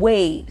making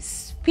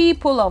waves.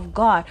 People of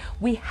God,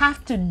 we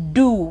have to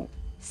do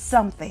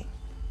something.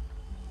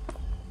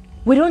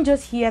 We don't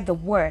just hear the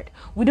word.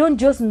 We don't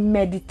just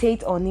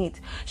meditate on it.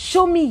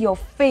 Show me your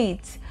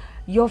faith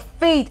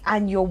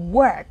and your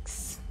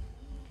works.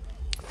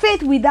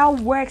 Faith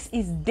without works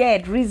is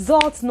dead.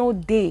 Results no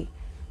day.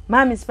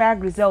 Ma'am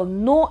inspired result.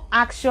 No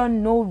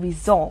action, no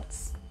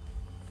results.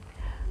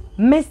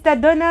 Mr.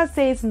 Donald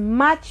says,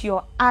 match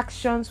your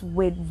actions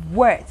with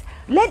words.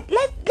 Let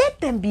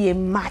them be a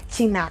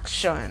matching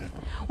action.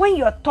 When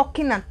you're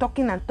talking and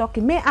talking and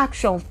talking, may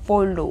action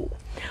follow.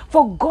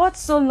 For God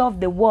so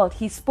loved the world,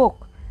 he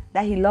spoke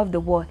that he loved the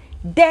world.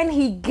 Then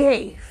he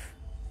gave.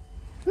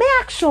 May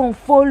action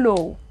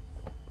follow.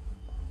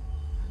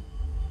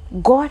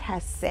 God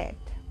has said.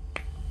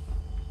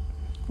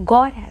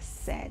 God has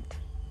said.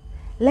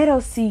 Let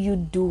us see you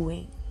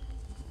doing.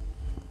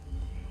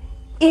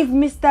 If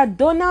Mr.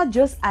 Donald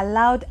just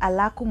allowed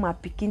Alakuma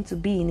Pikin to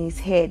be in his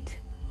head,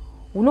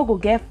 we no go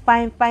get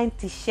fine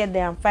t-shirt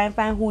there and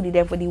fine hoodie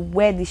there for the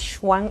wear the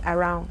swang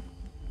around.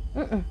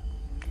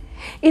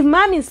 If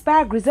Mom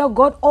Inspired Grizel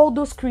got all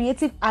those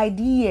creative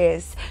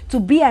ideas to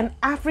be an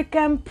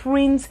African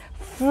print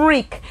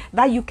freak,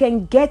 that you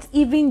can get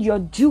even your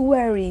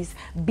jewelries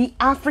be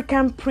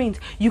African print,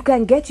 you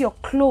can get your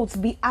clothes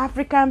be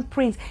African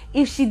print.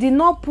 If she did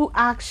not put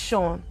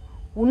action,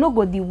 we no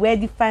go the wear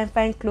the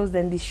fine clothes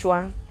than the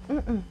swang.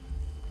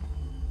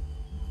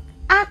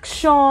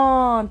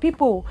 Action,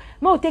 people.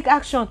 May we take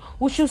action.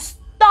 We should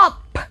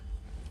stop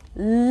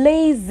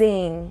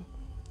lazing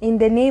in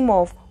the name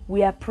of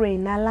we are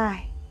praying. Na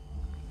lie.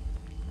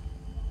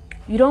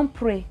 You don't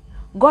pray.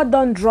 God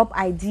don't drop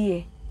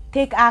idea.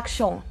 Take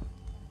action.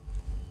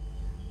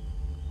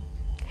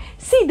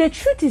 See, the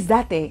truth is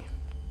that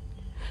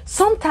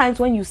sometimes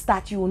when you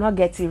start, you will not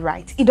get it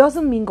right. It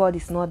doesn't mean God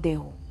is not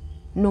there.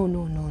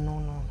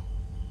 No.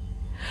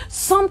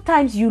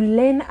 Sometimes you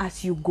learn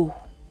as you go.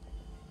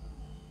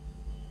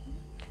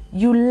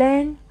 You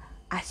learn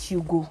as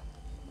you go.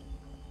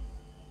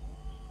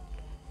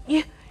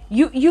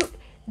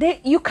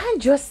 You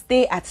can't just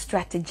stay at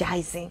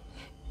strategizing.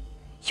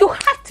 You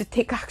have to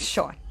take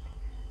action.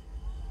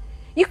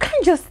 You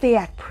can't just stay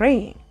at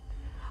praying.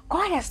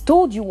 God has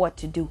told you what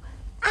to do.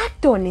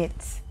 Act on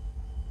it.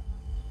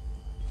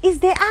 It's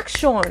the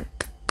action.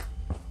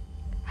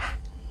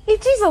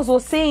 If Jesus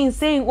was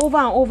saying over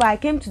and over, I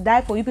came to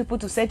die for you people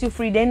to set you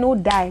free, then no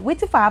die.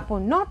 Wait if I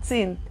happen,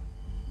 nothing.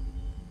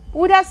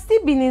 Would have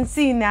still been in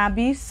sin and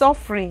be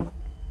suffering.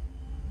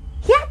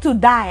 He had to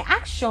die.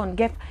 Action.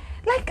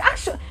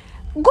 Action.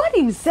 God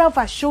himself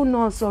has shown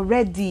us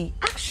already.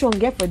 Action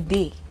get for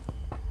day.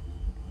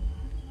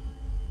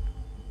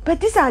 But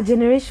this is our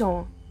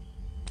generation.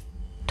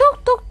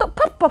 Talk,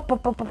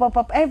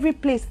 pop, every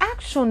place.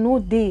 Action no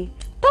day.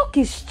 Talk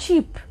is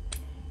cheap.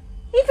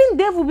 Even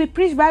devil will be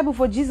preach Bible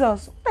for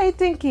Jesus. What are you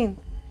thinking?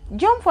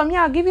 Jump from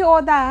here, I'll give you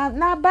all that.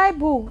 Now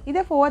Bible, it's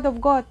there for word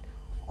of God.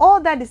 All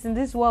that is in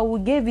this world, we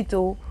gave it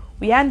all.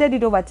 We handed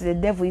it over to the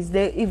devil.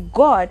 If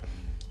God,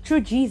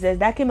 through Jesus,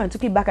 that came and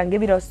took it back and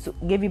gave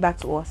it back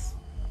to us.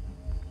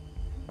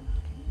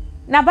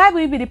 Now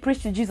Bible will be the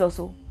preach to Jesus,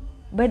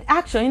 but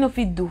action, you know, if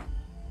it do.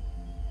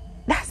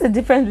 That's the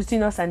difference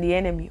between us and the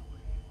enemy.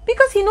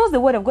 Because he knows the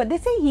word of God. They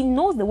say he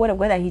knows the word of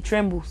God and he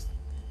trembles.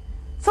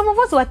 Some of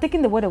us who are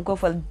taking the word of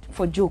God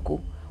for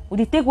joke,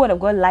 we take word of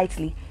God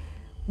lightly.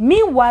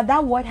 Meanwhile,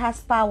 that word has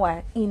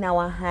power in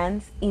our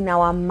hands, in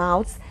our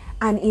mouths,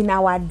 and in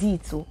our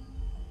deeds.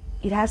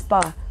 It has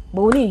power,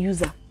 but only a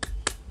user.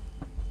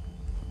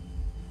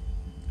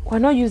 We're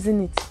not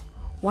using it.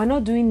 We're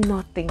not doing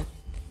nothing.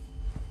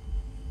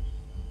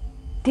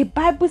 The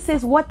Bible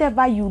says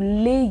whatever you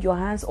lay your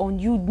hands on,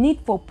 you need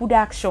for put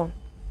action.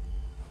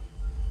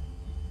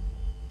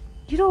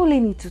 You don't only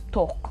need to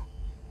talk.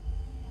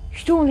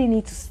 You don't only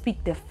need to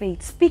speak the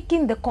faith.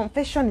 Speaking the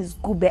confession is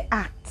good, but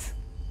act.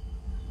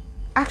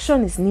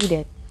 Action is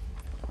needed.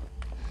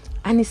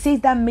 And it says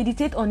that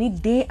meditate on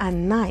it day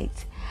and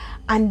night.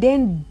 And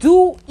then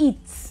do it.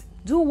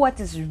 Do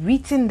what is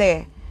written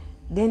there.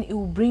 Then it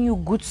will bring you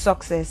good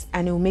success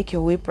and it will make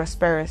your way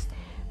prosperous.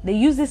 They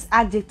use these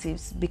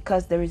adjectives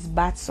because there is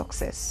bad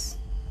success.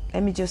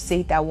 Let me just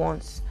say it at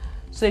once.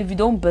 So if you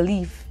don't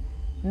believe,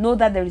 know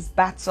that there is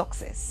bad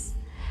success.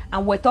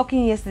 And we're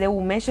talking yesterday,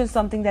 we mentioned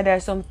something that there are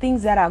some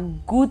things that are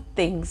good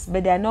things,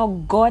 but they are not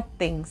God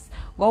things.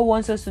 God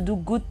wants us to do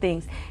good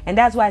things. And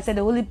that's why I said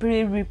the Holy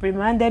Spirit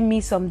reprimanded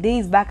me some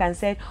days back and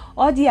said,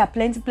 all the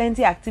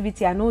plenty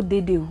activity, I know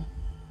they do.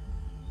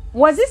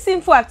 Was it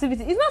sinful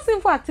activity? It's not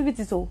sinful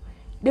activity, so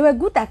they were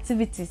good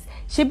activities.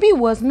 Shebi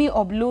was me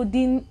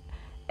uploading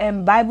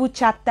Bible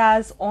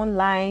chapters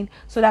online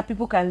so that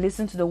people can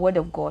listen to the word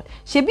of God.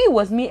 Shebi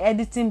was me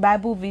editing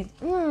Bible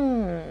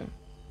videos.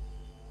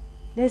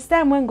 There's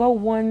time when God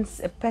wants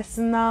a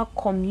personal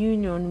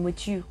communion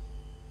with you.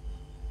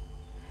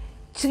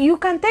 So you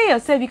can tell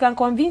yourself, you can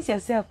convince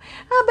yourself,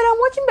 but I'm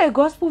watching my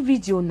gospel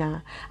video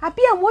now. I'm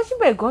watching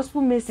my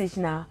gospel message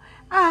now.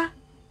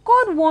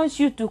 God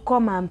wants you to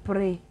come and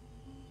pray.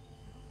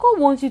 God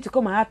wants you to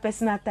come and have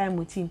personal time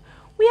with him.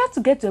 We have to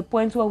get to a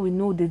point where we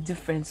know the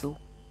difference.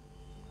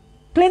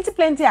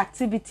 Plenty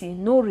activity,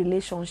 no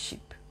relationship.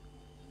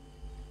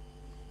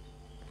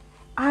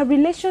 Our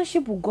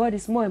relationship with God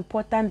is more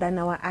important than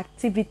our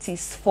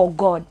activities for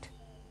God.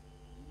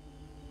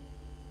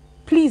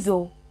 Please,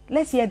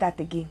 let's hear that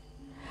again.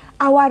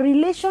 Our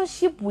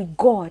relationship with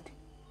God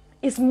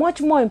is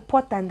much more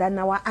important than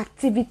our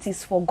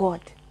activities for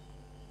God.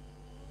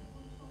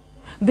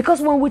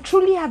 Because when we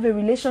truly have a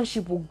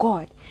relationship with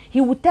God, he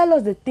will tell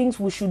us the things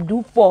we should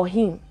do for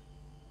him.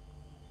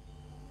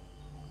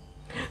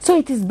 So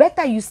it is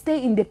better you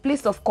stay in the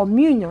place of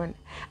communion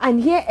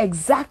and hear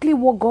exactly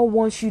what God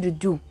wants you to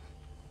do.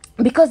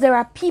 Because there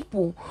are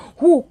people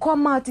who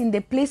come out in the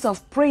place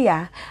of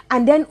prayer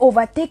and then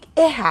overtake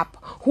Ahab,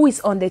 who is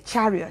on the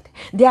chariot.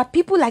 There are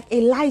people like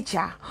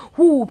Elijah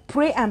who will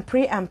pray and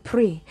pray and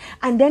pray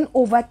and then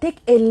overtake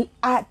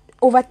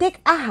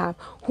Ahab,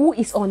 who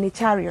is on a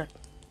chariot.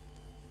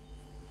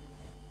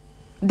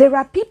 There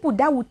are people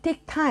that will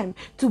take time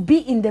to be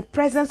in the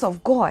presence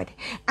of God,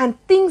 and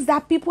things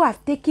that people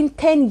have taken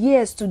 10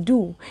 years to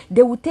do,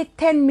 they will take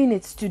 10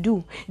 minutes to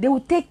do. They will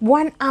take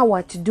 1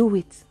 hour to do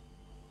it.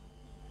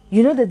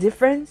 You know the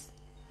difference?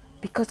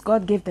 Because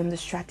God gave them the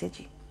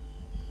strategy.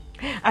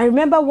 I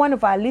remember one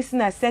of our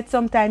listeners said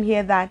sometime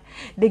here that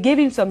they gave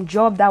him some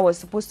job that was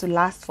supposed to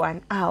last for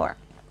an hour.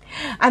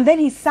 And then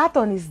he sat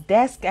on his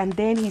desk and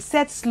then he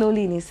said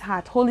slowly in his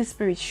heart, Holy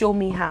Spirit, show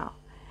me how.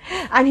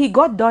 And he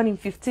got done in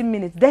 15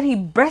 minutes. Then he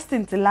burst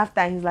into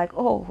laughter and he's like,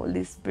 oh,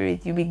 Holy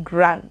Spirit, you be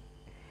grand.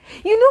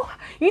 You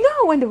know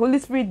how when the Holy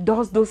Spirit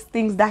does those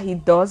things that he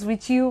does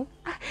with you?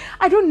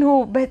 I don't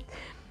know, but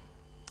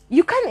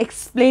you can't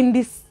explain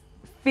this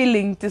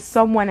feeling to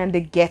someone and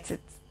they get it.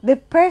 The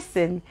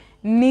person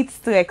needs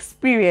to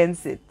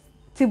experience it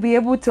to be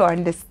able to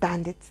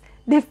understand it.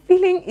 The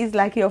feeling is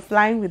like you're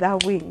flying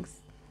without wings.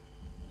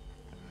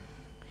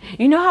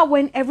 You know how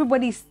when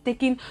everybody is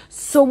taking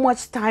so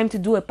much time to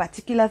do a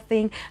particular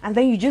thing, and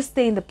then you just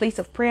stay in the place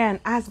of prayer and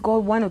ask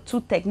God one or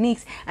two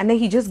techniques, and then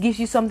he just gives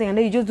you something, and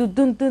then you just do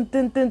dun dun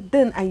dun dun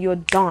dun, and you're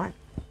done.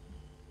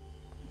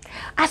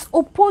 As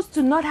opposed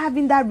to not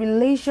having that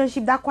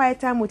relationship, that quiet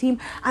time with him,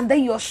 and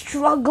then you're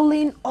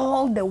struggling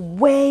all the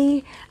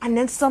way, and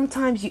then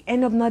sometimes you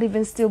end up not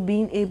even still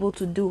being able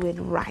to do it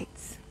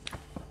right.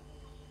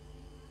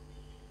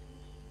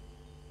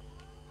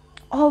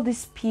 All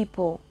these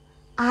people,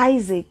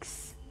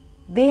 Isaacs,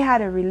 they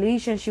had a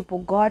relationship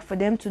with God for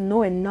them to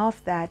know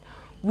enough that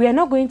we are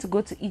not going to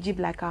go to Egypt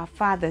like our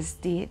fathers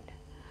did,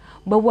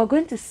 but we're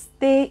going to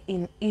stay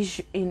in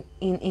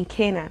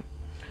Canaan.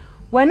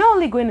 We're not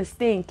only going to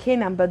stay in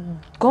Canaan, but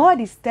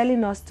God is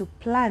telling us to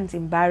plant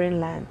in barren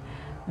land.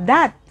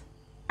 That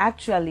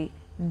actually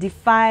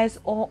defies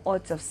all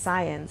odds of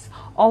science,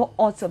 all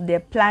odds of their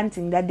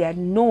planting that they had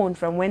known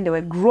from when they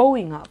were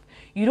growing up.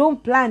 You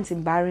don't plant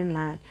in barren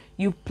land.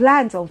 You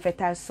plant on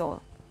fertile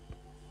soil.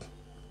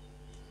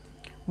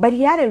 But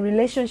he had a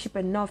relationship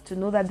enough to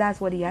know that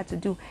that's what he had to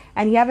do.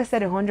 And he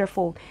harvested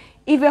 100-fold.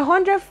 If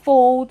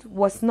 100-fold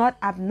was not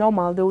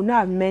abnormal, they would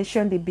not have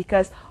mentioned it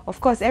because, of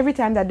course, every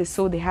time that they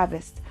sow, they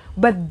harvest.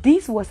 But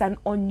this was an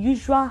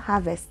unusual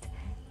harvest.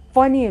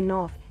 Funny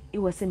enough, it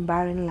was in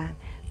barren land.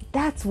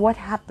 That's what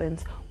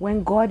happens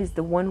when God is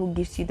the one who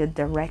gives you the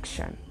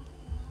direction.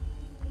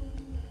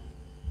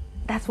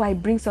 That's why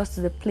it brings us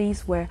to the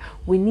place where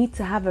we need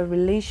to have a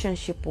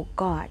relationship with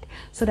God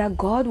so that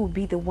God will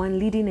be the one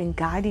leading and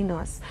guiding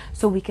us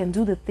so we can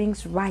do the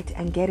things right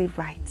and get it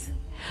right.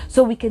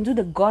 So we can do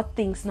the God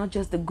things, not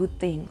just the good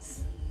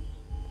things.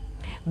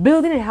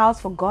 Building a house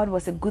for God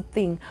was a good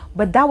thing,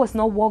 but that was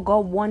not what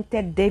God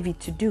wanted David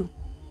to do.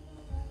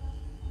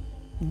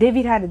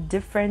 David had a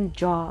different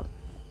job.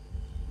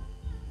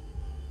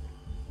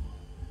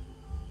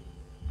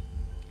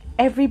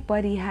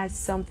 Everybody has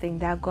something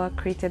that God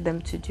created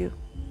them to do.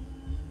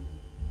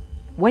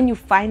 When you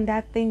find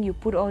that thing, you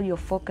put all your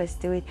focus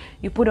to it.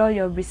 You put all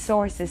your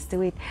resources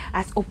to it,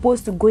 as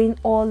opposed to going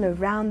all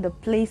around the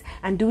place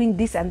and doing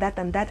this and that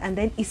and that. And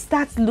then it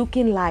starts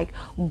looking like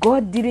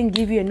God didn't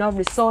give you enough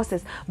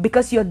resources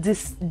because you're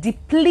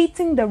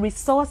depleting the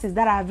resources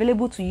that are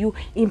available to you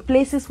in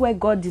places where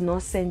God did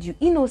not send you.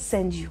 He not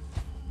send you.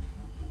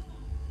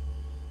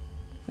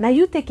 Now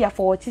you take care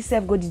for what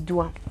yourself God is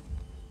doing.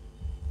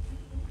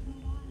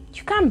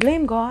 You can't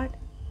blame God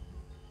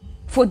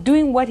for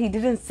doing what he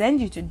didn't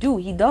send you to do.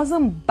 He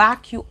doesn't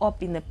back you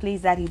up in a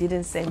place that he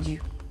didn't send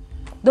you.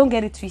 Don't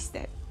get it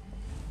twisted.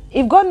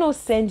 If God no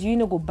send you, he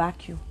no go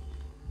back you.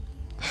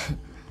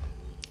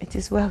 It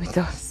is well with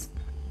us.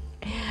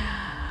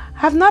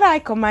 Have not I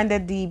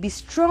commanded thee? Be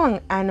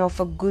strong and of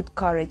a good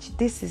courage.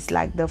 This is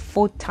like the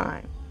 4th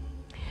time.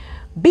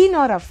 Be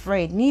not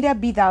afraid, neither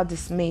be thou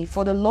dismayed,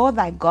 for the Lord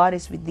thy God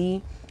is with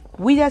thee,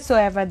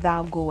 whithersoever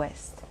thou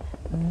goest.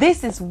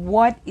 This is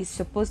what is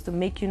supposed to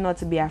make you not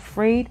to be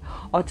afraid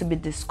or to be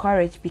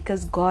discouraged,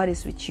 because God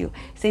is with you.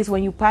 It says,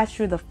 when you pass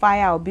through the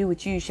fire, I'll be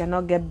with you. You shall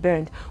not get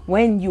burned.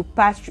 When you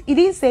pass through, it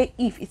didn't say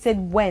if, it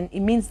said when.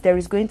 It means there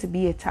is going to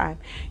be a time.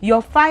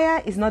 Your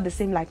fire is not the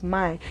same like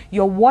mine.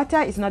 Your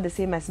water is not the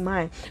same as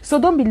mine. So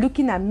don't be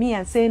looking at me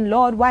and saying,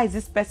 Lord, why is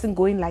this person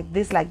going like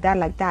this, like that,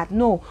 like that?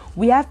 No,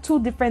 we have 2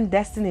 different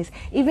destinies.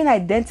 Even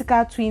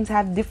identical twins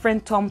have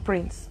different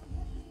thumbprints.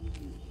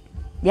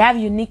 They have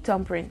unique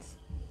thumbprints.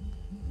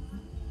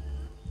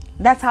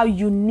 That's how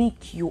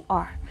unique you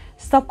are.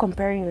 Stop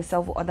comparing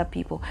yourself with other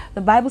people.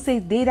 The Bible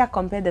says they that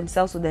compare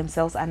themselves with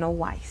themselves are not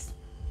wise.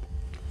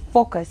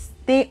 Focus.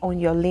 Stay on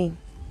your lane.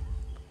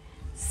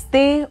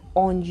 Stay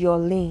on your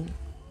lane.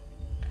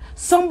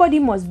 Somebody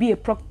must be a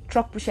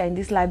truck pusher in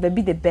this life, but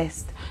be the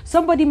best.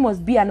 Somebody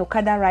must be an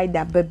Okada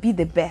rider, but be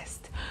the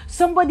best.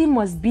 Somebody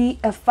must be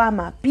a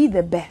farmer, be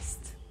the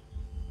best.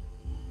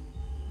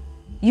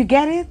 You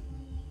get it?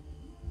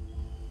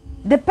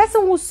 The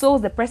person who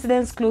sews the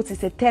president's clothes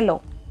is a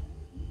tailor.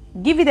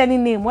 Give it any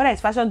name, whether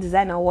it's fashion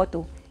designer or what.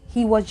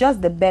 He was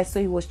just the best,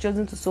 so he was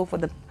chosen to sew for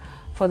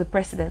the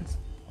president.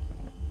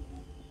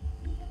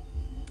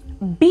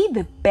 Be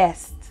the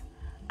best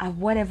at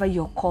whatever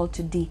you're called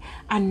to do,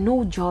 and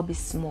no job is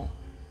small.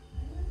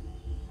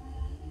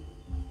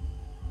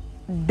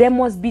 There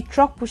must be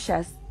truck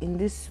pushers in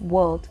this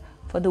world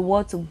for the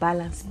world to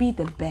balance. Be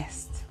the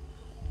best.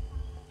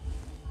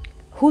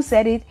 Who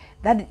said it?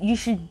 That you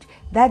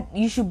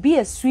should be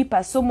a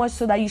sweeper, so much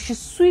so that you should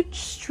sweep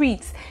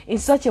streets in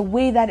such a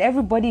way that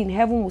everybody in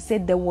heaven will say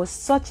there was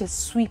such a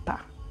sweeper,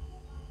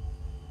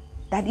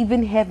 that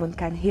even heaven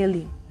can hail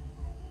him.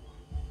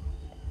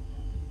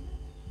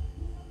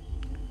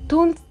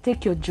 Don't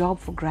take your job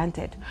for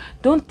granted.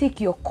 Don't take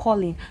your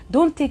calling.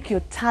 Don't take your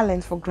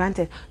talent for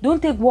granted.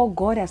 Don't take what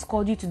God has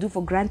called you to do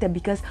for granted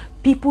because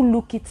people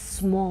look it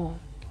small.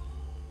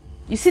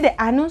 You see the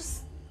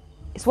anus?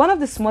 It's one of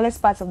the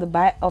smallest parts of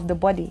the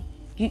body.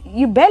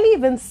 You barely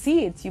even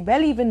see it. You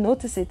barely even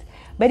notice it.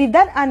 But if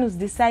that anus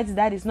decides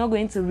that it's not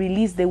going to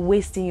release the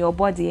waste in your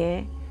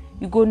body,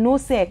 you go no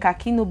say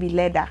kaki no be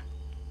leather.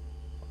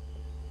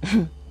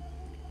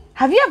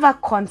 Have you ever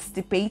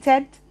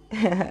constipated?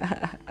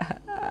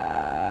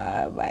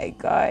 Oh my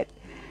God.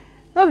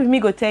 Not be me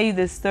go tell you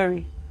the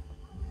story.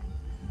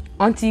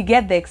 Until you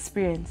get the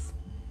experience.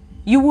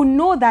 You will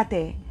know that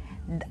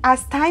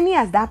as tiny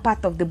as that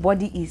part of the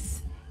body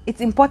is,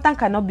 its importance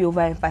cannot be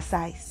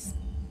overemphasized.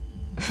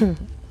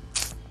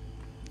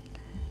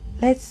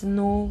 Let's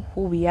know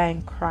who we are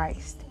in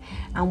Christ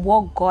and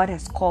what God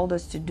has called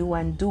us to do,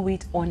 and do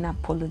it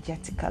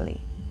unapologetically.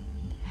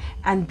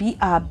 And be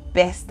our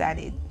best at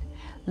it.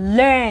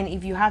 Learn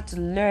if you have to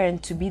learn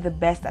to be the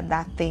best at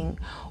that thing.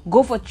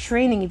 Go for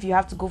training if you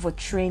have to go for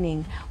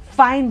training.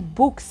 Find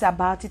books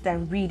about it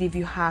and read if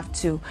you have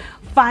to.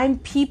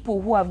 Find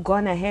people who have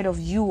gone ahead of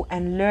you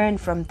and learn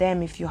from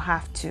them if you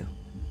have to.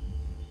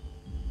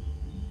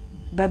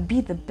 But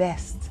be the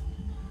best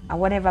at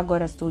whatever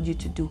God has told you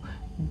to do.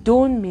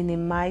 Don't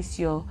minimize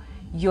your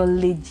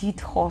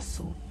legit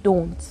hustle.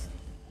 Don't.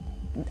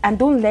 And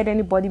don't let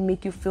anybody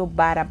make you feel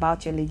bad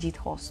about your legit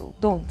hustle.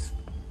 Don't.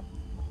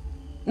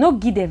 No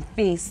give them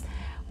face.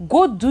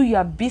 Go do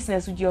your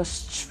business with your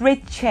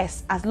straight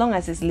chest as long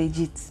as it's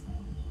legit.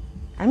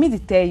 I mean to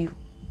tell you,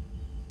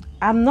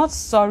 I'm not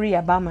sorry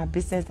about my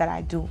business that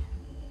I do.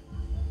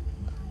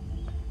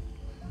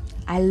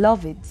 I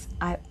love it.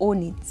 I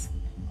own it.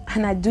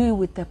 And I do it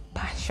with a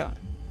passion.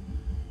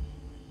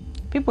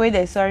 People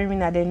they're sorry me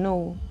now, they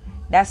know.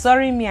 They're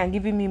sorry me and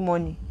giving me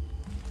money.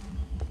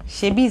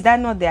 Shebi, is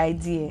that not the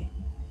idea?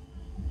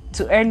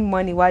 To earn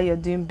money while you're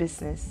doing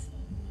business.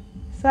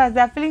 So as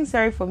they're feeling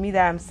sorry for me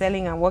that I'm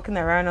selling and working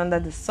around under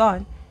the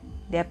sun,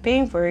 they're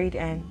paying for it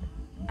and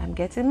I'm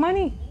getting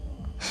money.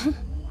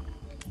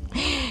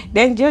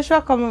 Then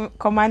Joshua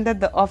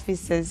commanded the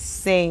officers,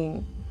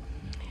 saying,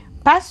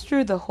 pass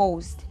through the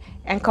host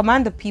and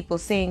command the people,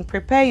 saying,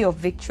 prepare your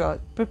victuals,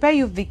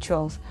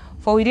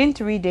 for within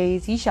 3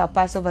 days ye shall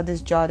pass over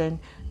this Jordan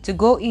to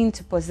go in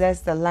to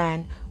possess the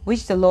land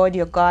which the Lord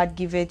your God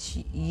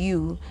giveth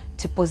you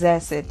to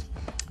possess it.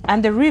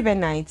 And the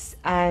Reubenites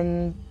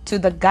and to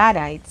the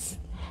Gadites,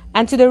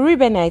 and to the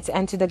Reubenites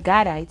and to the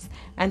Gadites,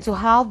 and to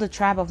half the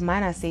tribe of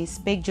Manasseh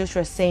spake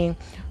Joshua, saying,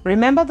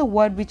 remember the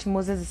word which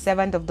Moses the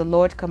servant of the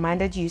Lord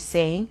commanded you,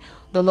 saying,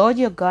 the Lord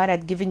your God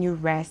had given you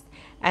rest,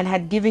 and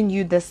had given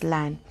you this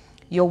land.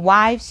 Your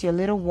wives, your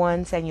little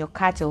ones, and your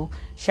cattle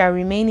shall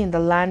remain in the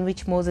land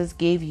which Moses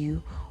gave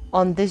you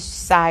on this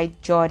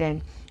side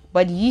Jordan.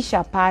 But ye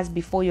shall pass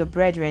before your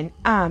brethren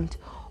armed,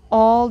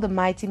 all the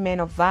mighty men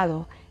of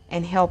valor,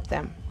 and help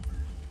them.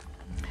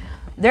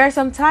 There are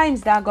some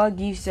times that God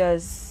gives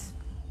us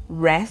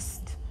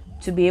rest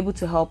to be able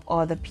to help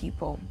other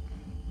people.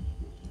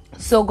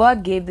 So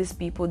God gave these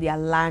people their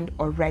land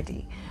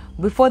already.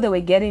 Before they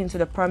were getting into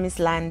the promised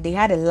land, they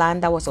had a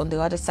land that was on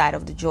the other side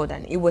of the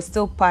Jordan. It was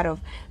still part of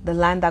the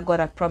land that God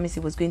had promised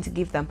he was going to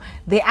give them.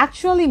 They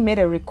actually made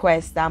a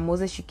request that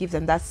Moses should give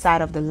them that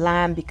side of the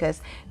land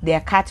because they are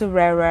cattle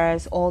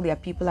rearers, all their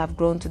people have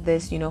grown to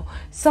this,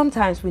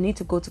 Sometimes we need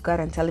to go to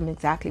God and tell him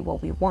exactly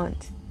what we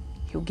want.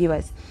 He'll give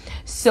us.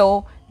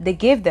 So they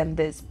gave them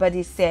this, but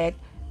he said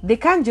they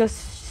can't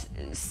just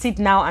sit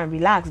now and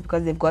relax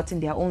because they've gotten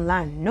their own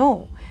land.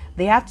 No.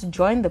 They had to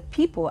join the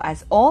people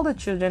as all the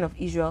children of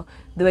Israel.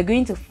 They were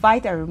going to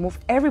fight and remove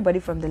everybody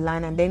from the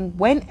land. And then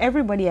when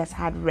everybody has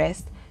had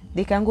rest,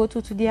 they can go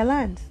to their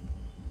land.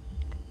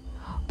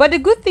 But the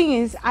good thing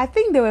is, I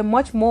think they were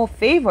much more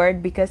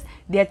favored because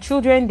their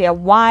children, their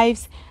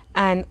wives,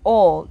 and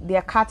all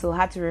their cattle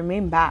had to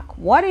remain back.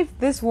 What if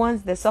these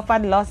ones, they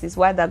suffered losses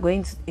while they're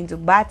going into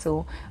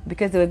battle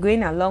because they were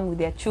going along with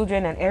their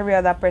children and every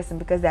other person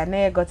because they had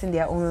never gotten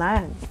their own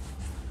land?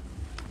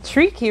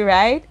 Tricky,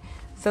 right?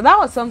 So that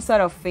was some sort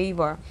of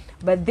favor.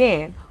 But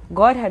then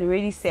God had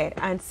already said,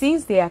 and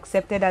since they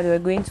accepted that they were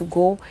going to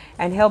go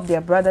and help their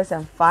brothers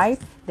and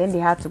fight, then they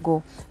had to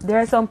go. There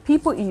are some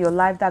people in your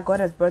life that God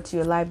has brought to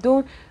your life.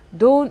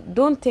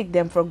 Don't take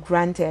them for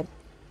granted.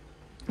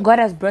 God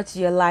has brought to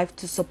your life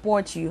to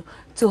support you,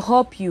 to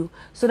help you,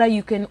 so that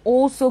you can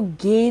also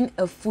gain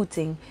a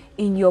footing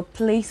in your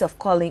place of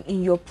calling,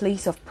 in your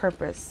place of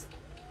purpose.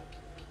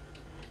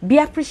 Be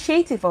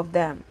appreciative of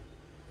them.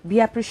 Be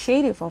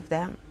appreciative of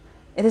them.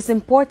 It is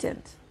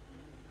important.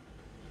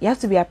 You have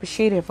to be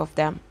appreciative of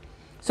them.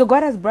 So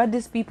God has brought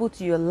these people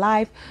to your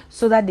life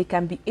so that they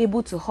can be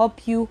able to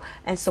help you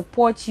and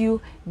support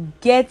you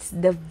get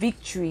the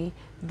victory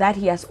that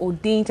he has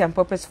ordained and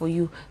purposed for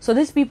you. So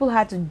these people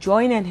had to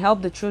join and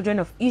help the children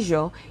of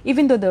Israel.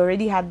 Even though they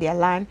already had their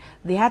land,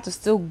 they had to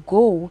still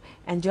go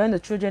and join the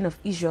children of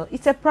Israel.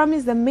 It's a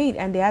promise they made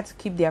and they had to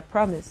keep their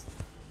promise.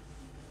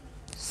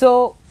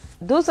 So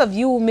those of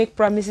you who make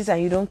promises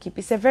and you don't keep,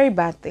 it's a very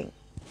bad thing.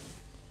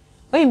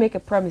 When you make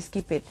a promise,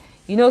 keep it.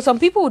 You know, some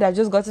people would have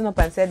just gotten up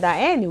and said that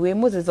anyway,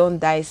 Moses don't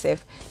die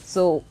safe.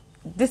 So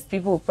these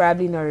people will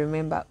probably not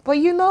remember. But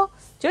you know,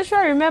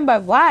 Joshua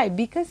remembered. Why?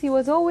 Because he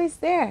was always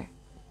there.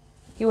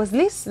 He was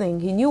listening.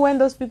 He knew when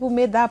those people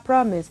made that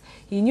promise.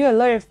 He knew a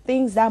lot of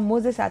things that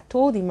Moses had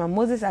told him and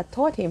Moses had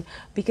taught him,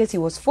 because he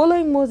was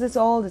following Moses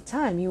all the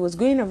time. He was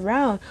going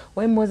around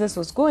when Moses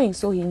was going,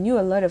 so he knew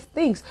a lot of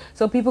things.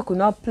 So people could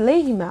not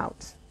play him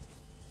out.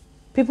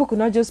 People could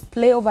not just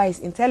play over his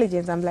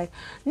intelligence. I'm like,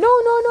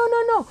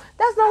 no.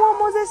 That's not what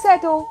Moses said,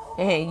 oh.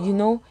 And you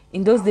know,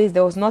 in those days,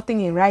 there was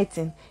nothing in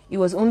writing. It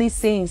was only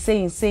saying.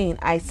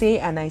 I say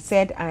and I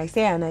said, and I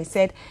say and I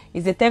said.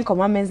 It's the 10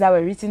 commandments that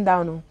were written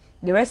down, oh.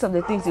 The rest of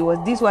the things, it was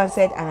this one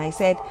said and I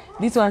said,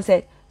 this one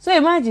said. So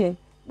imagine,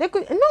 they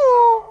could,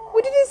 no,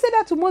 we didn't say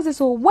that to Moses.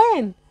 So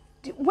when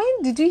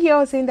did you hear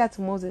us saying that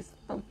to Moses?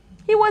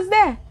 He was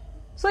there.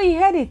 So he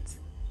heard it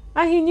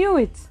and he knew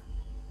it.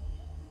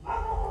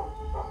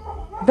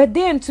 But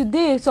then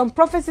today, some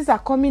prophecies are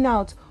coming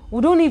out.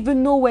 We don't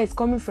even know where it's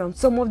coming from.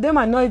 Some of them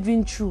are not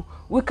even true.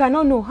 We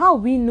cannot know. How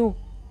we know?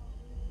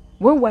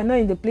 When we're not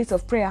in the place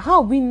of prayer,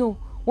 how we know?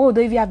 When we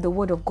don't even have the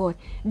word of God.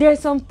 There are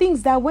some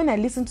things that when I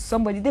listen to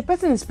somebody, the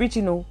person is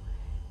preaching, oh,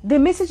 the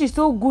message is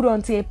so good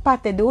until a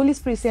part that the Holy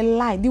Spirit say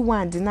lie, the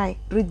one deny,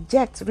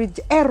 reject,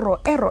 error.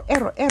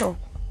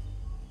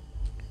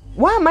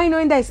 Why am I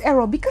knowing that it's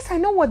error? Because I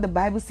know what the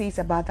Bible says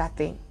about that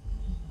thing.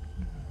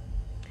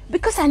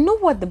 Because I know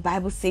what the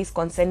Bible says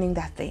concerning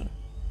that thing.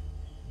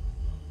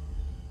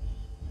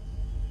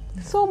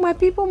 So my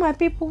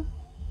people,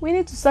 we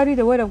need to study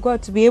the word of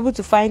God to be able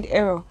to find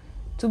error,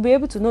 to be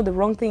able to know the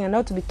wrong thing and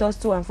not to be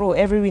tossed to and fro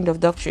every wind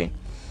of doctrine.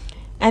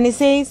 And it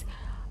says,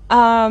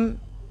 until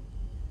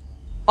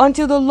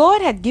the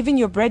Lord had given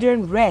your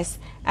brethren rest,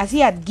 as he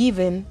had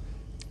given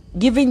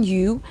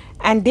you,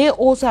 and they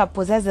also have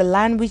possessed the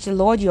land which the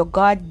Lord your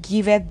God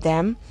giveth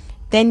them,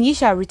 then ye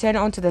shall return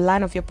unto the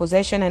land of your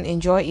possession and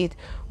enjoy it,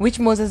 which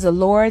Moses the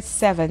Lord's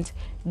servant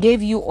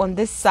gave you on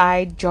this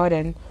side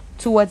Jordan,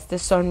 towards the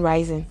sun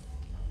rising.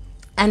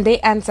 And they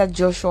answered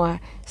Joshua,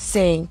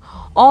 saying,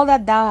 all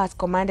that thou hast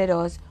commanded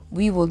us,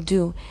 we will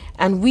do,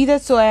 and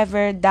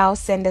whithersoever thou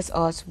sendest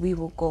us, we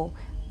will go.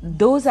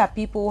 Those are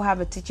people who have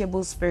a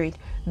teachable spirit.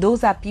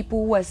 Those are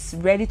people who are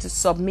ready to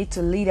submit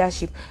to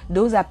leadership.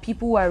 Those are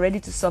people who are ready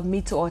to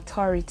submit to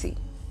authority.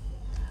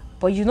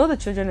 But you know the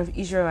children of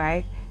Israel,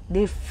 right?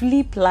 They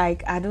flip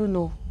like, I don't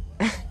know.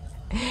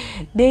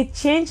 They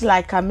change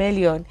like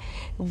chameleon.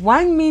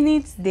 1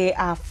 minute they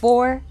are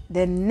for,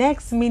 the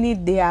next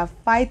minute they are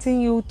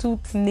fighting you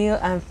tooth, nail,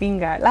 and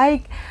finger.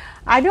 Like,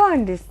 I don't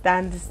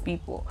understand these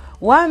people.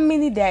 1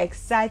 minute they're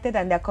excited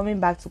and they're coming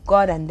back to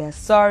God and they're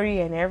sorry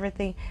and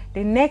everything.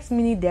 The next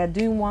minute they're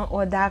doing one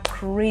other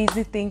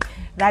crazy thing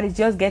that is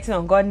just getting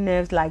on God's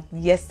nerves like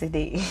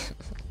yesterday.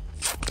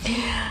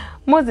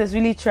 Moses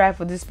really tried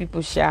for these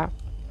people, sha.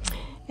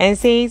 And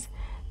says,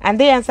 and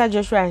they answered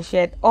Joshua and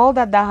said, all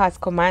that thou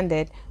hast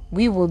commanded,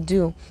 we will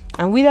do,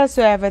 and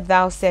whithersoever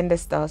thou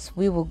sendest us,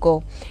 we will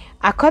go.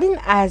 According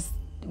as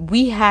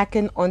we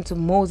hearken unto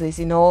Moses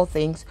in all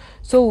things,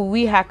 so will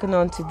we hearken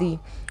unto thee.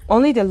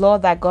 Only the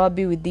Lord thy God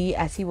be with thee,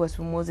 as he was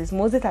with Moses.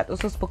 Moses had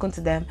also spoken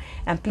to them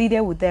and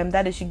pleaded with them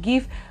that they should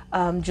give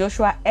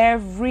Joshua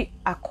every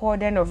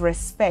accordance of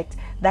respect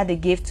that they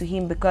gave to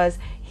him, because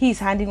he is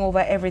handing over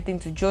everything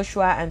to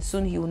Joshua and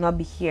soon he will not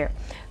be here.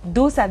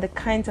 Those are the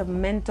kinds of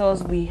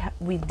mentors we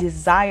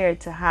desire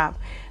to have,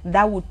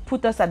 that would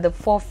put us at the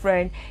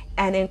forefront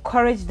and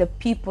encourage the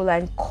people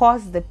and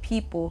cause the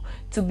people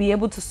to be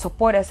able to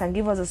support us and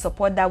give us the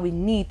support that we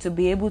need to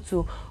be able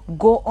to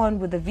go on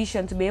with the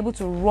vision, to be able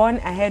to run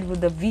ahead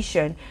with the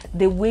vision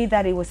the way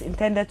that it was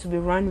intended to be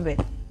run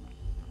with.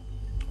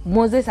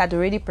 Moses had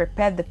already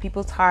prepared the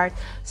people's heart,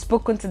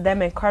 spoken to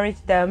them,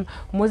 encouraged them.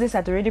 Moses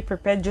had already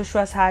prepared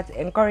Joshua's heart,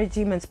 encouraged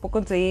him and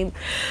spoken to him.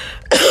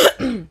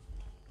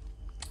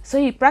 So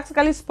he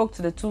practically spoke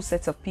to the two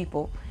sets of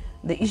people,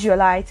 the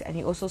Israelites, and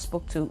he also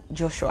spoke to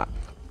Joshua.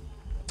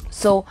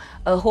 So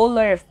a whole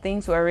lot of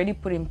things were already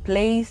put in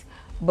place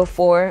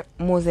before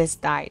Moses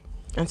died.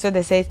 And so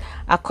they says,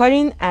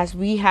 according as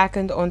we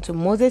hearkened unto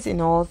Moses in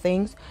all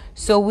things,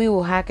 so we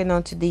will hearken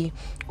unto thee.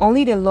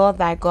 Only the Lord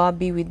thy God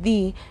be with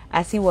thee,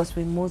 as he was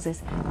with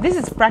Moses. This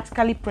is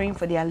practically praying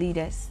for their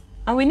leaders.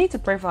 And we need to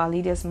pray for our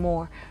leaders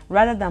more,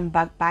 rather than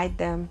backbite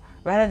them,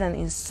 rather than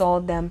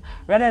insult them,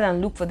 rather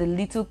than look for the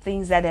little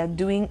things that they're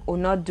doing or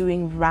not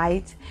doing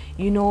right.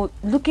 You know,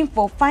 looking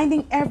for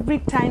finding every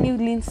tiny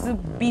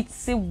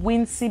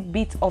wincy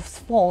bit of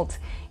fault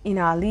in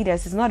our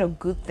leaders is not a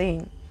good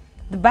thing.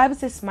 The Bible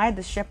says, smite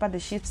the shepherd, the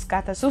sheep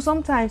scatter. So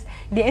sometimes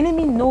the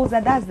enemy knows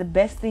that that's the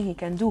best thing he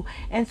can do.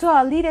 And so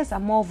our leaders are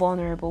more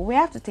vulnerable. We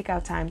have to take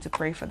our time to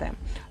pray for them.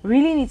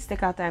 Really need to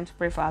take our time to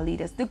pray for our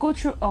leaders. They go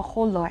through a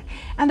whole lot.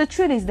 And the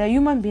truth is, they're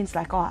human beings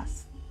like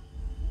us.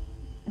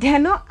 They're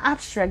not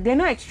abstract. They're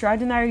not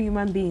extraordinary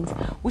human beings.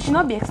 We should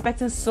not be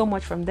expecting so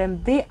much from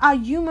them. They are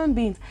human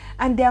beings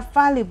and they're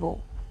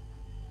fallible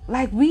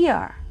like we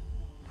are.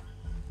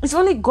 It's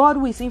only God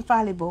who is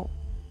infallible.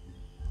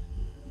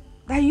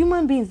 That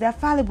human beings, they're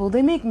fallible.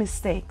 They make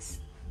mistakes.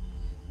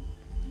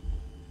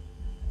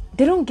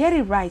 They don't get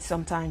it right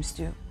sometimes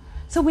too.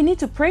 So we need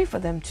to pray for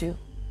them too.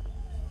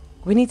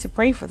 We need to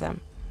pray for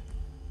them.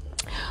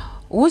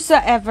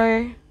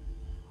 Whosoever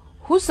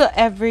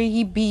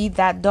he be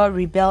that doth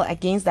rebel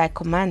against thy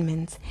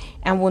commandments,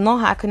 and will not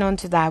hearken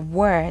unto thy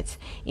words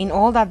in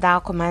all that thou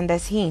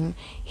commandest him,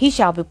 he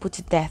shall be put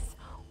to death.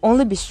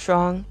 Only be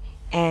strong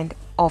and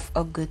of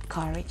a good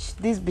courage.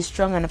 This be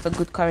strong and of a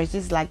good courage.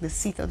 This is like the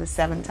seat of the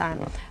seventh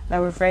time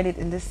that we've read it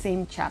in the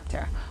same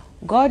chapter.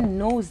 God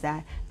knows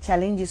that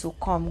challenges will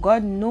come.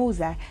 God knows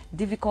that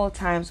difficult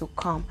times will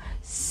come.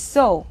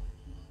 So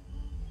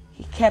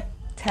he kept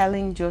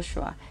telling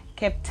Joshua,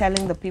 kept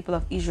telling the people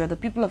of Israel. The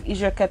people of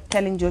Israel kept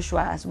telling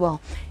Joshua as well.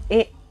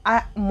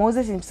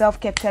 Moses himself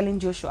kept telling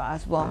Joshua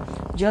as well,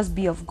 just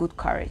be of good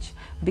courage.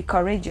 Be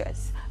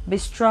courageous. Be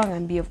strong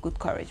and be of good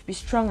courage. Be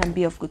strong and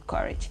be of good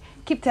courage.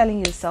 Keep telling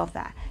yourself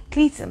that.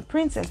 Clitin,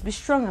 Princess, be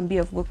strong and be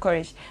of good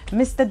courage.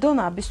 Mr.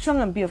 Donald, be strong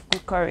and be of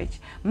good courage.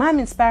 Ma'am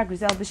Inspire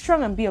Grizel, be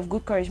strong and be of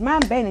good courage.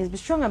 Ma'am Bennis, be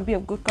strong and be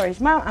of good courage.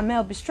 Ma'am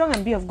Amel, be strong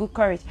and be of good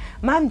courage.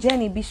 Ma'am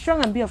Jenny, be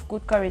strong and be of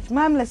good courage.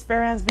 Ma'am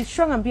L'Esperance, be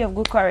strong and be of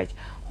good courage.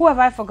 Who have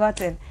I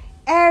forgotten?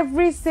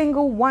 Every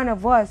single one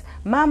of us.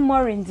 Ma'am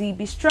Morindi,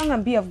 be strong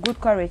and be of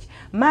good courage.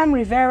 Ma'am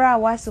Rivera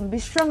Awasum, be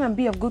strong and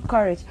be of good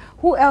courage.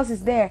 Who else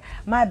is there?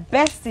 My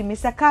bestie,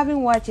 Mr. Calvin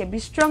Wache, be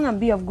strong and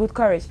be of good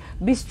courage.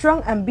 Be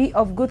strong and be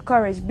of good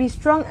courage. Be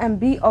strong and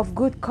be of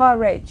good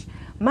courage.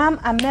 Ma'am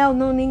Amel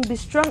Noning, be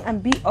strong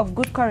and be of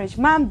good courage.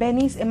 Ma'am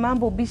Benis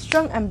Emambo, be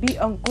strong and be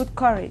of good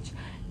courage.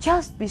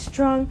 Just be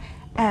strong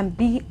and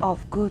be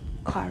of good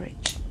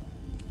courage.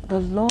 The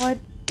Lord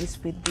is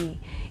with thee.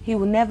 He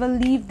will never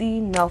leave thee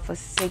nor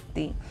forsake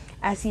thee.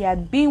 As he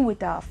had been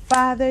with our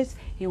fathers,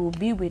 he will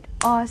be with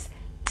us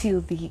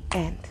till the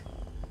end.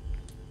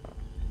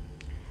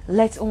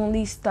 Let's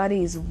only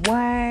study his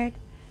word,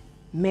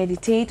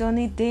 meditate on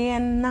it day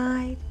and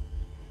night,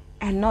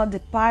 and not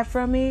depart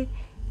from it,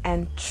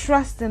 and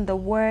trust in the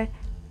word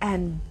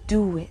and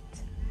do it.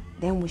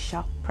 Then we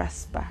shall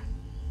prosper.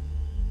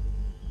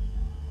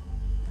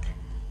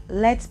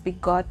 Let's be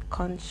God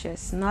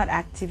conscious, not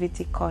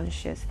activity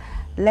conscious.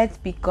 Let's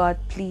be God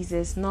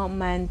pleasers, not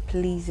man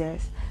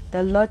pleasers.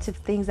 There are lots of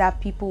things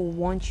that people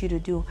want you to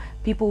do.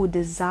 People will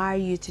desire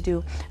you to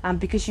do. And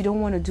because you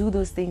don't want to do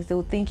those things,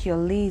 they'll think you're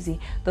lazy.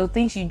 They'll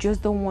think you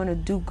just don't want to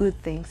do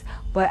good things.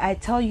 But I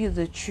tell you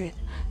the truth.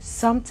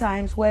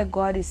 Sometimes where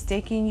God is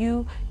taking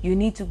you, you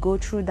need to go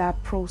through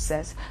that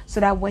process so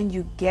that when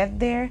you get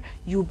there,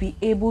 you'll be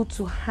able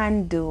to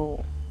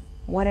handle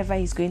whatever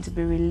he's going to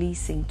be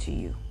releasing to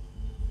you.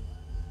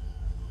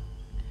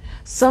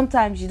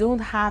 Sometimes you don't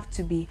have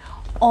to be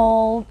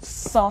all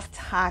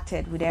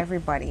soft-hearted with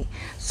everybody.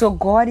 So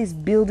God is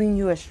building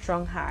you a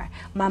strong heart.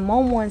 My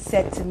mom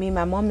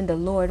in the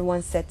Lord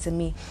once said to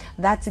me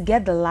that to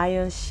get the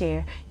lion's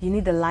share, you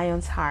need the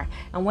lion's heart.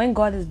 And when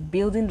God is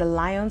building the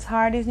lion's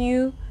heart in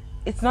you,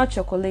 it's not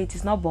chocolate,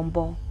 it's not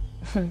bonbon.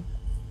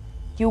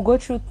 You'll go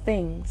through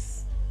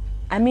things.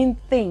 I mean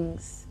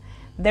things.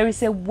 There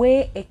is a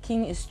way a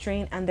king is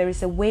trained, and there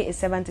is a way a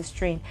servant is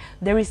trained.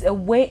 There is a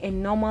way a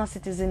normal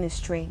citizen is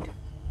trained.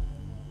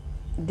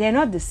 They're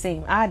not the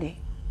same, are they?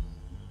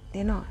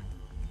 They're not.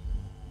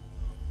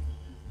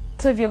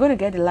 So if you're going to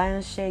get the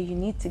lion's share, you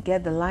need to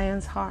get the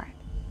lion's heart.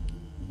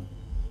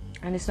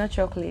 And it's not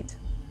chocolate.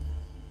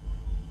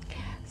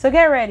 So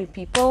get ready,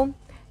 people.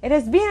 It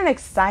has been an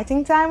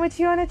exciting time with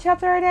you on a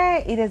chapter a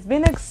day. It has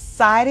been an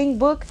exciting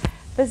book.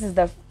 This is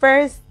the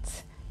first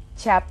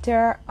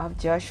chapter of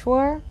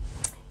Joshua,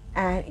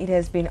 and it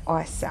has been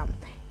awesome.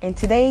 And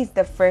today is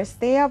the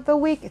first day of the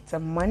week. It's a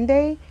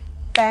Monday.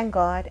 Thank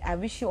God. I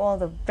wish you all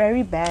the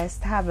very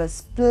best. Have a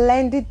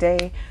splendid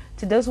day.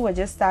 To those who are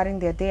just starting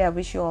their day, I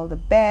wish you all the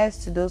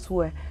best. To those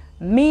who are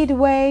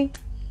midway,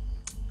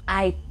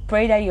 I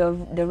pray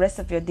that the rest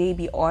of your day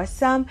be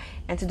awesome.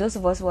 And to those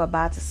of us who are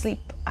about to sleep,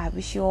 I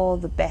wish you all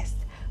the best.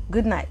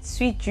 Good night,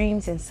 sweet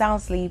dreams and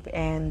sound sleep.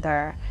 And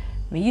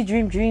may you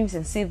dream dreams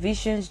and see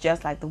visions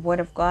just like the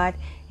word of God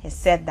has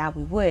said that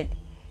we would.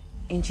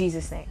 In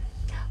Jesus' name.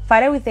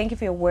 Father, we thank you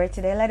for your word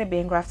today. Let it be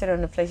engrafted on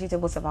the fleshy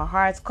tables of our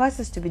hearts. Cause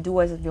us to be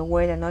doers of your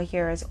word and not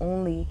hearers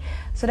only,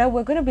 so that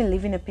we're going to be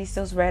living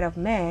epistles read of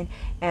men,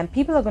 and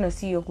people are going to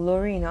see your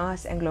glory in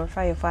us and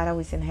glorify your Father who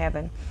is in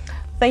heaven.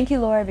 Thank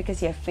you, Lord,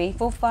 because you're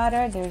faithful,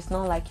 Father. There is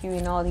none like you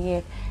in all the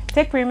earth.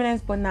 Take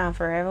preeminence, but now and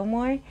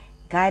forevermore.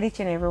 Guide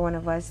each and every one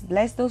of us.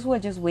 Bless those who are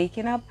just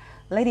waking up.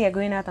 Let they are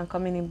going out and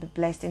coming in be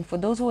blessed. And for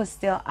those who are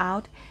still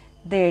out,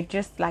 they're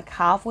just like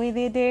halfway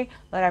there.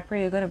 Lord, I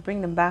pray you're going to bring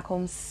them back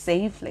home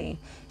safely.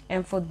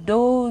 And for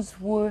those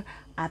who are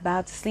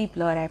about to sleep,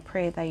 Lord, I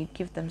pray that you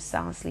give them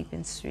sound sleep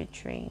and sweet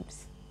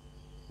dreams,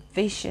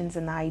 visions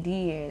and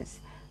ideas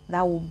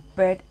that will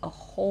birth a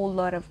whole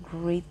lot of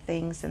great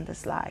things in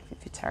this life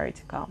if you tarry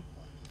to come.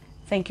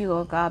 Thank you,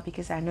 Lord God,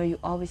 because I know you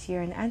always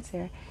hear and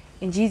answer.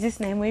 In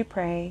Jesus' name we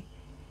pray.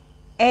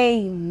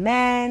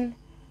 Amen.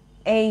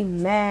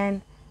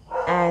 Amen.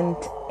 and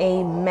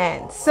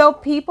amen. So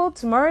people,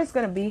 tomorrow is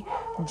going to be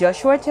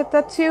Joshua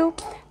chapter 2.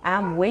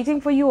 I'm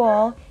waiting for you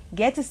all.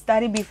 Get to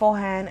study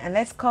beforehand, and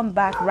let's come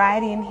back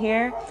right in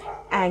here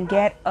and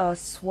get a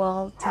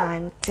swell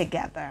time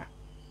together.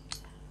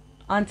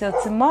 Until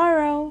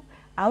tomorrow,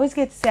 I always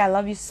get to say I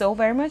love you so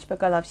very much, but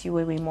God loves you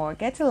way, way more.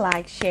 Get to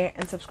like, share,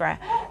 and subscribe.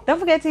 Don't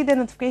forget to hit the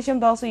notification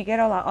bell so you get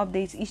all our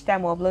updates each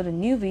time we upload a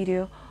new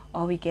video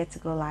or we get to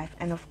go live.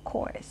 And of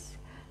course,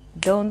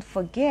 don't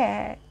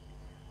forget,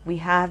 we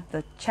have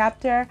the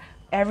chapter,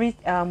 we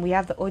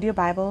have the audio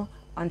Bible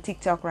on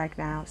TikTok right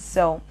now.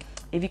 So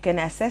if you can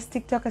access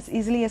TikTok as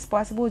easily as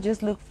possible,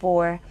 just look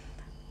for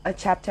a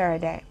chapter a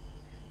day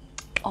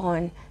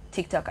on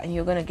TikTok and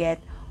you're going to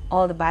get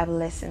all the Bible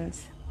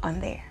lessons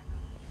on there.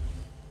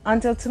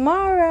 Until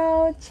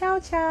tomorrow, ciao,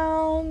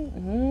 ciao.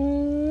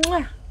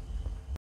 Mwah.